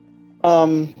sometimes?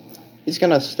 He's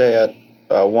gonna stay at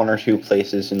 1 or 2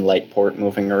 places in Lightport,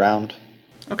 moving around.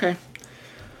 Okay.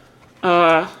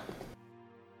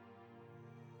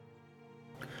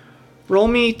 Roll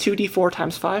me 2d4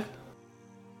 times 5.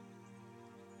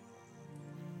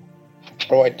 How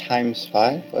do I times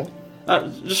 5? What?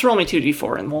 Just roll me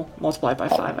 2d4 and we'll multiply it by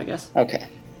 5, I guess. Okay.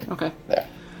 Okay. There.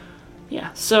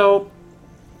 Yeah, so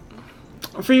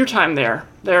for your time there,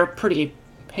 they're pretty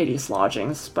hideous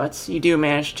lodgings, but you do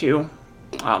manage to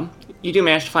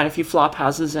find a few flop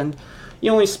houses, and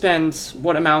you only spend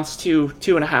what amounts to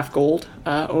 2.5 gold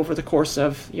over the course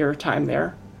of your time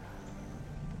there.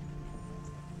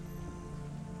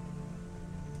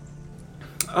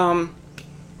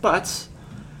 But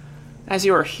as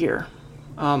you are here,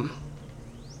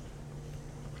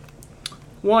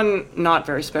 one not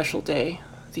very special day,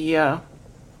 the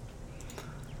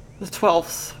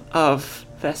 12th of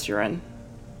vest you're in.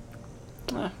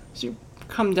 As you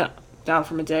come down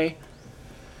from a day,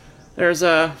 there's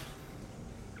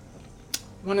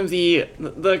one of the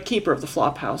keeper of the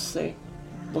flop house. They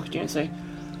look at you and say,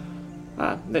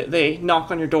 they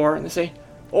knock on your door and they say,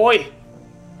 "Oi,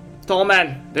 tall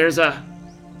man, there's a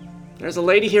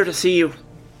lady here to see you."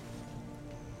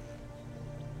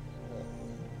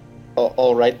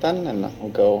 All right then, and I'll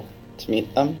go to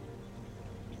meet them.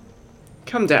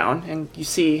 Come down and you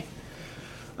see,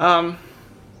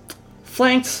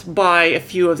 flanked by a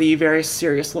few of the very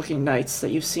serious-looking knights that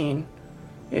you've seen,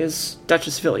 is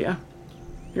Duchess Villia,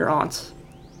 your aunt.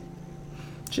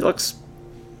 She looks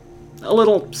a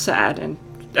little sad, and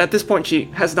at this point she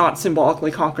has not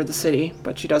symbolically conquered the city,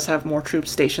 but she does have more troops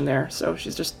stationed there, so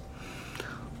she's just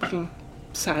looking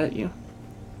sad at you.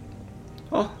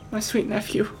 "Oh, my sweet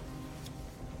nephew."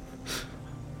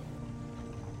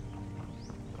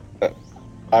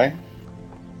 Hi.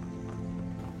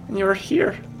 And you're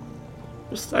here.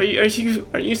 Just, are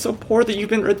you so poor that you've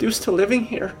been reduced to living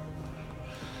here?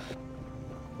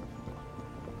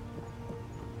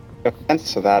 No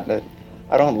offense to that.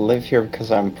 I don't live here because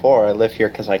I'm poor. I live here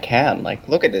because I can. Like,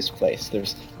 look at this place.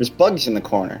 There's bugs in the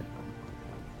corner.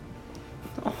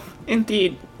 Oh,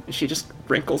 indeed. She just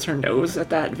wrinkles her nose at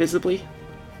that visibly.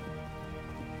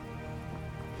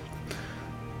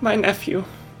 My nephew,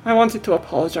 I wanted to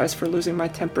apologize for losing my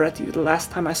temper at you the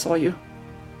last time I saw you.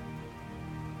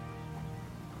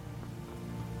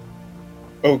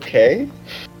 Okay.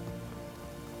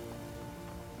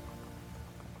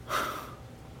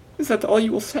 Is that all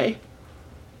you will say?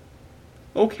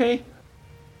 Okay.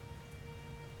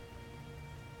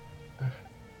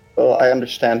 Well, I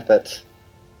understand that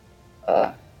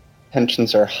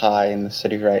tensions are high in the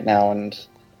city right now, and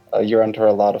you're under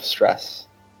a lot of stress.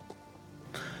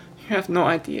 You have no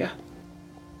idea.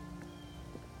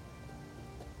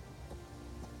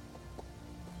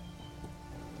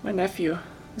 My nephew,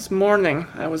 this morning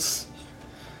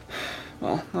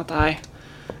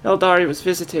Eldari was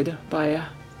visited by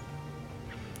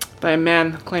a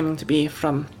man claiming to be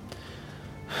from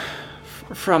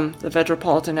the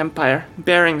Vetropolitan Empire,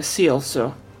 bearing the seal,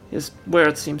 so his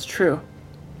word seems true.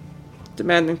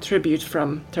 Demanding tribute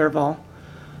from Terval,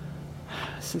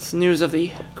 since news of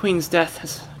the Queen's death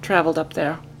has traveled up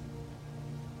there.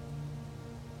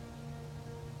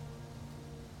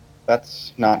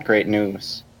 That's not great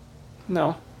news.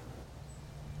 No.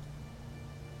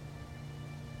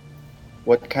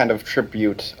 What kind of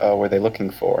tribute were they looking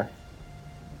for?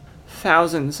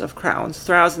 Thousands of crowns,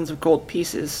 thousands of gold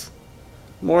pieces.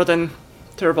 More than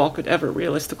Terval could ever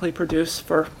realistically produce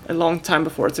for a long time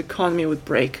before its economy would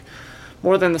break.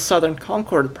 More than the Southern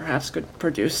Concord perhaps could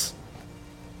produce.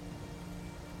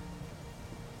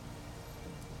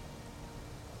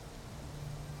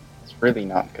 It's really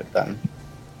not good then.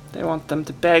 They want them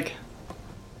to beg.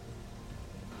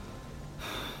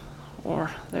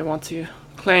 Or they want to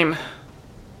claim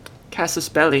Casus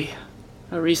Belli,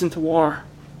 a reason to war.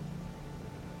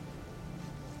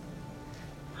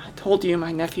 I told you,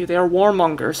 my nephew, they are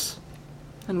warmongers,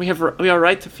 and we are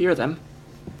right to fear them.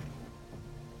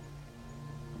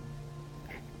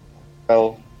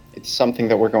 Well, it's something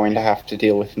that we're going to have to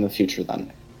deal with in the future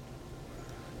then.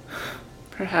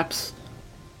 Perhaps.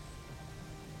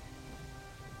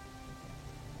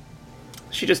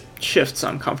 She just shifts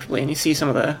uncomfortably, and you see some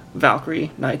of the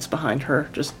Valkyrie knights behind her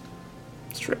just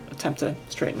attempt to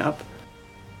straighten up.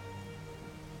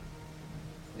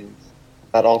 Is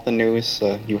that all the news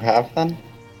you have then?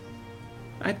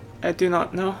 I do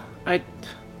not know.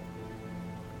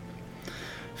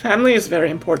 Family is very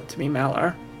important to me,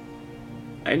 Malar.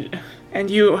 And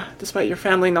you, despite your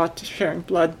family not sharing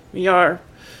blood, we are...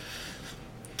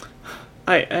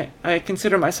 I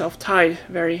consider myself tied,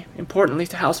 very importantly,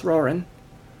 to House Roran.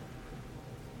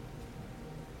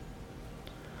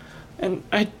 And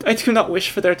I do not wish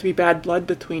for there to be bad blood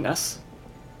between us.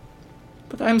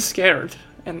 But I'm scared,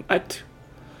 and I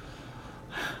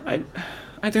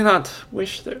do not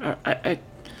wish there... I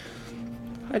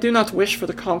do not wish for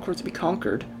the Concord to be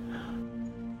conquered.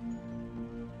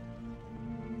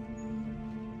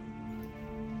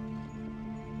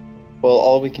 Well,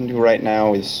 all we can do right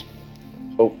now is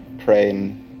hope, pray,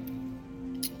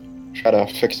 and try to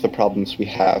fix the problems we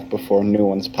have before new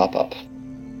ones pop up.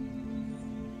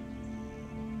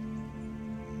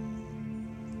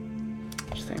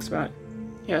 She thinks about it.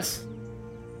 Yes.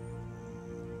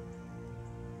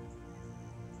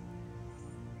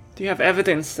 Do you have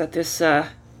evidence that this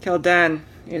Keldan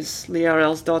is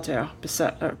Liarel's daughter?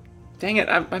 Dang it,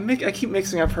 I keep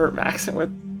mixing up her accent with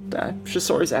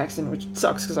Shisori's accent, which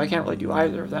sucks because I can't really do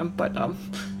either of them, but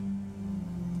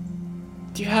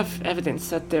do do you have evidence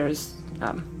that there's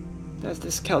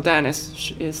this Keldan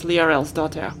is Liarel's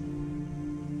daughter?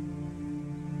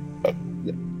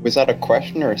 Was that a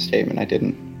question or a statement? I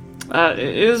didn't. It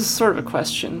is sort of a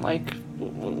question, like,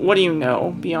 what do you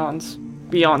know beyond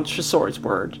Chasor's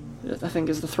word, I think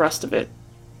is the thrust of it.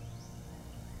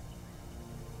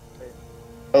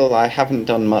 Well, I haven't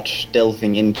done much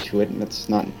delving into it, and it's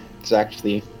not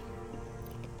exactly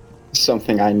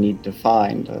something I need to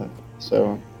find,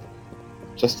 so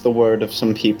just the word of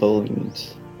some people,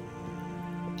 and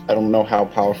I don't know how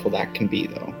powerful that can be,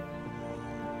 though.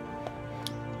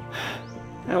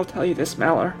 I'll tell you this,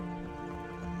 Malor.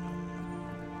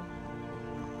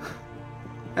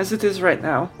 As it is right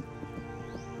now,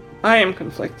 I am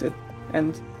conflicted,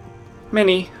 and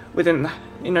many within the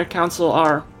Inner Council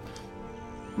are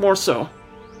more so.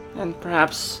 And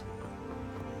perhaps,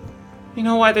 you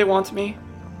know why they want me?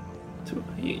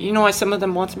 You know why some of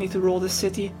them want me to rule this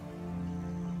city?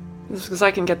 It's because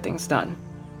I can get things done.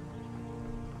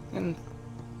 And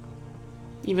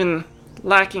even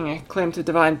lacking a claim to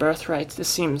divine birthright, this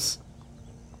seems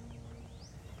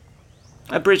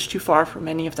a bridge too far for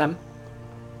many of them.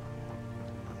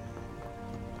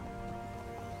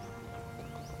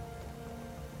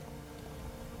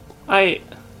 I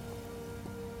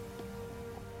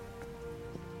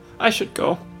should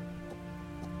go.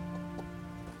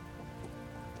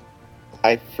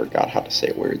 I forgot how to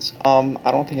say words. I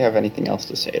don't think I have anything else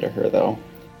to say to her, though.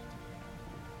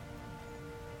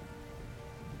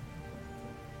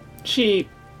 She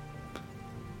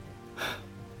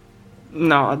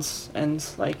nods, and,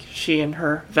 like, she and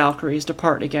her Valkyries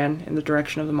depart again in the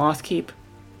direction of the Moth Keep.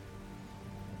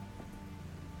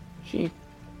 She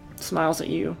smiles at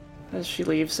you as she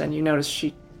leaves, and you notice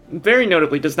she very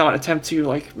notably does not attempt to,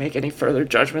 like, make any further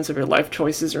judgments of your life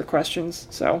choices or questions,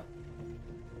 so...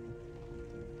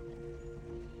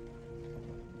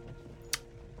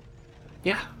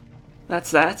 yeah,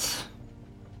 that's that.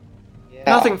 Yeah.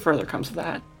 Nothing further comes of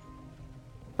that.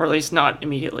 Or at least not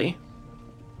immediately.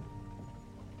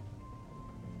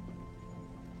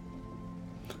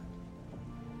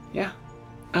 Yeah.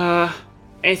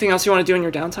 Anything else you want to do in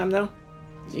your downtime, though?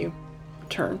 As you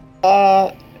return?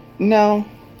 No.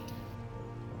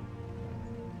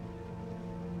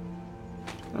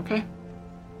 Okay.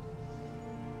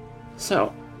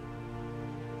 So,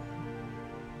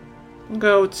 we'll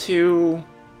go to,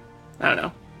 I don't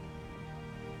know,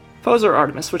 Foes or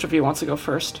Artemis, which of you wants to go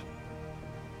first?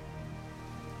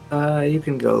 You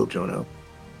can go, Jono.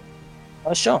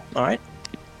 Sure. All right.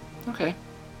 Okay.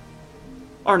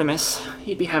 Artemis,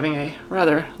 you'd be having a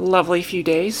rather lovely few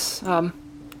days. Do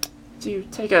you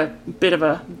take a bit of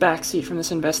a backseat from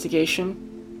this investigation?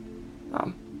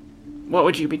 What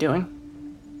would you be doing?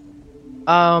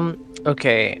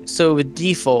 Okay, so the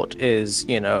default is,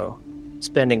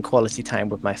 spending quality time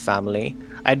with my family.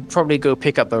 I'd probably go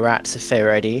pick up the rats if they're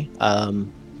ready.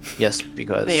 Just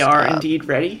because... They are indeed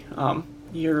ready.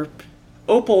 Your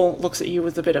Opal looks at you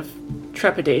with a bit of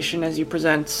trepidation as you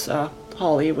present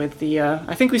Holly with the,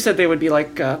 I think we said they would be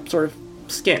like sort of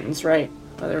skins, right?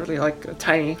 They're really like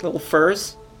tiny little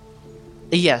furs.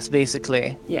 Yes,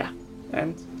 basically. Yeah,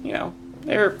 and,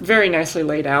 they're very nicely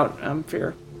laid out for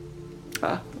your,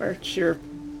 where your,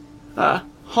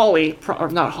 Holly, or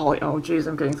not Holly, oh jeez,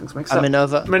 I'm getting things mixed up.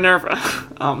 Minerva. Minerva,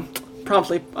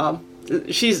 promptly,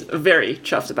 she's very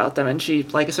chuffed about them, and she,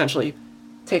 like, essentially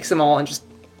takes them all and just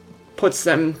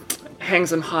hangs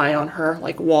them high on her,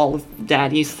 like, wall of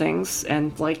daddy's things,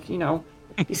 and, like, you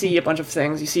see a bunch of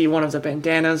things. You see one of the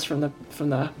bandanas from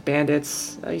the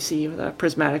bandits. You see the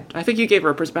prismatic, I think you gave her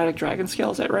a prismatic dragon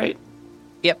scale, is that right?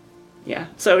 Yep. Yeah,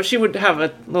 so she would have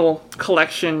a little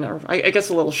collection, or I guess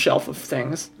a little shelf of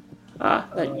things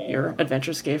that your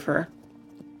adventures gave her.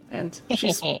 And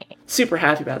she's super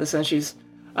happy about this, and she's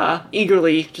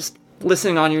eagerly just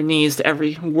listening on your knees to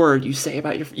every word you say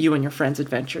about you and your friend's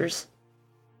adventures.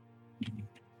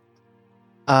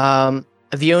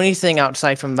 The only thing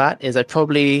outside from that is I'd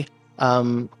probably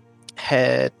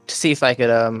head to see if I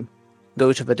could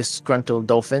go to the disgruntled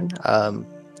dolphin.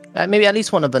 Maybe at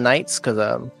least one of the nights, because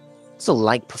I still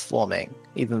like performing,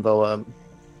 even though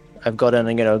I've gotten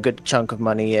a good chunk of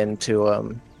money in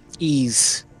to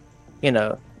ease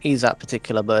that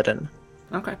particular burden.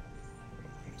 Okay.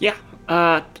 Yeah.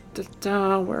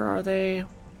 Where are they?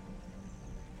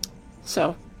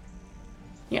 So,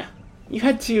 yeah. You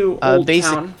head to Old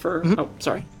Town for... Mm-hmm. Oh,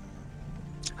 sorry.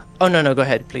 Oh, no, go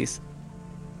ahead, please.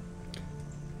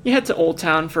 You head to Old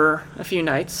Town for a few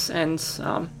nights, and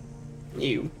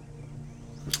you'd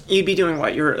be doing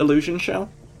what, your illusion show?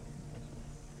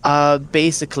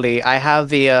 Basically, I have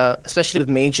the, especially with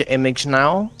Major Image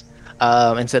now,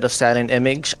 instead of silent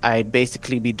image, I'd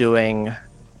basically be doing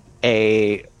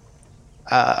a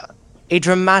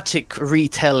dramatic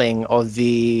retelling of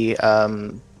the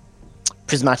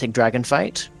prismatic dragon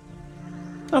fight.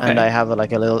 Okay. And I have a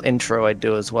little intro I'd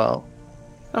do as well.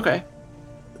 Okay.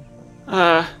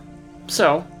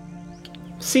 So,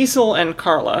 Cecil and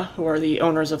Carla, who are the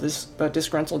owners of this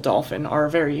disgruntled dolphin, are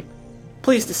very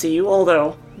pleased to see you,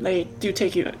 although they do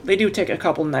take a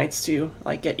couple nights to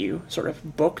get you sort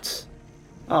of booked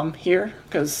here,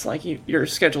 because your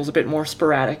schedule's a bit more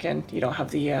sporadic and you don't have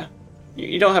the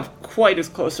you don't have quite as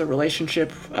close a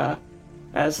relationship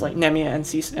as Nemia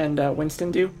and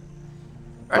Winston do.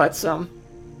 Right.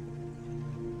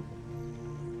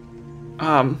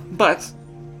 But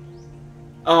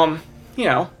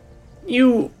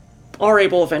you are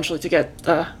able eventually to get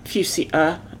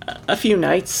a few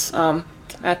nights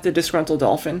at the Disgruntled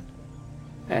Dolphin,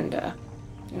 and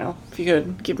if you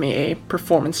could give me a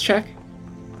performance check.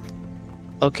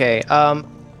 Okay.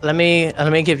 Let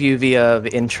me give you the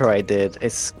intro I did.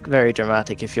 It's very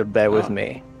dramatic. If you'll bear with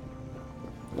me.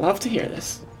 Love to hear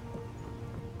this.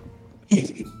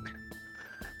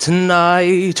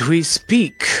 Tonight we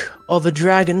speak of a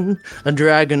dragon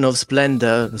of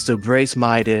splendor. So brace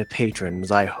my dear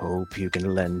patrons, I hope you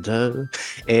can lend her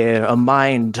air, a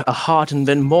mind, a heart, and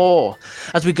then more,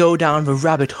 as we go down the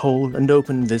rabbit hole and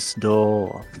open this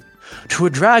door. To a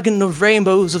dragon of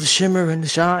rainbows of shimmer and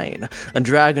shine, a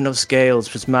dragon of scales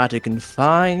prismatic and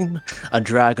fine, a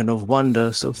dragon of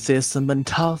wonder so fearsome and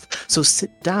tough. So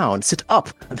sit down, sit up,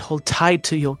 and hold tight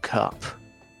to your cup.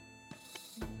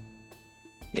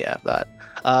 Yeah, that.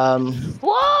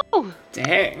 Whoa!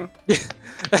 Dang.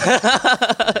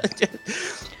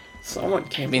 Someone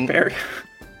came prepared.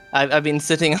 I've been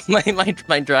sitting on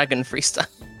my dragon freestyle.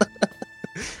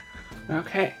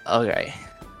 Okay. Okay.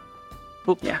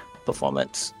 Oop. Yeah.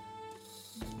 Performance.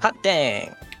 Hot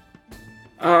dang.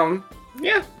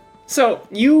 Yeah. So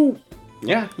you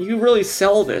really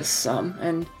sell this,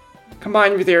 and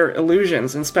combined with your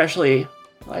illusions, and especially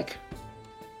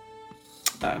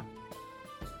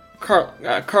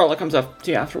Carla comes up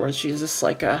to you afterwards. She's this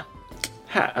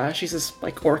she's this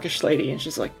orcish lady, and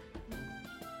she's like,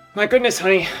 "My goodness,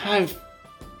 honey,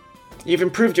 you've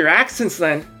improved your act since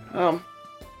then.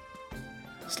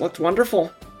 It's looked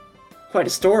wonderful. Quite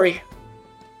a story."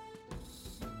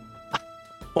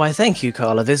 Why, thank you,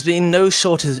 Carla. There's been no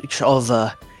shortage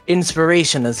of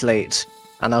inspiration as late.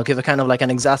 And I'll give a kind of an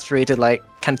exasperated,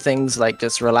 can things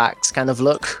just relax kind of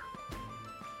look.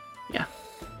 Yeah.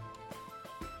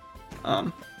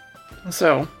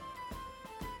 So,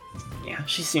 yeah,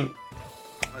 she seemed...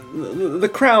 The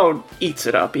crowd eats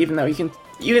it up, even though you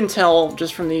can tell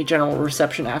just from the general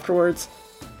reception afterwards.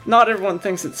 Not everyone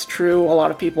thinks it's true. A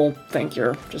lot of people think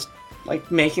you're just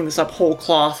making this up whole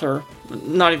cloth, or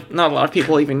not a lot of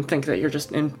people even think that you're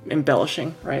just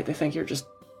embellishing, right? They think you're just...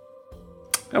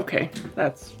 Okay,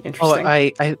 that's interesting.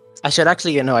 Oh, I should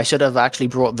actually, I should have actually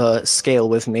brought the scale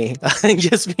with me.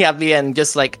 Just be at the end,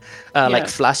 just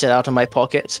flash it out of my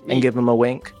pocket and give them a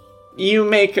wink. You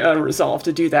make a resolve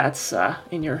to do that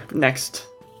in your next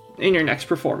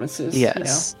performances.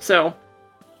 Yes. So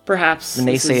perhaps the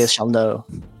naysayers shall know.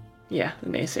 Yeah, the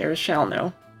naysayers shall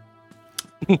know.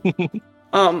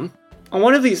 On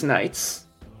one of these nights,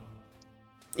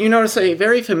 you notice a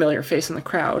very familiar face in the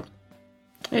crowd.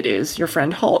 It is your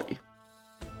friend Holly.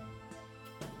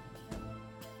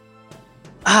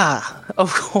 Ah,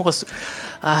 of course.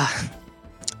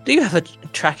 Do you have a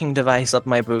tracking device up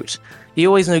my boot? You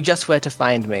always know just where to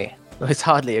find me. It's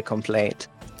hardly a complaint.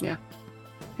 Yeah,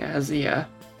 as the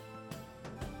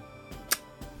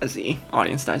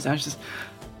audience dies down, she's just,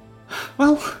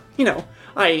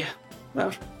 I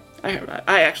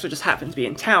actually just happened to be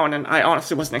in town, and I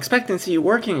honestly wasn't expecting to see you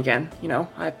working again.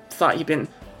 I thought you'd been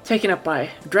taken up by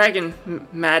dragon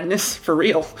madness for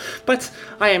real. But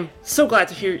I am so glad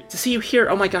to see you here.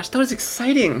 Oh my gosh, that was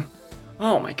exciting.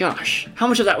 Oh my gosh, how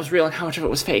much of that was real and how much of it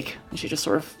was fake? And she just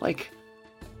sort of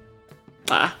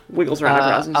wiggles around her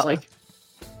brows and is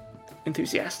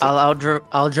enthusiastic.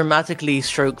 I'll dramatically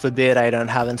stroke the beard I don't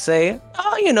have and say,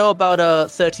 about a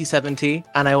 30-70,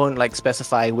 and I won't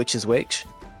specify which is which.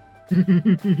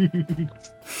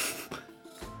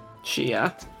 She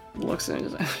looks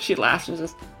and she laughs and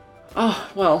says, "Oh,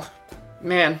 well,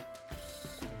 man.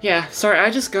 Yeah, sorry,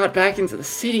 I just got back into the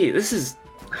city. It's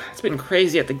been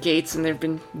crazy at the gates, and they've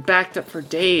been backed up for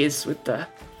days with the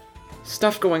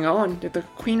stuff going on. Did the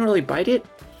queen really bite it?"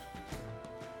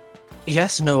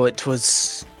 Yes, no, it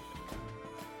was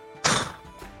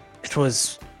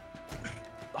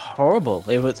horrible.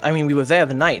 We were there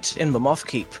the night in the Moth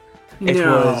Keep. It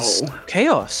was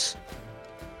chaos.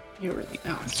 You really?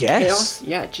 Oh, Yes. Chaos?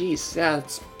 Yeah, geez. Yeah,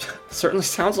 it certainly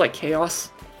sounds like chaos.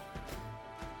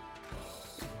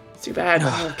 Too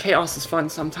bad. Chaos is fun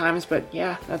sometimes, but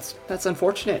yeah, that's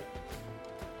unfortunate.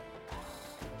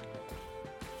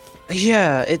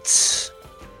 Yeah, it's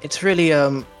really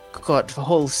got the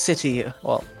whole city.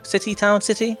 Well, city.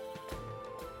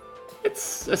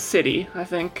 It's a city, I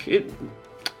think.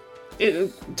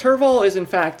 Turval is in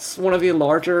fact one of the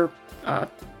larger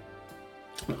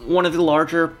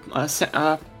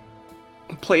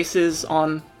places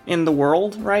in the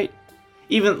world, right?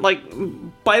 Even like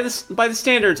by the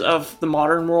standards of the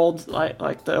modern world,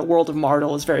 like the world of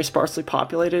Mardel is very sparsely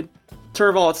populated.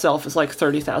 Turval itself is like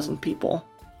 30,000 people,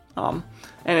 and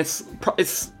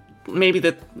it's maybe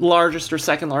the largest or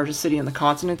second largest city in the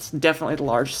continent. It's definitely the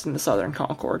largest in the Southern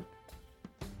Concord.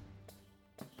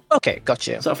 Okay,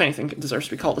 gotcha. So if anything, it deserves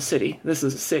to be called a city. This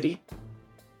is a city.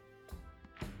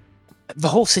 The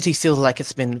whole city feels like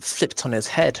it's been flipped on its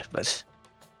head, but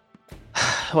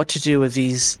what to do with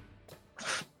these?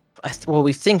 Well,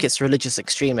 we think it's religious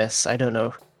extremists. I don't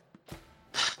know.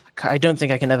 I don't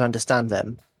think I can ever understand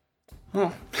them.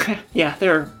 Well, yeah,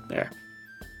 they're.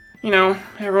 You know,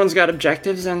 everyone's got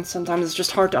objectives, and sometimes it's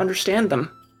just hard to understand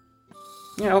them.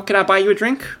 You know, can I buy you a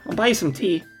drink? I'll buy you some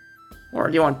tea. Or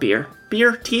do you want beer?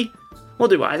 Beer? Tea? We'll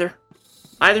do either.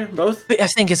 Either? Both? I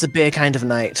think it's a beer kind of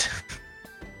night.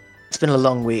 It's been a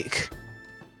long week.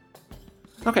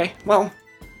 Okay, well,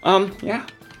 yeah,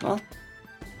 well,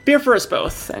 beer for us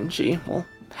both, and she will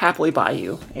happily buy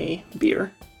you a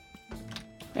beer.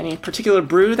 Any particular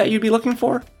brew that you'd be looking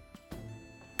for?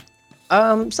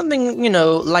 Something,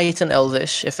 light and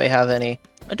elvish, if they have any.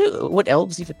 Would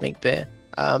elves even make beer?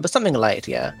 But something light,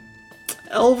 yeah.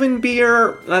 Elven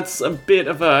beer, that's a bit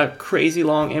of a crazy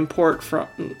rare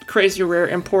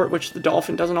import, which the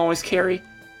Dolphin doesn't always carry.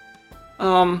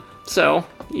 So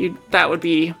that would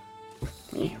be.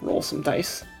 Let me roll some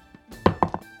dice.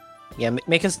 Yeah,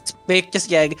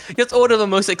 just order the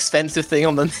most expensive thing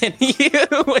on the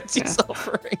menu when she's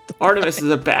offering. Artemis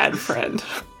is a bad friend.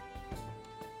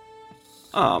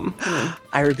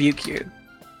 I rebuke you.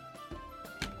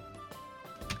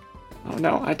 Oh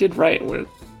no, I did write with.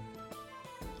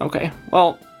 Okay,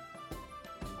 well,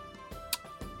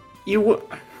 you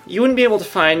wouldn't be able to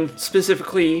find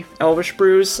specifically Elvish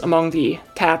brews among the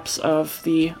taps of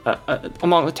the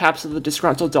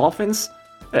disgruntled dolphins.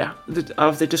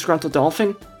 Of the disgruntled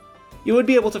dolphin. You would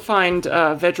be able to find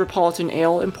Vedrapolitan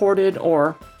ale imported,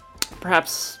 or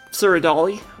perhaps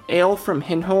Suradali ale from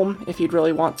Hinholm if you'd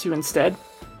really want to instead.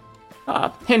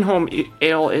 Hinholm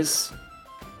ale is,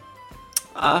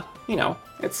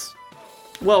 it's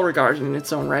well regarded in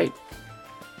its own right.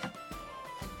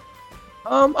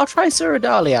 I'll try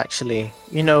Suradali actually.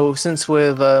 Since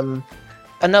with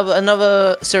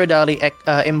another Suradali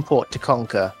import to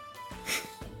conquer.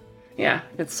 Yeah,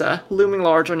 it's looming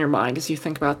large on your mind as you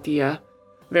think about the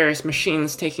various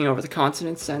machines taking over the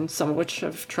continents, and some of which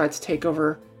have tried to take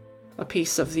over a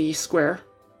piece of the square.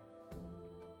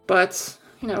 But,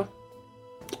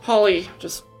 Holly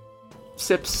just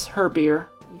sips her beer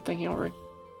and thinking over it.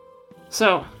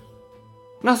 So,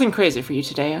 nothing crazy for you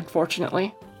today,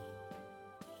 unfortunately.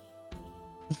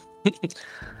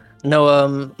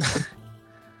 No,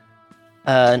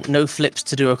 no flips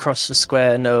to do across the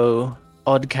square, no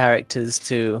odd characters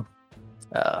to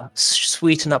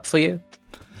sweeten up for you?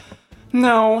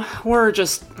 No,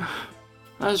 honestly,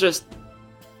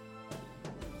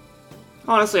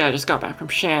 I just got back from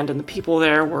Shand, and the people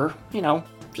there were,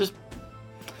 just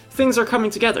things are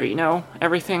coming together,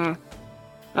 everything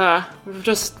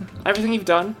you've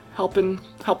done, helping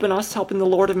us, helping the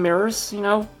Lord of Mirrors,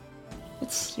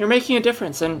 you're making a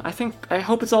difference, and I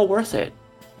hope it's all worth it.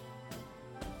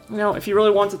 If you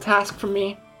really want a task from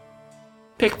me,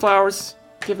 pick flowers,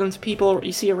 give them to people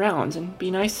you see around, and be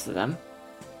nice to them.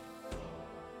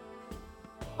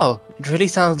 Oh, it really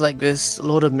sounds like this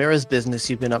Lord of Mirrors business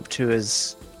you've been up to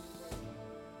is...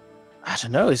 I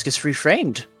don't know, it's just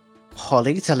reframed.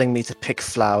 Holly telling me to pick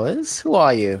flowers? Who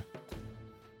are you?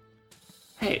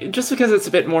 Hey, just because it's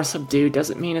a bit more subdued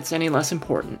doesn't mean it's any less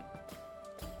important.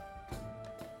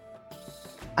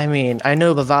 I mean, I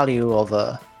know the value of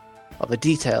a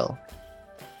detail.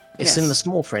 It's in Yes. the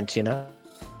small print, Yeah,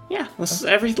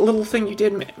 every little thing you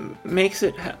did makes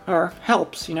it or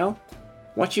helps.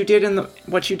 What you did in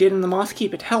the Moth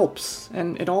Keep, it helps,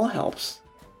 and it all helps.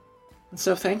 And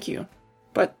so thank you.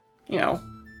 But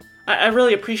I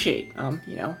really appreciate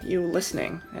you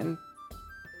listening, and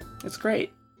it's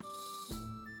great.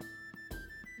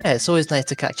 Yeah, it's always nice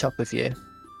to catch up with you.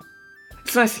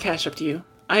 It's nice to catch up to you.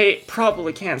 I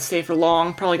probably can't stay for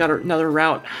long. Probably got another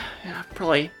route. Yeah,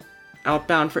 probably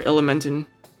outbound for Element in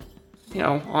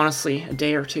honestly, a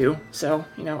day or two. So,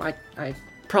 I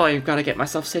probably got to get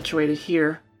myself situated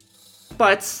here.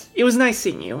 But it was nice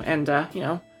seeing you, and,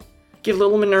 give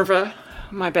little Minerva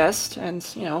my best, and,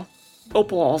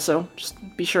 Opal also. Just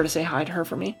be sure to say hi to her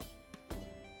for me.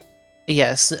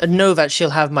 Yes, know that she'll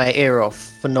have my ear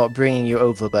off for not bringing you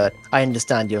over, but I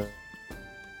understand you're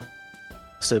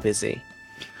so busy.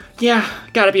 Yeah,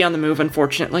 gotta be on the move,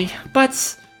 unfortunately. But,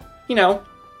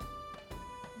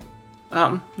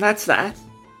 that's that.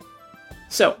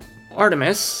 So,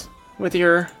 Artemis, with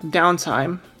your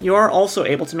downtime, you are also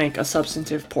able to make a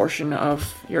substantive portion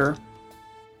of your,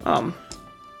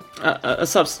 a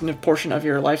substantive portion of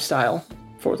your lifestyle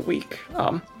for the week.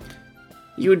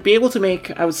 You would be able to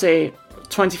make, I would say,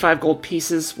 25 gold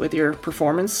pieces with your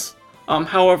performance.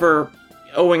 However,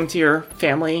 owing to your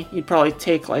family, you'd probably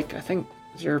take, I think,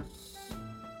 is your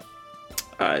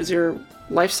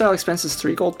lifestyle expenses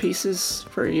 3 gold pieces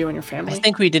for you and your family? I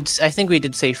think we did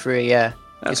say 3, yeah.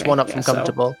 It's Okay, one up yeah, from so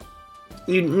comfortable.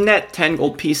 You net 10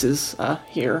 gold pieces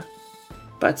here.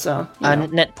 But,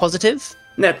 Net positive?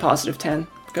 net positive 10,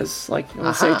 because,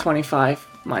 let's say Aha. 25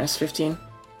 minus 15.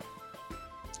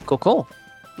 Cool.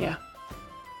 Yeah.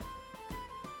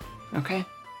 Okay.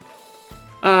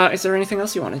 Is there anything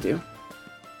else you want to do?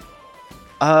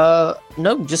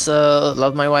 No, just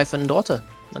love my wife and daughter.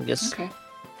 I guess Okay.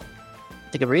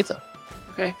 take a breather.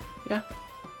 Okay, yeah.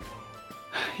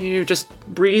 You just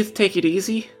breathe, take it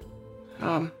easy.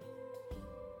 For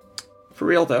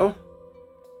real though.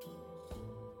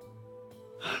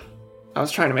 I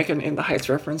was trying to make an In the Heights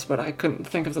reference, but I couldn't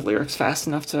think of the lyrics fast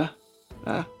enough to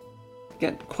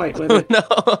get quite with it. No.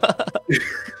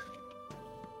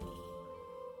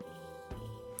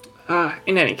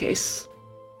 In any case.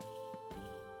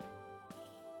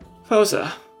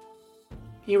 Fosa,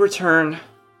 you return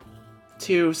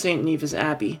to St. Neva's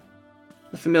Abbey,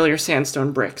 the familiar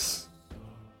sandstone bricks.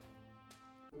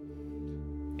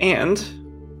 And,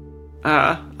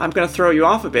 I'm gonna throw you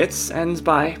off a bit, and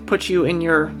put you in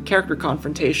your character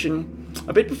confrontation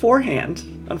a bit beforehand,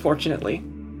 unfortunately.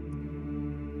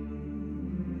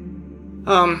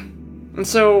 And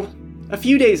so, a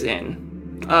few days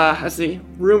in, as the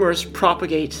rumors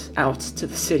propagate out to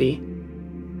the city,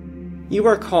 you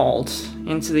are called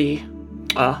into the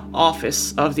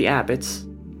office of the abbot,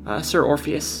 Sir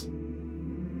Orpheus.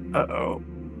 Uh-oh.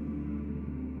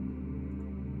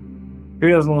 He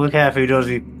doesn't look happy, does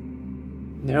he?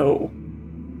 No.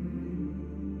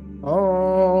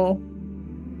 Oh.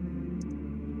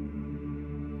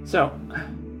 So,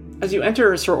 as you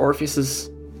enter Sir Orpheus's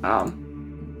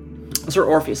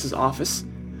office,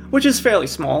 which is fairly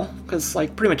small, because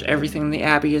pretty much everything in the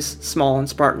abbey is small and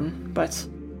Spartan, but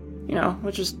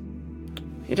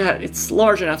it's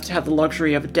large enough to have the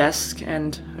luxury of a desk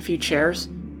and a few chairs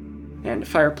and a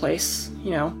fireplace.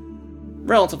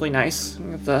 Relatively nice.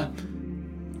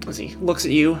 As he looks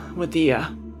at you with the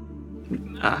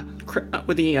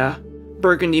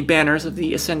burgundy banners of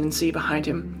the Ascendancy behind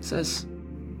him, says,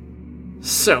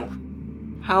 "So,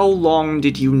 how long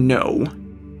did you know?"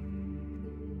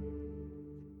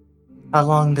 How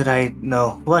long did I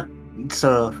know? What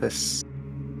surface?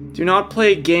 Do not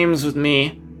play games with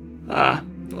me,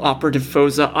 Operative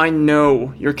Fosa. I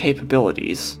know your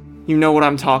capabilities. You know what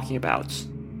I'm talking about.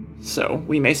 So,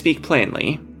 we may speak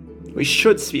plainly. We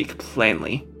should speak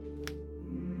plainly.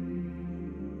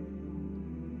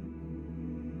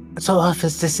 So,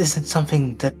 Office, this isn't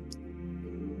something that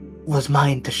was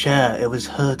mine to share. It was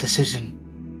her decision.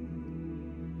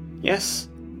 Yes.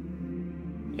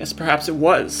 Yes, perhaps it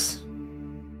was.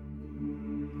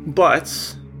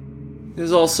 But it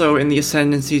is also in the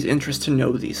Ascendancy's interest to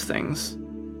know these things.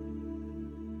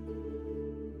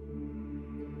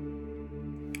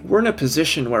 We're in a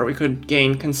position where we could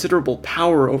gain considerable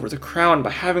power over the crown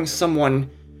by having someone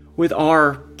with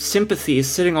our sympathies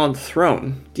sitting on the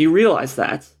throne. Do you realize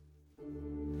that?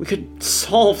 We could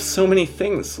solve so many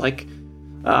things,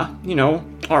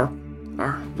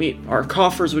 our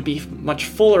coffers would be much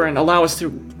fuller and allow us to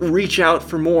reach out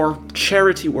for more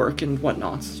charity work and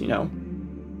whatnot,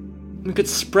 We could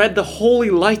spread the holy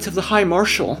light of the High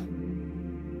Marshal.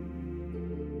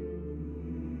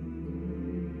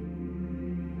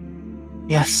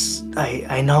 Yes,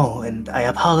 I know, and I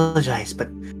apologize, but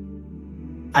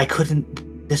I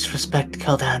couldn't disrespect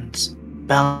Keldan's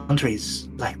boundaries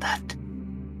like that.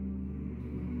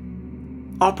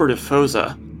 Operative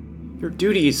Fosa, your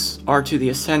duties are to the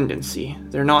Ascendancy.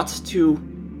 They're not to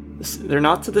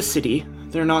the city,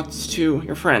 they're not to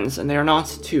your friends, and they are not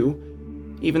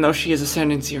to, even though she is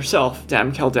Ascendancy herself,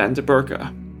 Dam Keldan de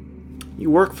Burka.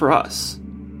 You work for us.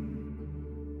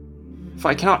 If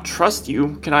I cannot trust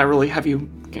you, can I really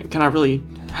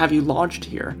have you lodged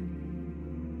here?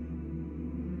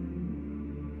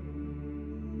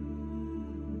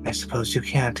 I suppose you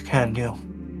can't, can you?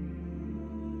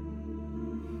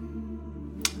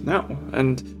 No,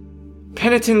 and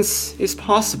penitence is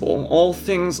possible. All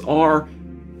things are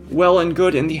well and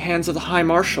good in the hands of the High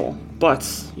Marshal, but,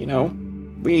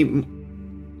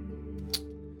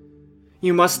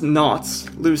 you must not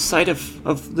lose sight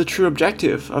of the true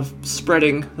objective of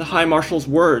spreading the High Marshal's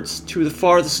words to the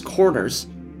farthest corners,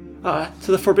 to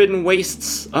the forbidden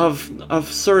wastes of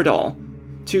Cyrodiil,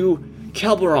 to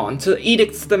Kelberon, to the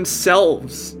edicts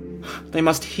themselves. They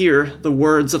must hear the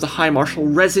words of the High Marshal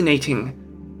resonating.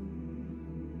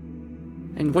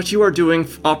 And what you are doing,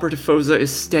 Operative Foza,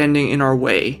 is standing in our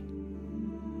way.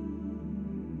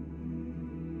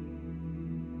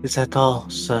 Is that all,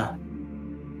 sir?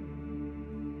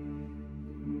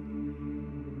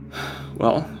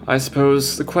 Well, I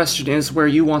suppose the question is where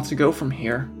you want to go from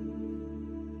here.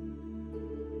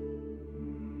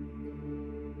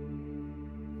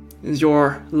 Is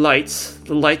your light,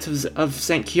 the light of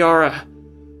St. Chiara,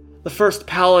 the first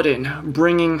paladin,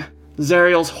 bringing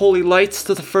Zariel's holy lights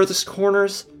to the furthest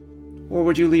corners, or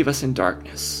would you leave us in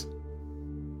darkness?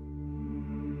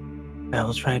 I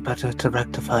will try better to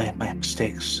rectify my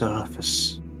mistakes, Sir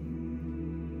Office.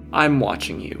 I'm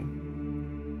watching you.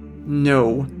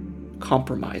 No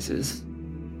compromises.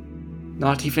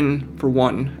 Not even for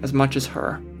one as much as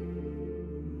her.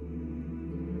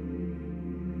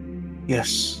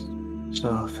 Yes, Sir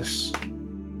Office.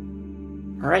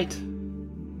 Alright.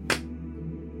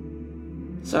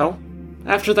 So,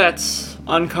 after that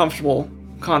uncomfortable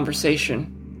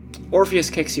conversation, Orpheus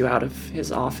kicks you out of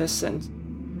his office, and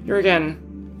you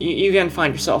again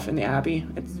find yourself in the Abbey,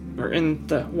 or in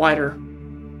the wider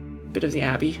bit of the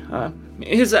Abbey.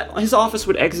 His office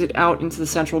would exit out into the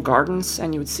central gardens,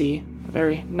 and you would see a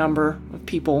very number of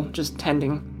people just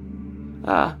tending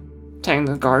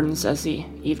the gardens as the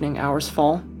evening hours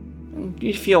fall. And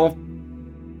you feel,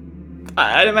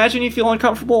 I'd imagine you feel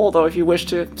uncomfortable, although if you wish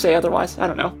to say otherwise, I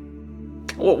don't know.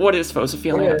 What is Fosa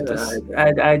feeling about this?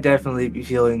 I'd definitely be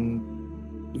feeling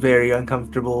very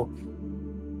uncomfortable.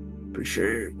 For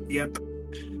sure, yep.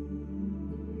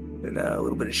 And a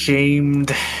little bit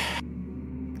ashamed.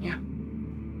 Yeah.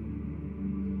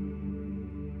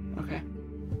 Okay.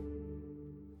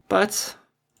 But,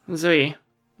 Zoe,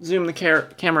 zoom the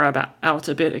camera out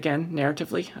a bit again,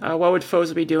 narratively. What would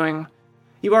Fosa be doing?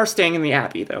 You are staying in the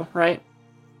Abbey, though, right?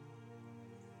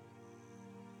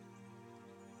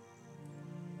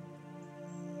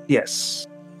 Yes.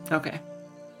 Okay.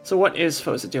 So what is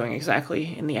Fosa doing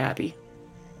exactly in the Abbey?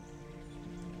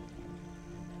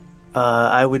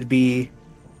 I would be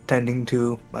tending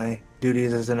to my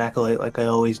duties as an acolyte like I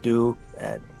always do,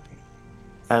 and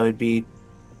I would be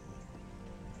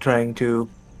trying to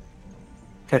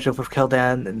catch up with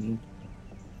Keldan and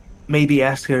maybe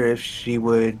ask her if she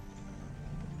would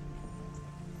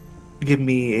give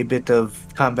me a bit of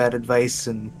combat advice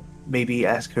and maybe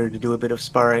ask her to do a bit of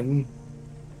sparring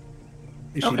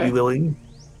if she'd be willing.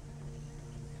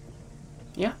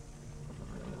 Yeah.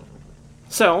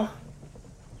 So,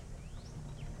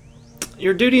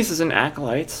 your duties as an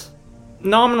acolyte,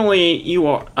 nominally you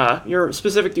are, your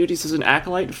specific duties as an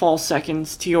acolyte fall second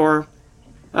to your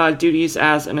duties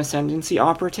as an ascendancy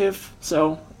operative.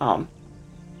 So,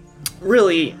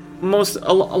 really,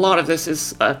 a lot of this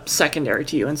is secondary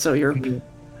to you, and so you're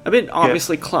a bit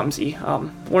obviously clumsy.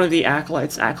 One of the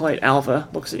acolytes, Acolyte Alva,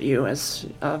 looks at you as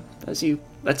you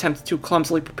attempt to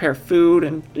clumsily prepare food,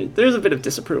 and there's a bit of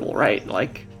disapproval, right?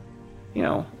 Like,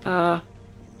 you don't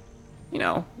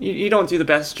do the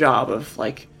best job of,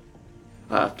 like,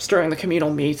 stirring the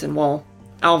communal meat, and while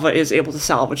Alva is able to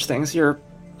salvage things, you're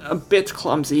a bit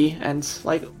clumsy, and,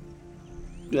 like,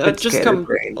 just come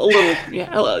a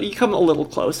little, you come a little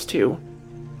close to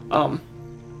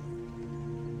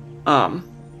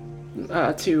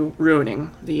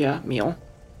ruining the meal.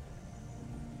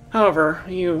 However,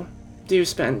 you do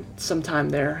spend some time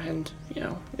there, and,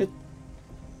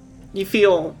 you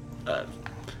feel,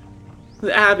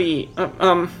 the Abbey,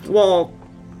 while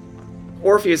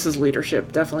Orpheus's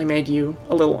leadership definitely made you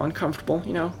a little uncomfortable,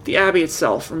 the Abbey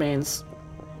itself remains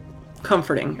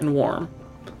comforting and warm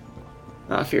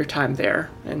for your time there,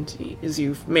 and as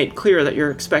you've made clear that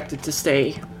you're expected to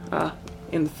stay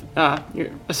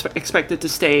you're expected to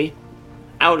stay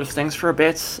out of things for a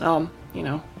bit,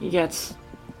 you get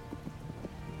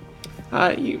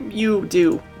you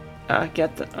do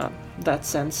get that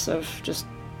sense of just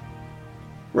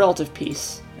relative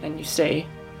peace, and you stay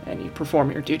and you perform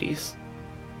your duties.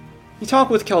 You talk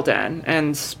with Keldan,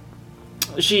 and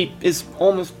she is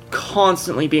almost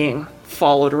constantly being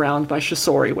followed around by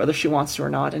Shisori, whether she wants to or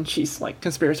not, and she's like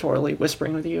conspiratorially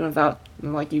whispering with you about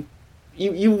like you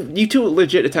two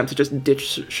legit attempt to just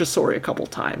ditch Shisori a couple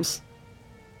times.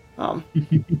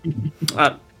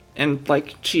 And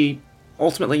like she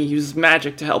ultimately uses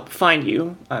magic to help find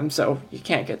you, so you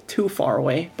can't get too far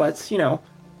away. But the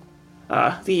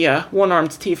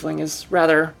one-armed tiefling is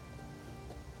rather.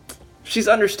 She's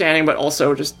understanding, but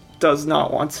also just does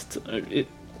not want to.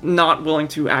 Not willing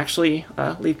to actually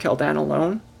leave Keldan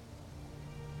alone.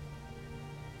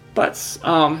 But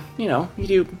you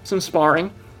do some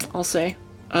sparring, I'll say.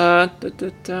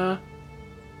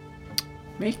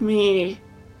 Make me.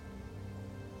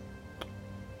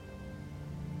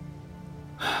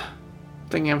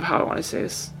 Thinking of how I want to say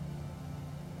this.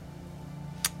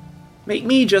 Make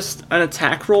me just an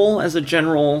attack roll as a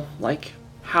general, like,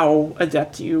 how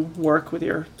adept you work with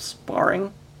your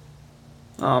sparring.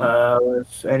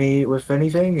 With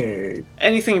anything, or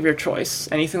anything of your choice.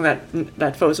 Anything that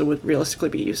Foza would realistically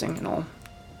be using and all.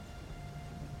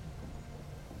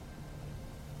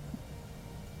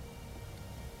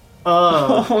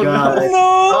 Oh, God. No!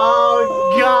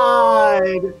 Oh,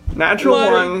 God! Natural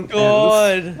My one.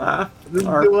 God. The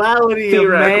duality of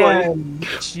man.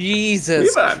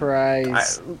 Jesus Eva,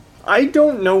 Christ. I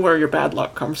don't know where your bad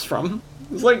luck comes from.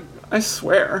 It's like, I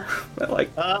swear. But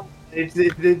like...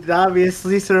 It's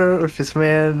obviously surface,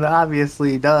 man.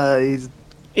 Obviously does.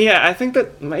 Yeah, I think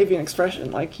that might be an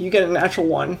expression. Like, you get a natural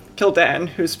one. Kildan,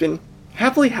 who's been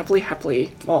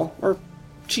happily, well, or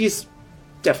she's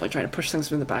definitely trying to push things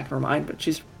from the back of her mind, but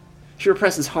she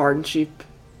represses hard, and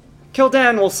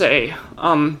Kildan will say,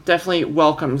 definitely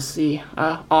welcomes the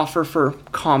offer for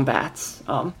combats.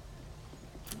 And,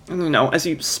 as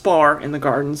you spar in the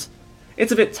gardens,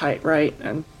 it's a bit tight, right?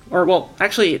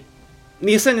 Actually,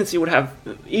 the Ascendancy would have,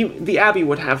 the Abbey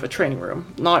would have a training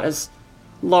room, not as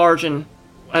large and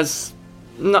as,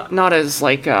 not as,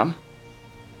 like,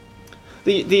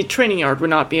 the training yard would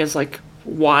not be as, like,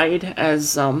 wide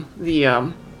as,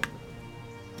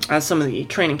 as some of the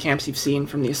training camps you've seen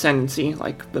from the Ascendancy,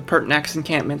 like the Pertinax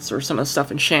encampments or some of the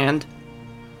stuff in Shand.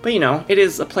 But, it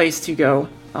is a place to go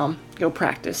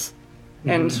practice. Mm-hmm.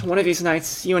 And one of these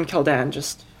nights, you and Keldan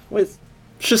just, with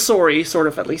Shisori sort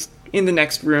of at least in the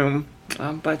next room,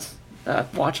 but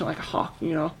watching like a hawk,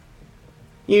 you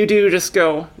do just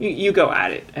go, you go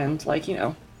at it, and like,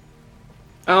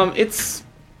 it's,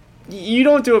 you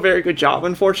don't do a very good job,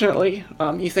 unfortunately.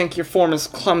 You think your form is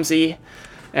clumsy,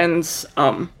 and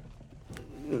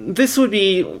this would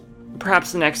be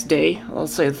perhaps the next day,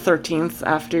 let's say the 13th,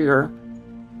 after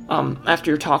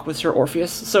your talk with Sir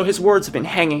Orpheus. So his words have been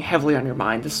hanging heavily on your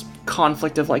mind, this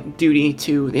conflict of like duty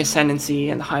to the Ascendancy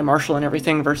and the High Marshal and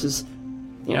everything versus,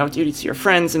 duty to your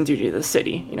friends and duty to the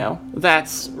city.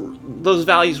 Those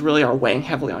values really are weighing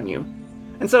heavily on you.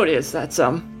 And so it is,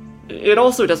 it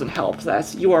also doesn't help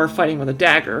that you are fighting with a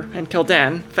dagger, and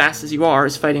Kildan, fast as you are,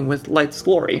 is fighting with Light's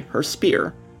Glory, her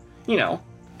spear. And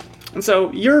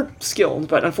so you're skilled,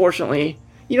 but unfortunately,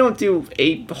 you don't do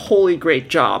a wholly great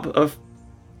job of,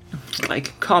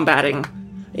 like, combating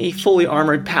a fully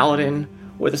armored paladin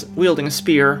wielding a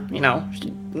spear.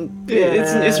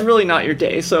 It's really not your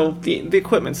day, so the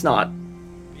equipment's not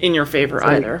in your favor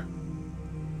either.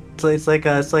 It's like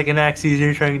an axe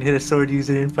user trying to hit a sword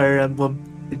user in Fire Emblem.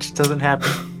 It just doesn't happen.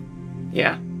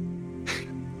 Yeah.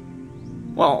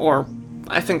 Well, or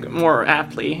I think more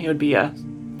aptly, it would be a.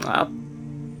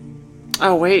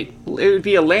 Oh wait, it would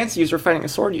be a lance user fighting a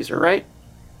sword user, right?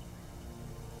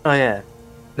 Oh yeah.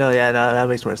 No, that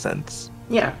makes more sense.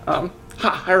 Yeah.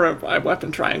 I remember my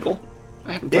weapon triangle.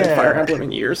 I haven't played Fire Emblem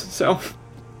in years, so.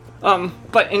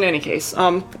 But in any case,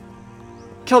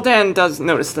 Kildan does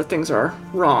notice that things are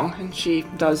wrong, and she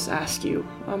does ask you,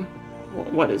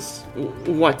 what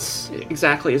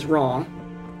exactly is wrong?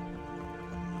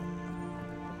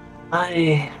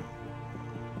 I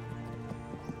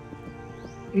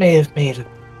may have made a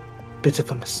bit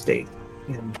of a mistake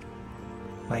in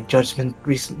my judgment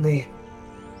recently.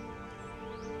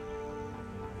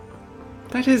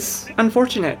 That is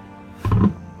unfortunate.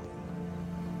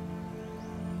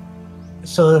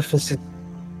 So if is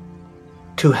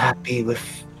too happy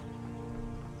with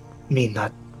me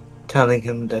not telling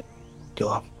him that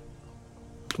you're,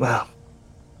 well,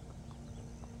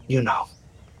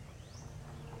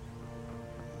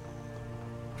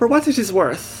 For what it is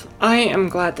worth, I am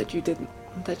glad that you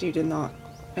did not,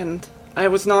 and I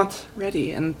was not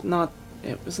ready, and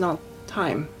it was not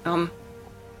time.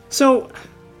 So,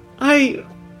 I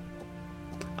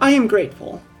am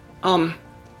grateful. I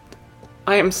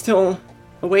am still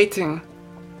awaiting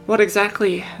what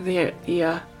exactly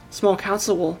the small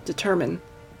council will determine.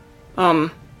 But,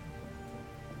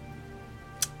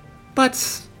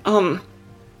 I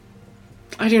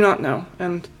do not know,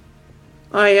 and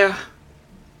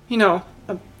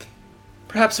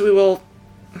perhaps we will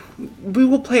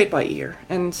play it by ear,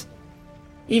 and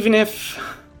even if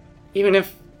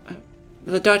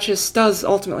the Duchess does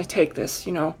ultimately take this,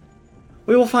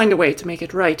 we will find a way to make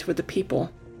it right with the people,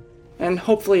 and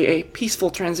hopefully a peaceful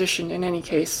transition in any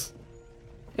case.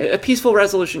 A peaceful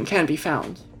resolution can be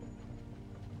found.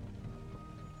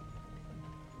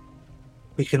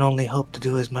 We can only hope to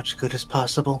do as much good as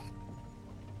possible.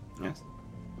 Yes.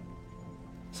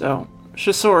 So,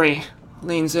 Shisori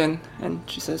leans in, and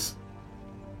she says,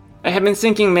 I have been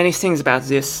thinking many things about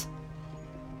this.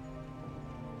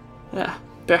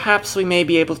 Perhaps we may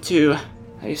be able to,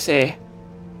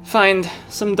 find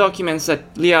some documents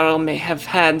that Liarl may have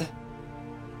had.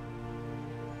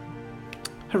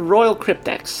 Her royal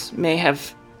cryptex may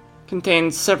have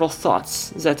contained several thoughts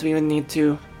that we would need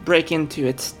to break into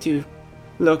it to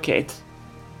locate.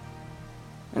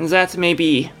 And that may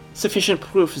be sufficient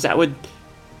proof that would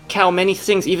cow many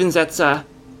things, even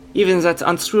that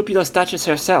unscrupulous Duchess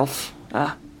herself,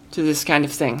 to this kind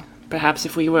of thing. Perhaps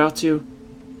if we were to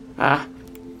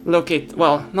locate,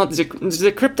 not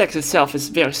the cryptex itself is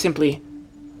very simply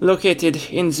located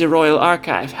in the royal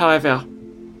archive. However,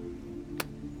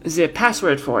 the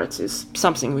password for it is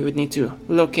something we would need to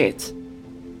locate.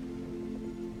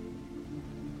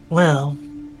 Well,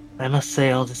 I must say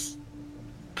all this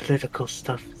political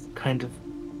stuff is kind of,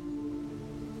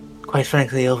 quite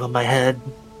frankly, over my head.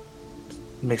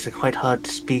 It makes it quite hard to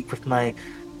speak with my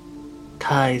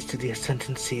ties to the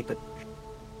ascendancy, but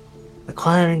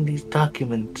acquiring these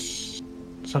documents,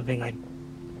 something I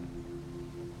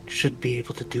should be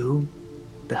able to do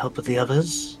with the help of the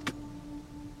others.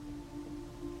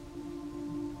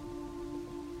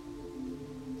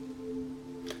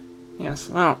 Yes,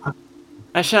 well,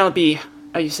 I shall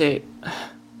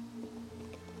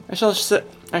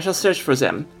search for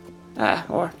them,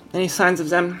 or any signs of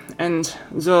them, and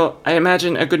though I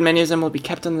imagine a good many of them will be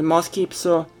kept in the Moth Keep,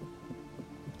 so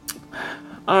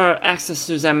our access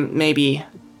to them may be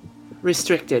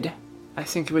restricted. I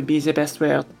think it would be the best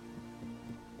way.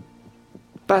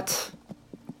 But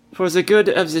for the good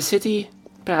of the city,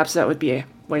 perhaps that would be a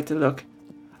way to look.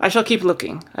 I shall keep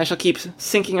looking. I shall keep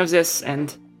thinking of this,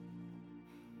 and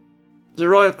the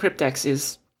Royal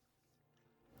Cryptex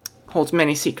holds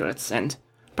many secrets, and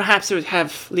perhaps it would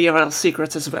have Liarel's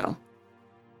secrets as well.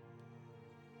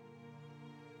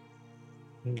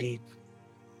 Indeed.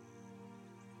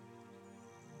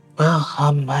 Well,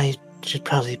 I should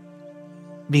probably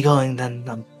be going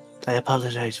then. I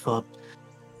apologize for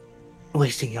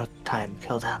wasting your time,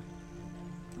 Keldan.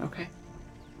 Okay.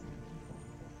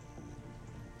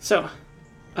 So,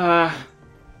 let's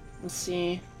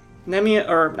see.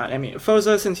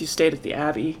 Foza, since you stayed at the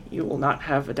Abbey, you will not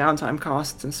have a downtime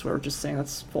cost, since we're just saying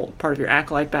that's part of your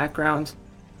acolyte background.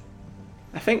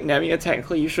 I think Nemia,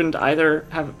 technically, you shouldn't either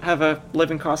have a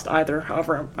living cost either.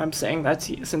 However, I'm saying that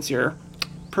since you're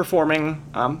performing,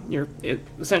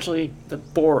 essentially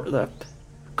the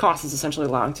cost is essentially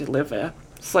allowing to live a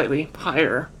slightly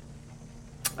higher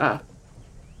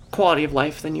quality of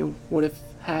life than you would have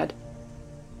had.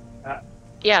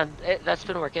 Yeah, that's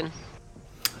been working.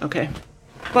 Okay,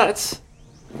 but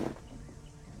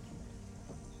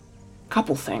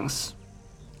couple things.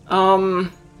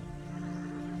 Everyone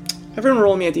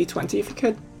roll me a d20 if you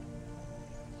could.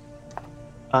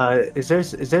 Is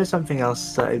there something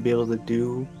else that I'd be able to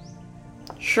do?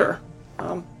 Sure.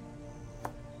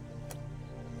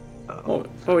 What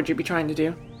would you be trying to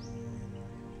do?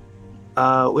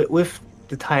 With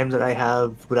the time that I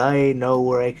have, would I know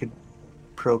where I could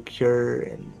procure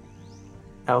an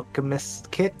alchemist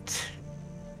kit?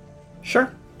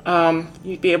 Sure.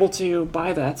 You'd be able to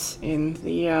buy that in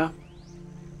the,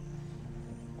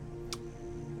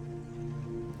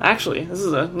 Actually, this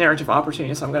is a narrative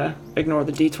opportunity, so I'm gonna ignore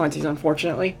the d20s,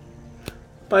 unfortunately.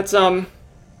 But,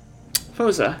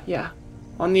 Foza, yeah.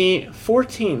 On the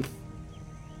 14th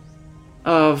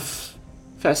of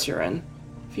Fessurin,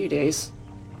 a few days,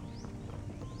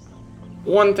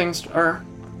 you're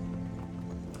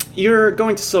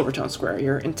going to Silvertone Square.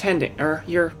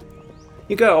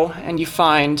 You go and you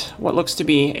find what looks to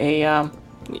be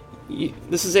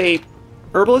this is a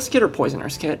herbalist kit or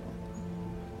poisoner's kit?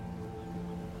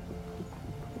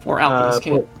 Or alchemist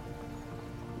kit?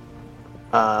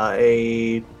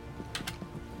 I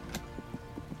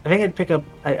think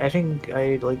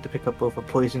I'd like to pick up both a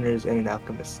poisoner's and an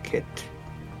alchemist kit.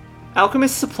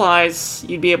 Alchemist supplies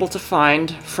you'd be able to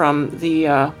find from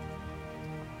the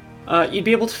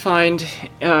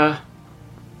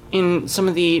in some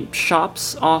of the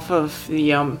shops off of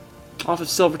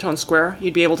Silvertone Square,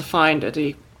 you'd be able to find at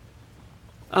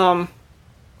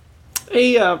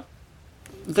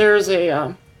there's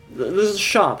a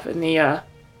shop in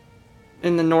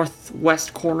the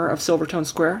northwest corner of Silvertone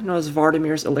Square, known as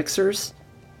Vardamir's Elixirs.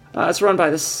 It's run by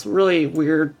this really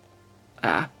weird,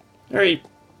 very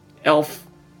elf,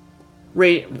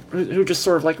 who just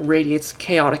sort of like radiates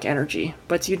chaotic energy.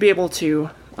 But you'd be able to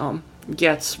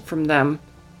get from them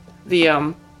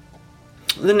the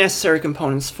necessary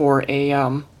components for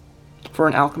an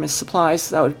alchemist's supplies.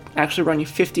 That would actually run you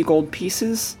 50 gold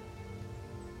pieces.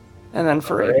 And then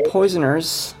for a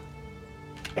poisoner's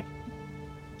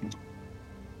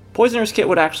kit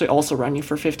would actually also run you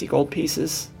for 50 gold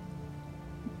pieces.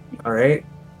 Alright.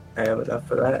 I have enough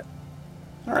for that.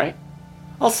 Alright.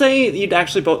 I'll say you'd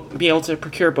actually be able to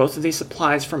procure both of these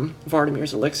supplies from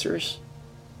Vardamir's Elixirs.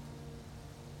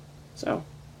 So,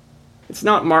 it's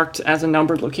not marked as a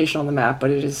numbered location on the map,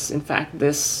 but it is, in fact,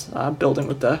 this building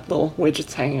with the little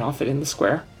widgets hanging off it in the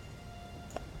square.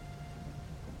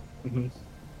 Mm-hmm.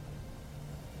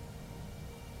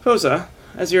 Foza,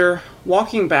 as you're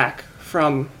walking back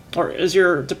as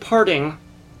you're departing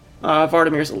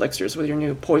Vardamir's Elixirs with your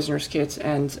new Poisoner's Kit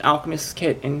and Alchemist's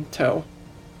Kit in tow,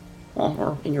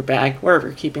 or in your bag, wherever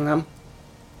you're keeping them,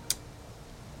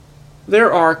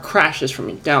 there are crashes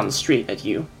from down the street at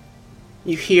you.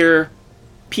 You hear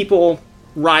people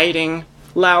rioting,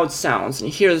 loud sounds, and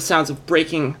you hear the sounds of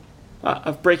breaking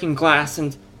glass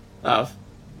and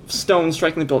stones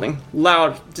striking the building.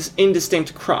 Loud,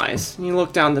 indistinct cries. And you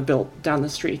look down the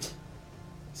street.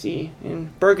 See,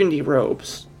 in burgundy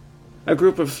robes,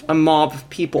 a mob of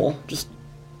people just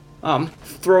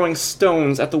throwing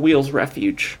stones at the Wheels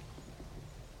Refuge.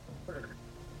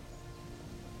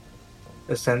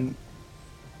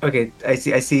 Okay, I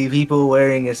see people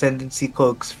wearing Ascendancy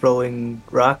cloaks throwing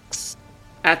rocks.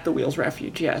 At the Wheels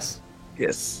Refuge, yes.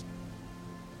 Yes.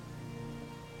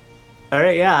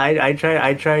 Alright, yeah, I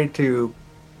try to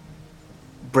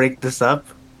break this up.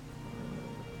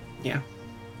 Yeah.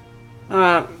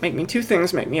 Make me two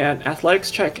things. Make me an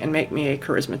athletics check and make me a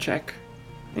charisma check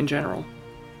in general.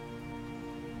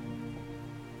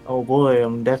 Oh boy,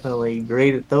 I'm definitely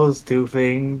great at those two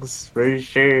things, for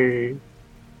sure.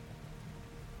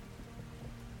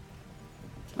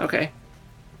 Okay.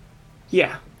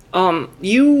 Yeah.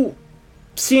 You,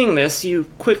 seeing this, you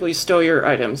quickly stow your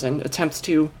items and attempt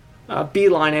to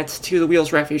beeline it to the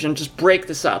Wheels Refuge and just break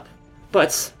this up.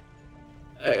 But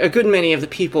a good many of the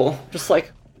people just,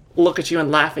 like, look at you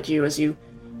and laugh at you as you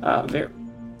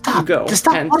go.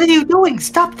 Stop! And what are you doing?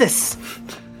 Stop this!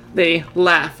 they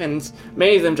laugh, and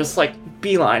many of them just, like,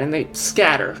 beeline, and they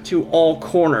scatter to all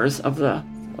corners of the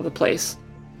place.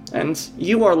 And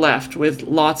you are left with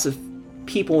lots of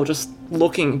people just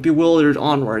looking bewildered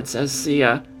onwards as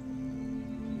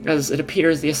as it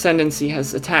appears the Ascendancy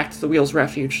has attacked the Wheels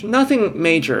Refuge. Nothing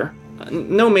major.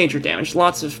 No major damage.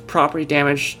 Lots of property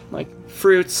damage, like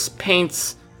fruits,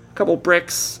 paints, a couple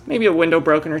bricks, maybe a window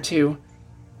broken or two.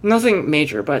 Nothing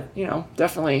major, but,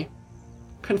 definitely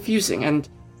confusing and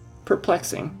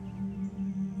perplexing.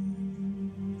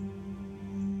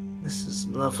 This is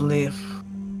lovely.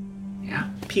 Yeah,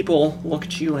 people look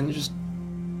at you and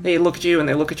they look at you and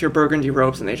they look at your burgundy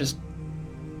robes and they just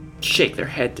shake their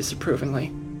head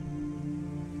disapprovingly.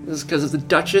 This is because of the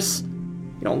Duchess?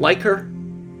 You don't like her?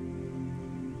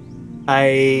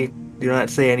 I do not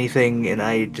say anything, and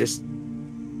I just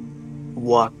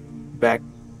walk back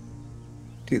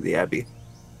to the Abbey.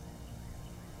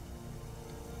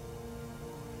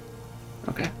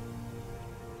 Okay.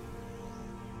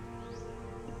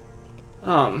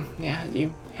 Yeah,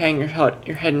 you hang your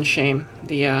head in shame.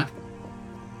 The,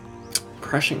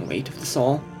 crushing weight of this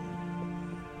all.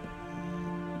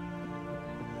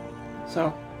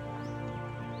 So,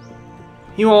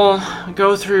 you all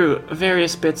go through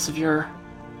various bits of your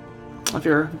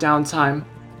downtime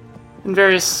in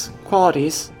various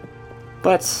qualities,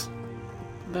 but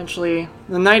eventually,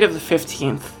 the night of the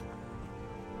 15th,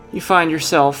 you find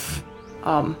yourself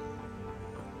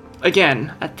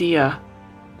again at the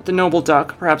Noble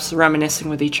Duck, perhaps reminiscing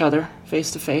with each other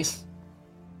face to face.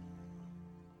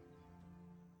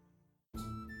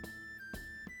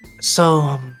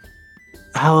 So,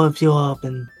 how have you all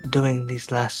been doing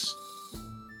these last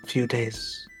few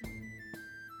days?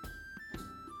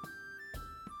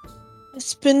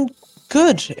 It's been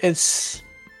good. It's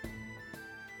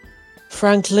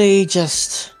frankly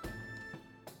just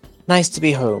nice to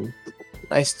be home.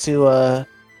 Nice to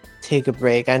take a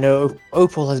break. I know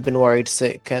Opal has been worried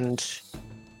sick, and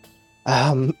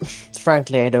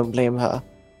frankly, I don't blame her.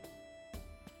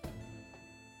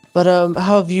 But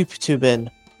how have you two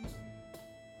been?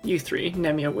 you three.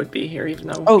 Nemia would be here, even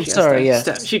though Oh, she has sorry, to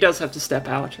yes. she does have to step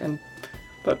out,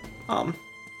 but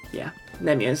yeah,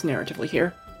 Nemia is narratively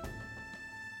here.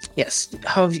 Yes.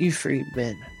 How have you three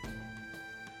been?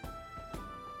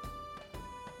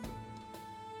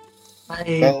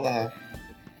 Well,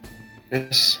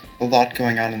 there's a lot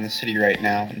going on in the city right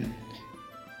now, and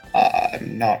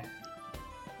I'm not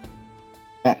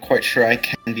quite sure I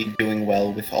can be doing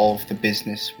well with all of the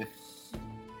business with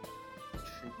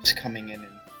troops coming in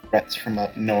and threats from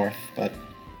up north, but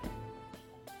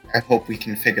I hope we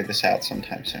can figure this out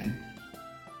sometime soon.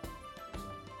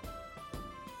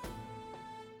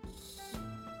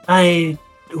 I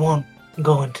won't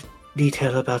go into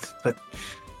detail about it, but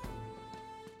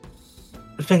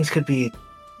things could be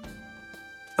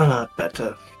a lot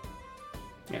better.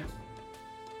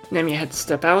 Nemia had to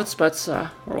step out, but,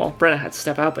 Brenna had to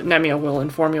step out, but Nemia will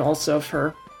inform you also of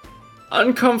her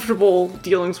uncomfortable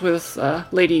dealings with,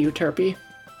 Lady Euterpe.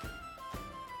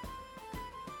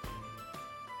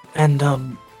 And,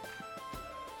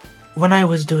 when I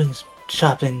was doing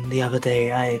shopping the other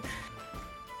day, I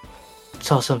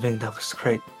saw something that was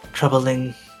quite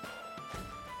troubling.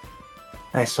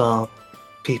 I saw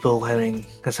people wearing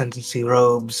ascendancy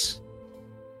robes,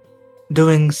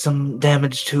 doing some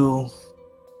damage to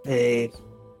Sorry,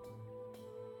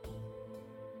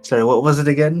 what was it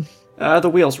again? The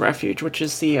Wheels Refuge, which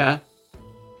is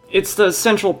it's the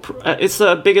central, it's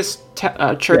the biggest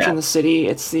church in the city.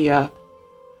 It's the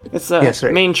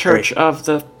main church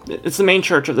of it's the main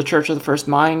church of the Church of the First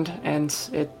Mind, and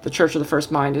the Church of the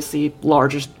First Mind is the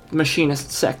largest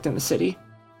machinist sect in the city,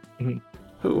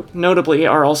 who notably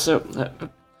are also,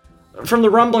 from the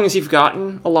rumblings you've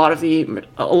gotten, a lot of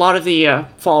the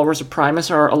followers of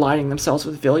Primus are aligning themselves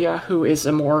with Vilya, who is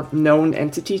a more known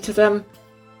entity to them.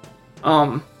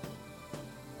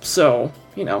 So,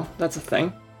 that's a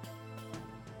thing.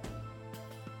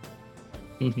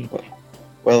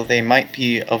 Well, they might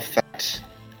be of that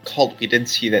cult. We did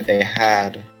see that they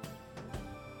had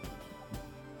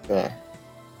the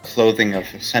clothing of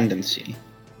ascendancy.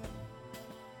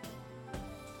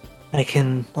 I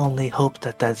can only hope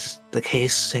that that's the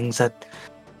case, things that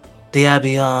the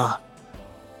Abbey are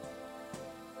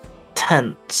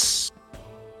tense.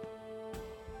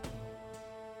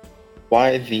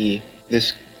 Why these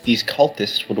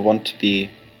cultists would want to be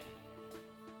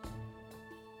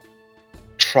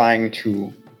trying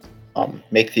to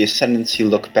make the ascendancy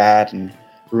look bad and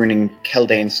ruining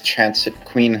Keldane's chance at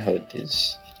queenhood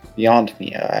is beyond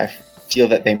me. I feel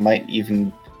that they might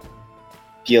even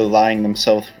be aligning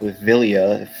themselves with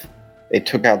Vilya if they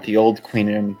took out the old queen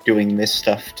and doing this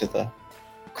stuff to the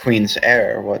queen's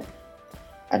heir.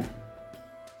 I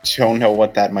don't know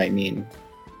what that might mean.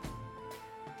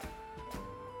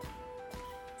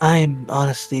 I'm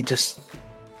honestly just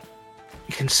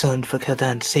concerned for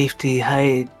Keldane's safety.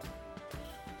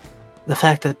 The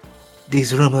fact that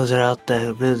these rumors are out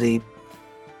there really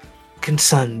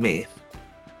concern me.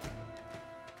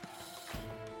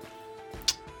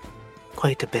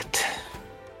 Quite a bit.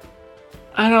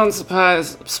 I don't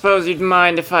suppose you'd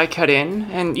mind if I cut in,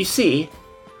 and you see,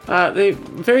 the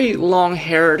very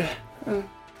long-haired,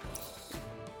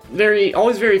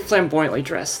 always very flamboyantly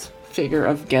dressed figure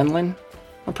of Genlin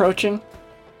approaching.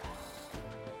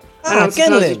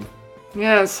 Genlin!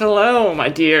 Yes, hello, my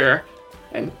dear.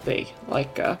 And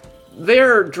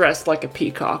they're dressed like a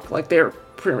peacock. Like, they're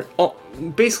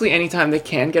basically anytime they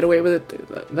can get away with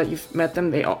it that you've met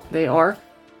them, they are.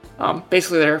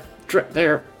 Basically,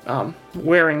 they're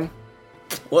wearing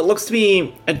what looks to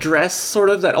be a dress, sort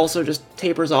of, that also just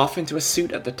tapers off into a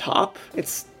suit at the top.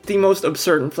 It's the most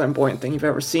absurd and flamboyant thing you've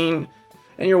ever seen,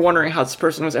 and you're wondering how this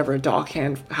person was ever a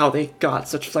dockhand, how they got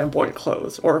such flamboyant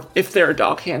clothes, or if they're a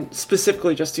dockhand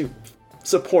specifically just to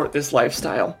support this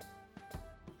lifestyle.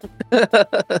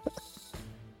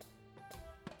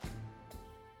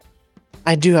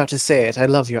 I do have to say it, I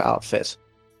love your outfit.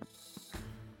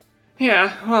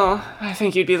 Yeah, well, I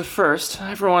think you'd be the first.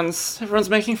 Everyone's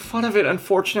making fun of it,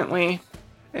 unfortunately.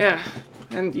 Yeah,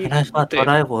 and I thought what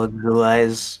I would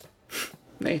realize.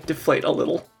 They deflate a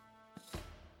little.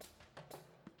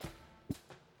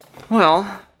 Well,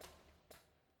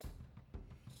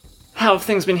 how have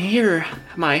things been here,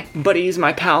 my buddies,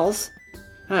 my pals?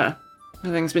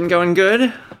 Everything's been going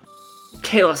good?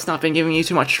 Kayla's not been giving you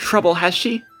too much trouble, has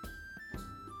she?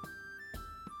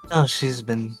 No, she's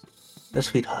been a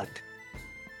sweetheart.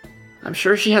 I'm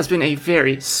sure she has been a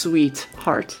very sweet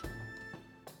heart.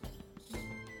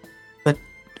 But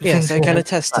yes, I can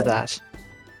attest to that.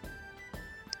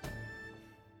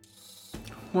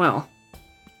 Well,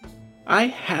 I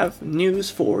have news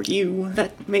for you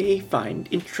that may find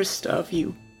interest of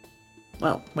you.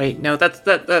 Well, wait, no,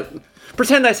 that.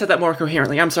 Pretend I said that more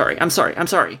coherently. I'm sorry.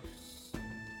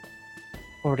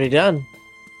 Already done.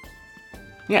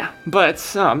 Yeah,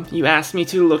 but, you asked me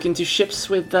to look into ships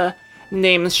with the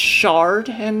names Shard,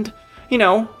 and, you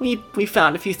know, we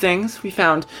found a few things. We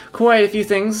found quite a few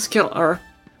things. Kalath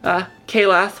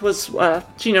was,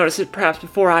 she noticed it perhaps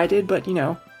before I did, but, you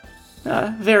know,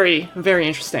 very, very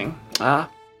interesting.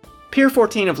 Pier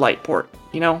 14 of Lightport,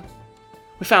 you know?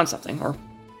 We found something, or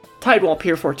Tidewall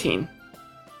Pier 14.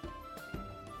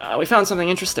 We found something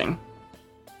interesting.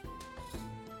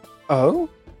 Oh?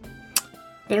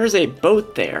 There's a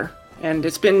boat there, and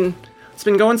it's been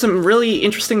going some really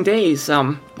interesting days.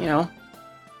 You know,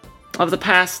 of the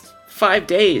past 5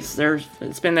 days,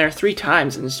 it's been there 3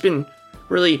 times, and it's been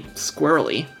really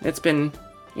squirrely. It's been,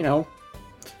 you know,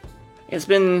 it's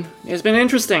been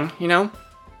interesting. You know.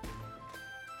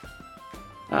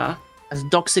 As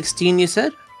Dock 16, you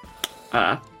said?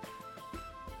 I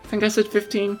think I said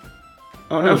 15.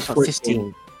 Oh no,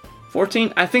 15.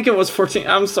 14? I think it was 14.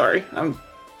 I'm sorry. No,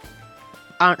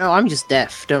 I'm just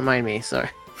deaf. Don't mind me. Sorry.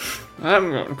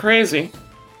 I'm going crazy.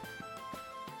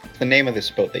 The name of this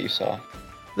boat that you saw.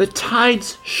 The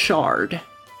Tide's Shard.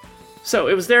 So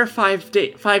it was there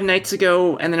 5 nights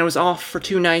ago, and then it was off for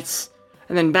 2 nights,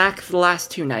 and then back for the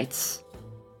last 2 nights,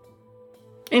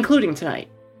 including tonight.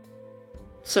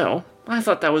 So I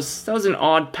thought that was an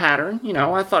odd pattern. You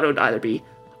know, I thought it would either be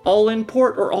all in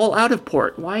port or all out of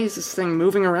port. Why is this thing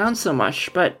moving around so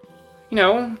much? But, you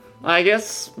know, I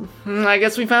guess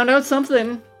we found out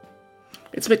something.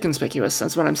 It's a bit conspicuous,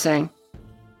 that's what I'm saying.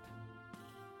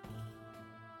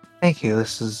 Thank you,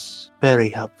 this is very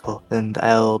helpful, and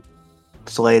I'll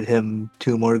slide him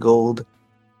 2 more gold.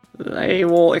 They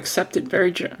will accept it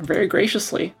very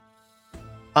graciously.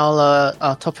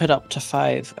 I'll top it up to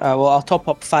 5. I'll top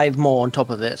up 5 more on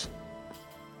top of it.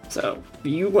 So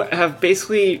you have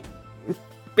basically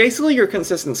your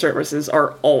consistent services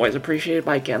are always appreciated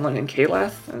by Genlin and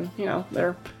Kalath, and you know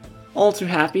they're all too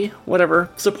happy. Whatever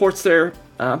supports their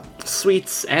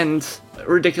sweets and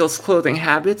ridiculous clothing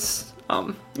habits,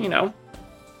 you know,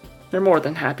 they're more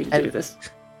than happy to do this.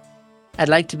 I'd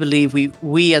like to believe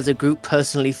we as a group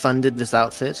personally funded this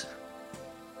outfit.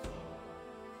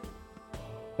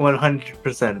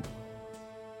 100%.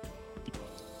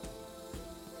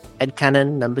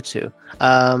 Headcanon number 2.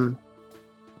 Let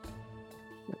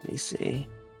me see.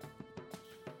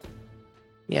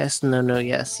 Yes, no,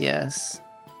 yes.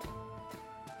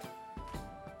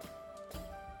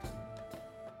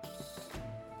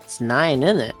 It's 9,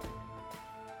 isn't it?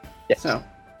 Yes. So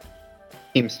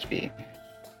Seems to be.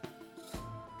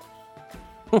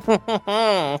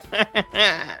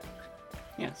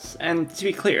 yes, and to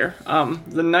be clear,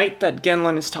 the night that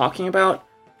Genlin is talking about,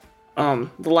 the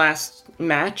last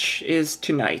match is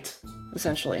tonight,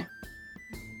 essentially.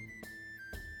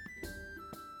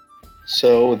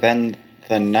 So then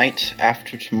the night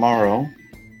after tomorrow.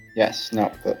 Yes,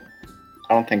 no, I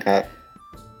don't think that.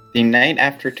 The night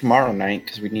after tomorrow night,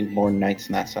 because we need more nights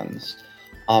in that sentence,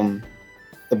 the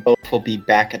boat will be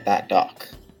back at that dock.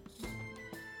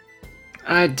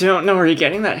 I don't know where you're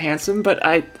getting that, Handsome, but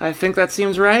I think that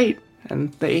seems right.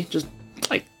 And they just,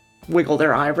 like, wiggle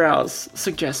their eyebrows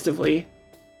suggestively.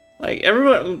 Like,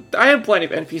 everyone, I have plenty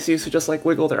of NPCs who just, like,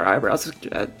 wiggle their eyebrows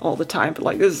all the time, but,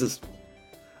 like, this is,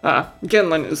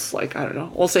 Genlin is, like, I don't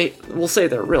know, we'll say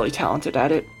they're really talented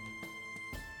at it.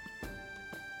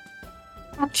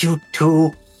 Not you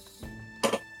too.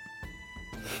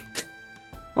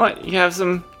 What, you have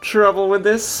some trouble with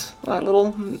this,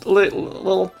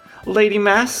 little lady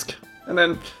mask? And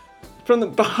then,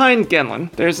 from behind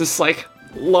Genlin, there's this, like,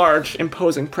 large,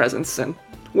 imposing presence, and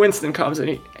Winston comes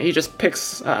and he just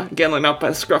picks Genlin up by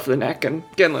the scruff of the neck, and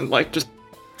Genlin, like, just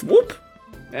whoop,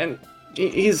 and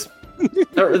he's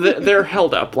they're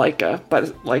held up like a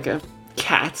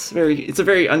cat. It's a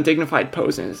very undignified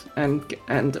pose,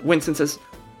 and Winston says,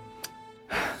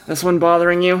 "This one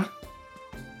bothering you?"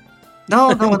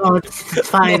 No, it's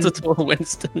fine. Not at all,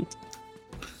 Winston.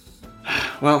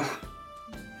 Well,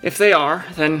 if they are,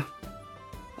 then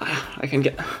I can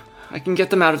get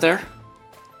them out of there.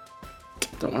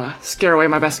 Don't want to scare away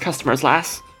my best customers,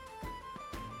 lass.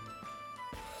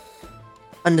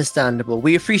 Understandable.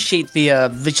 We appreciate the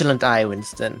vigilant eye,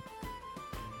 Winston.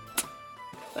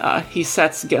 He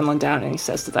sets Genlin down and he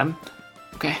says to them,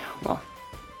 "Okay, well,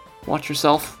 watch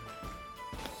yourself."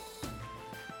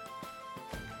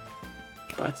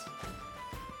 But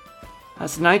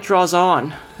as the night draws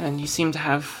on, and you seem to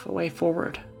have a way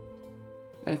forward,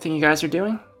 anything you guys are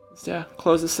doing is to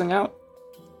close this thing out?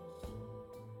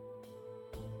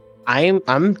 I'm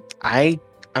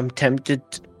tempted.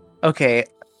 Okay,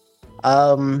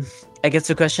 I guess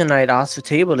the question I'd ask the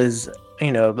table is,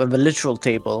 the literal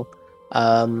table.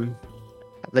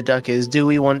 The duck is, do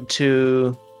we want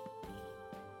to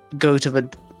go to the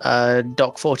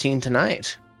Dock 14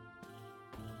 tonight?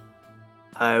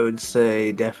 I would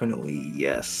say definitely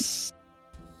yes.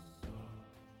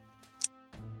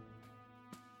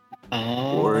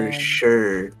 For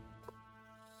sure.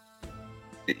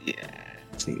 Yeah.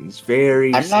 Seems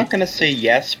very. I'm not gonna say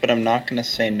yes, but I'm not gonna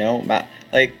say no.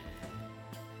 Like, I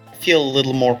feel a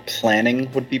little more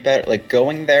planning would be better. Like,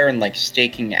 going there and, like,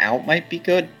 staking out might be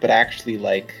good, but actually,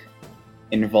 like,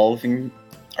 involving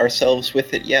ourselves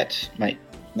with it yet might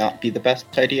not be the best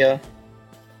idea.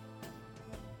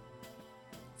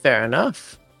 Fair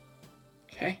enough.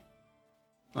 Okay.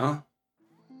 Well.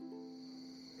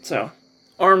 So,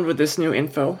 armed with this new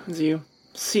info, as you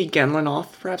see Genlin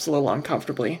off, perhaps a little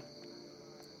uncomfortably.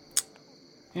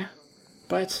 Yeah.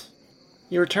 But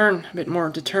you return a bit more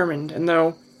determined, and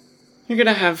though you're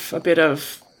gonna have a bit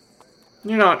of...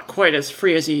 You're not quite as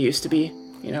free as you used to be,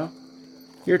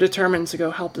 You're determined to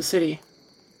go help the city.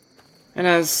 And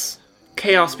as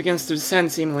chaos begins to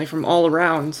descend seemingly from all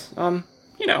around,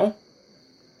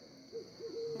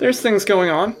 there's things going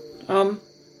on.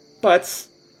 But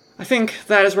I think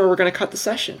that is where we're going to cut the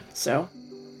session. So,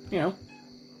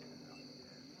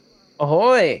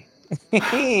 Ahoy!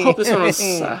 Hope this one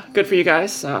was good for you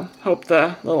guys. Hope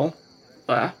the little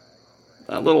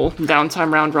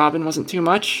downtime round robin wasn't too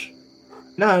much.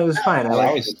 No, it was fine.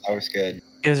 That was good.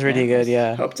 It was really good,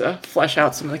 yeah. Hope to flesh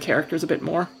out some of the characters a bit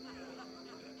more.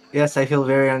 Yes, I feel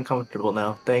very uncomfortable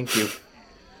now. Thank you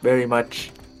very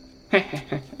much.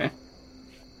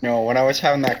 When I was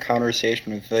having that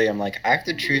conversation with Lily, I'm like, I have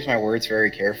to choose my words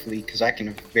very carefully because I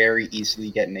can very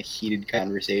easily get in a heated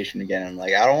conversation again. I'm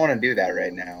like, I don't want to do that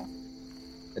right now.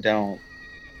 I don't.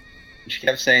 She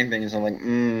kept saying things. I'm like,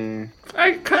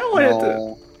 I kind of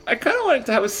wanted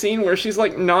to have a scene where she's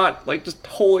like not like just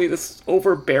totally this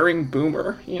overbearing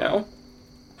boomer,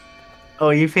 Oh,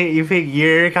 you think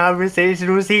your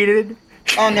conversation was heated?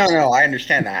 Oh no, I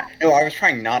understand that. No, I was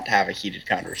trying not to have a heated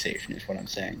conversation. Is what I'm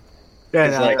saying. Yeah,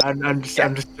 It's no, like- I'm just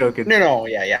joking. No,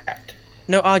 yeah.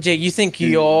 No, RJ, you think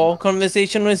your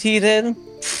conversation was heated?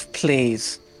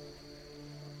 Please.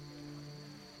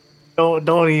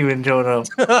 Don't even, Jonah.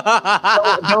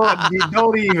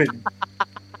 don't even.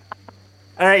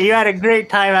 All right, you had a great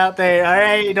time out there. All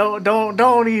right,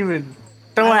 don't even.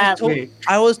 Don't at me.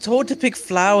 I was told to pick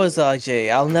flowers,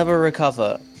 RJ. I'll never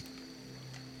recover.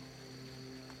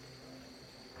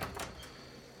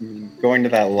 Going to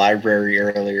that library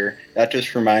earlier, that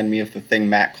just reminded me of the thing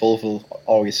Matt Colville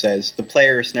always says. The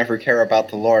players never care about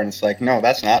the lore, and it's like, no,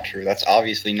 that's not true. That's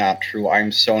obviously not true.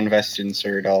 I'm so invested in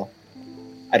Cyrodiil.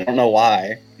 I don't know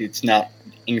why. It's not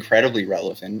incredibly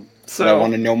relevant, but I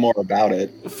want to know more about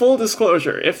it. Full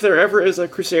disclosure, if there ever is a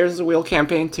Crusaders of the Wheel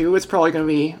campaign 2, it's probably going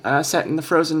to be set in the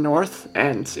Frozen North,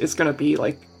 and it's going to be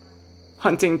like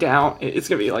hunting down. It's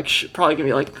going to be like probably going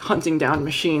to be like hunting down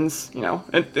machines.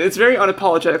 And it's very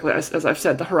unapologetically, as I've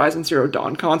said, the Horizon Zero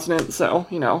Dawn continent. So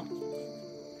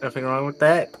Nothing wrong with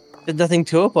that. There's nothing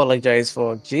to apologize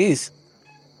for. Jeez.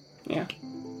 Yeah.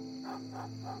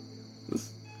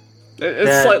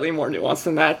 It's slightly more nuanced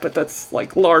than that, but that's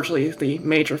like largely the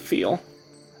major feel.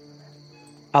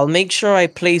 I'll make sure I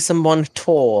play someone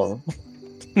tall.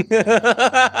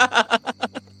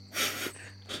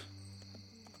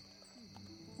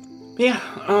 Yeah,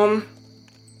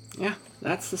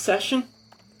 that's the session.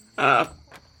 No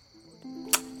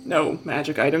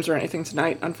magic items or anything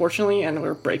tonight, unfortunately, and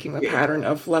we're breaking the pattern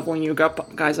of leveling you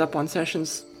guys up on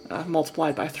sessions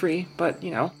multiplied by 3, but,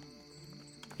 you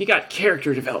got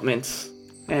character development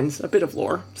and a bit of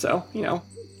lore, so,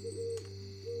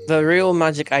 The real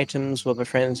magic items were the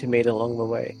friends we made along the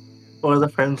way. Or the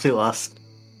friends we lost.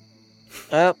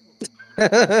 I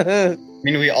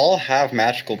mean, we all have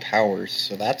magical powers,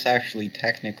 so that's actually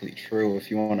technically true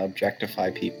if you want to objectify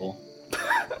people.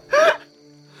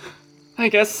 I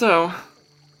guess so.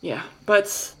 Yeah,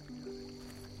 but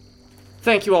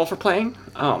thank you all for playing.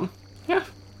 Yeah.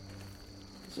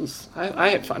 I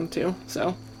had fun too,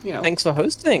 so, Thanks for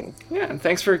hosting. Yeah, and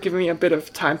thanks for giving me a bit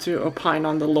of time to opine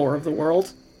on the lore of the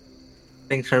world.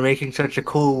 Thanks for making such a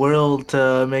cool world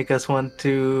to make us want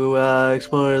to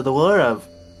explore the lore of.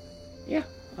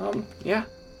 Yeah.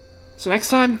 So next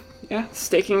time,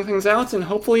 staking things out and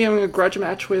hopefully having a grudge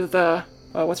match with,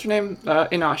 what's her name?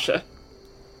 Inasha.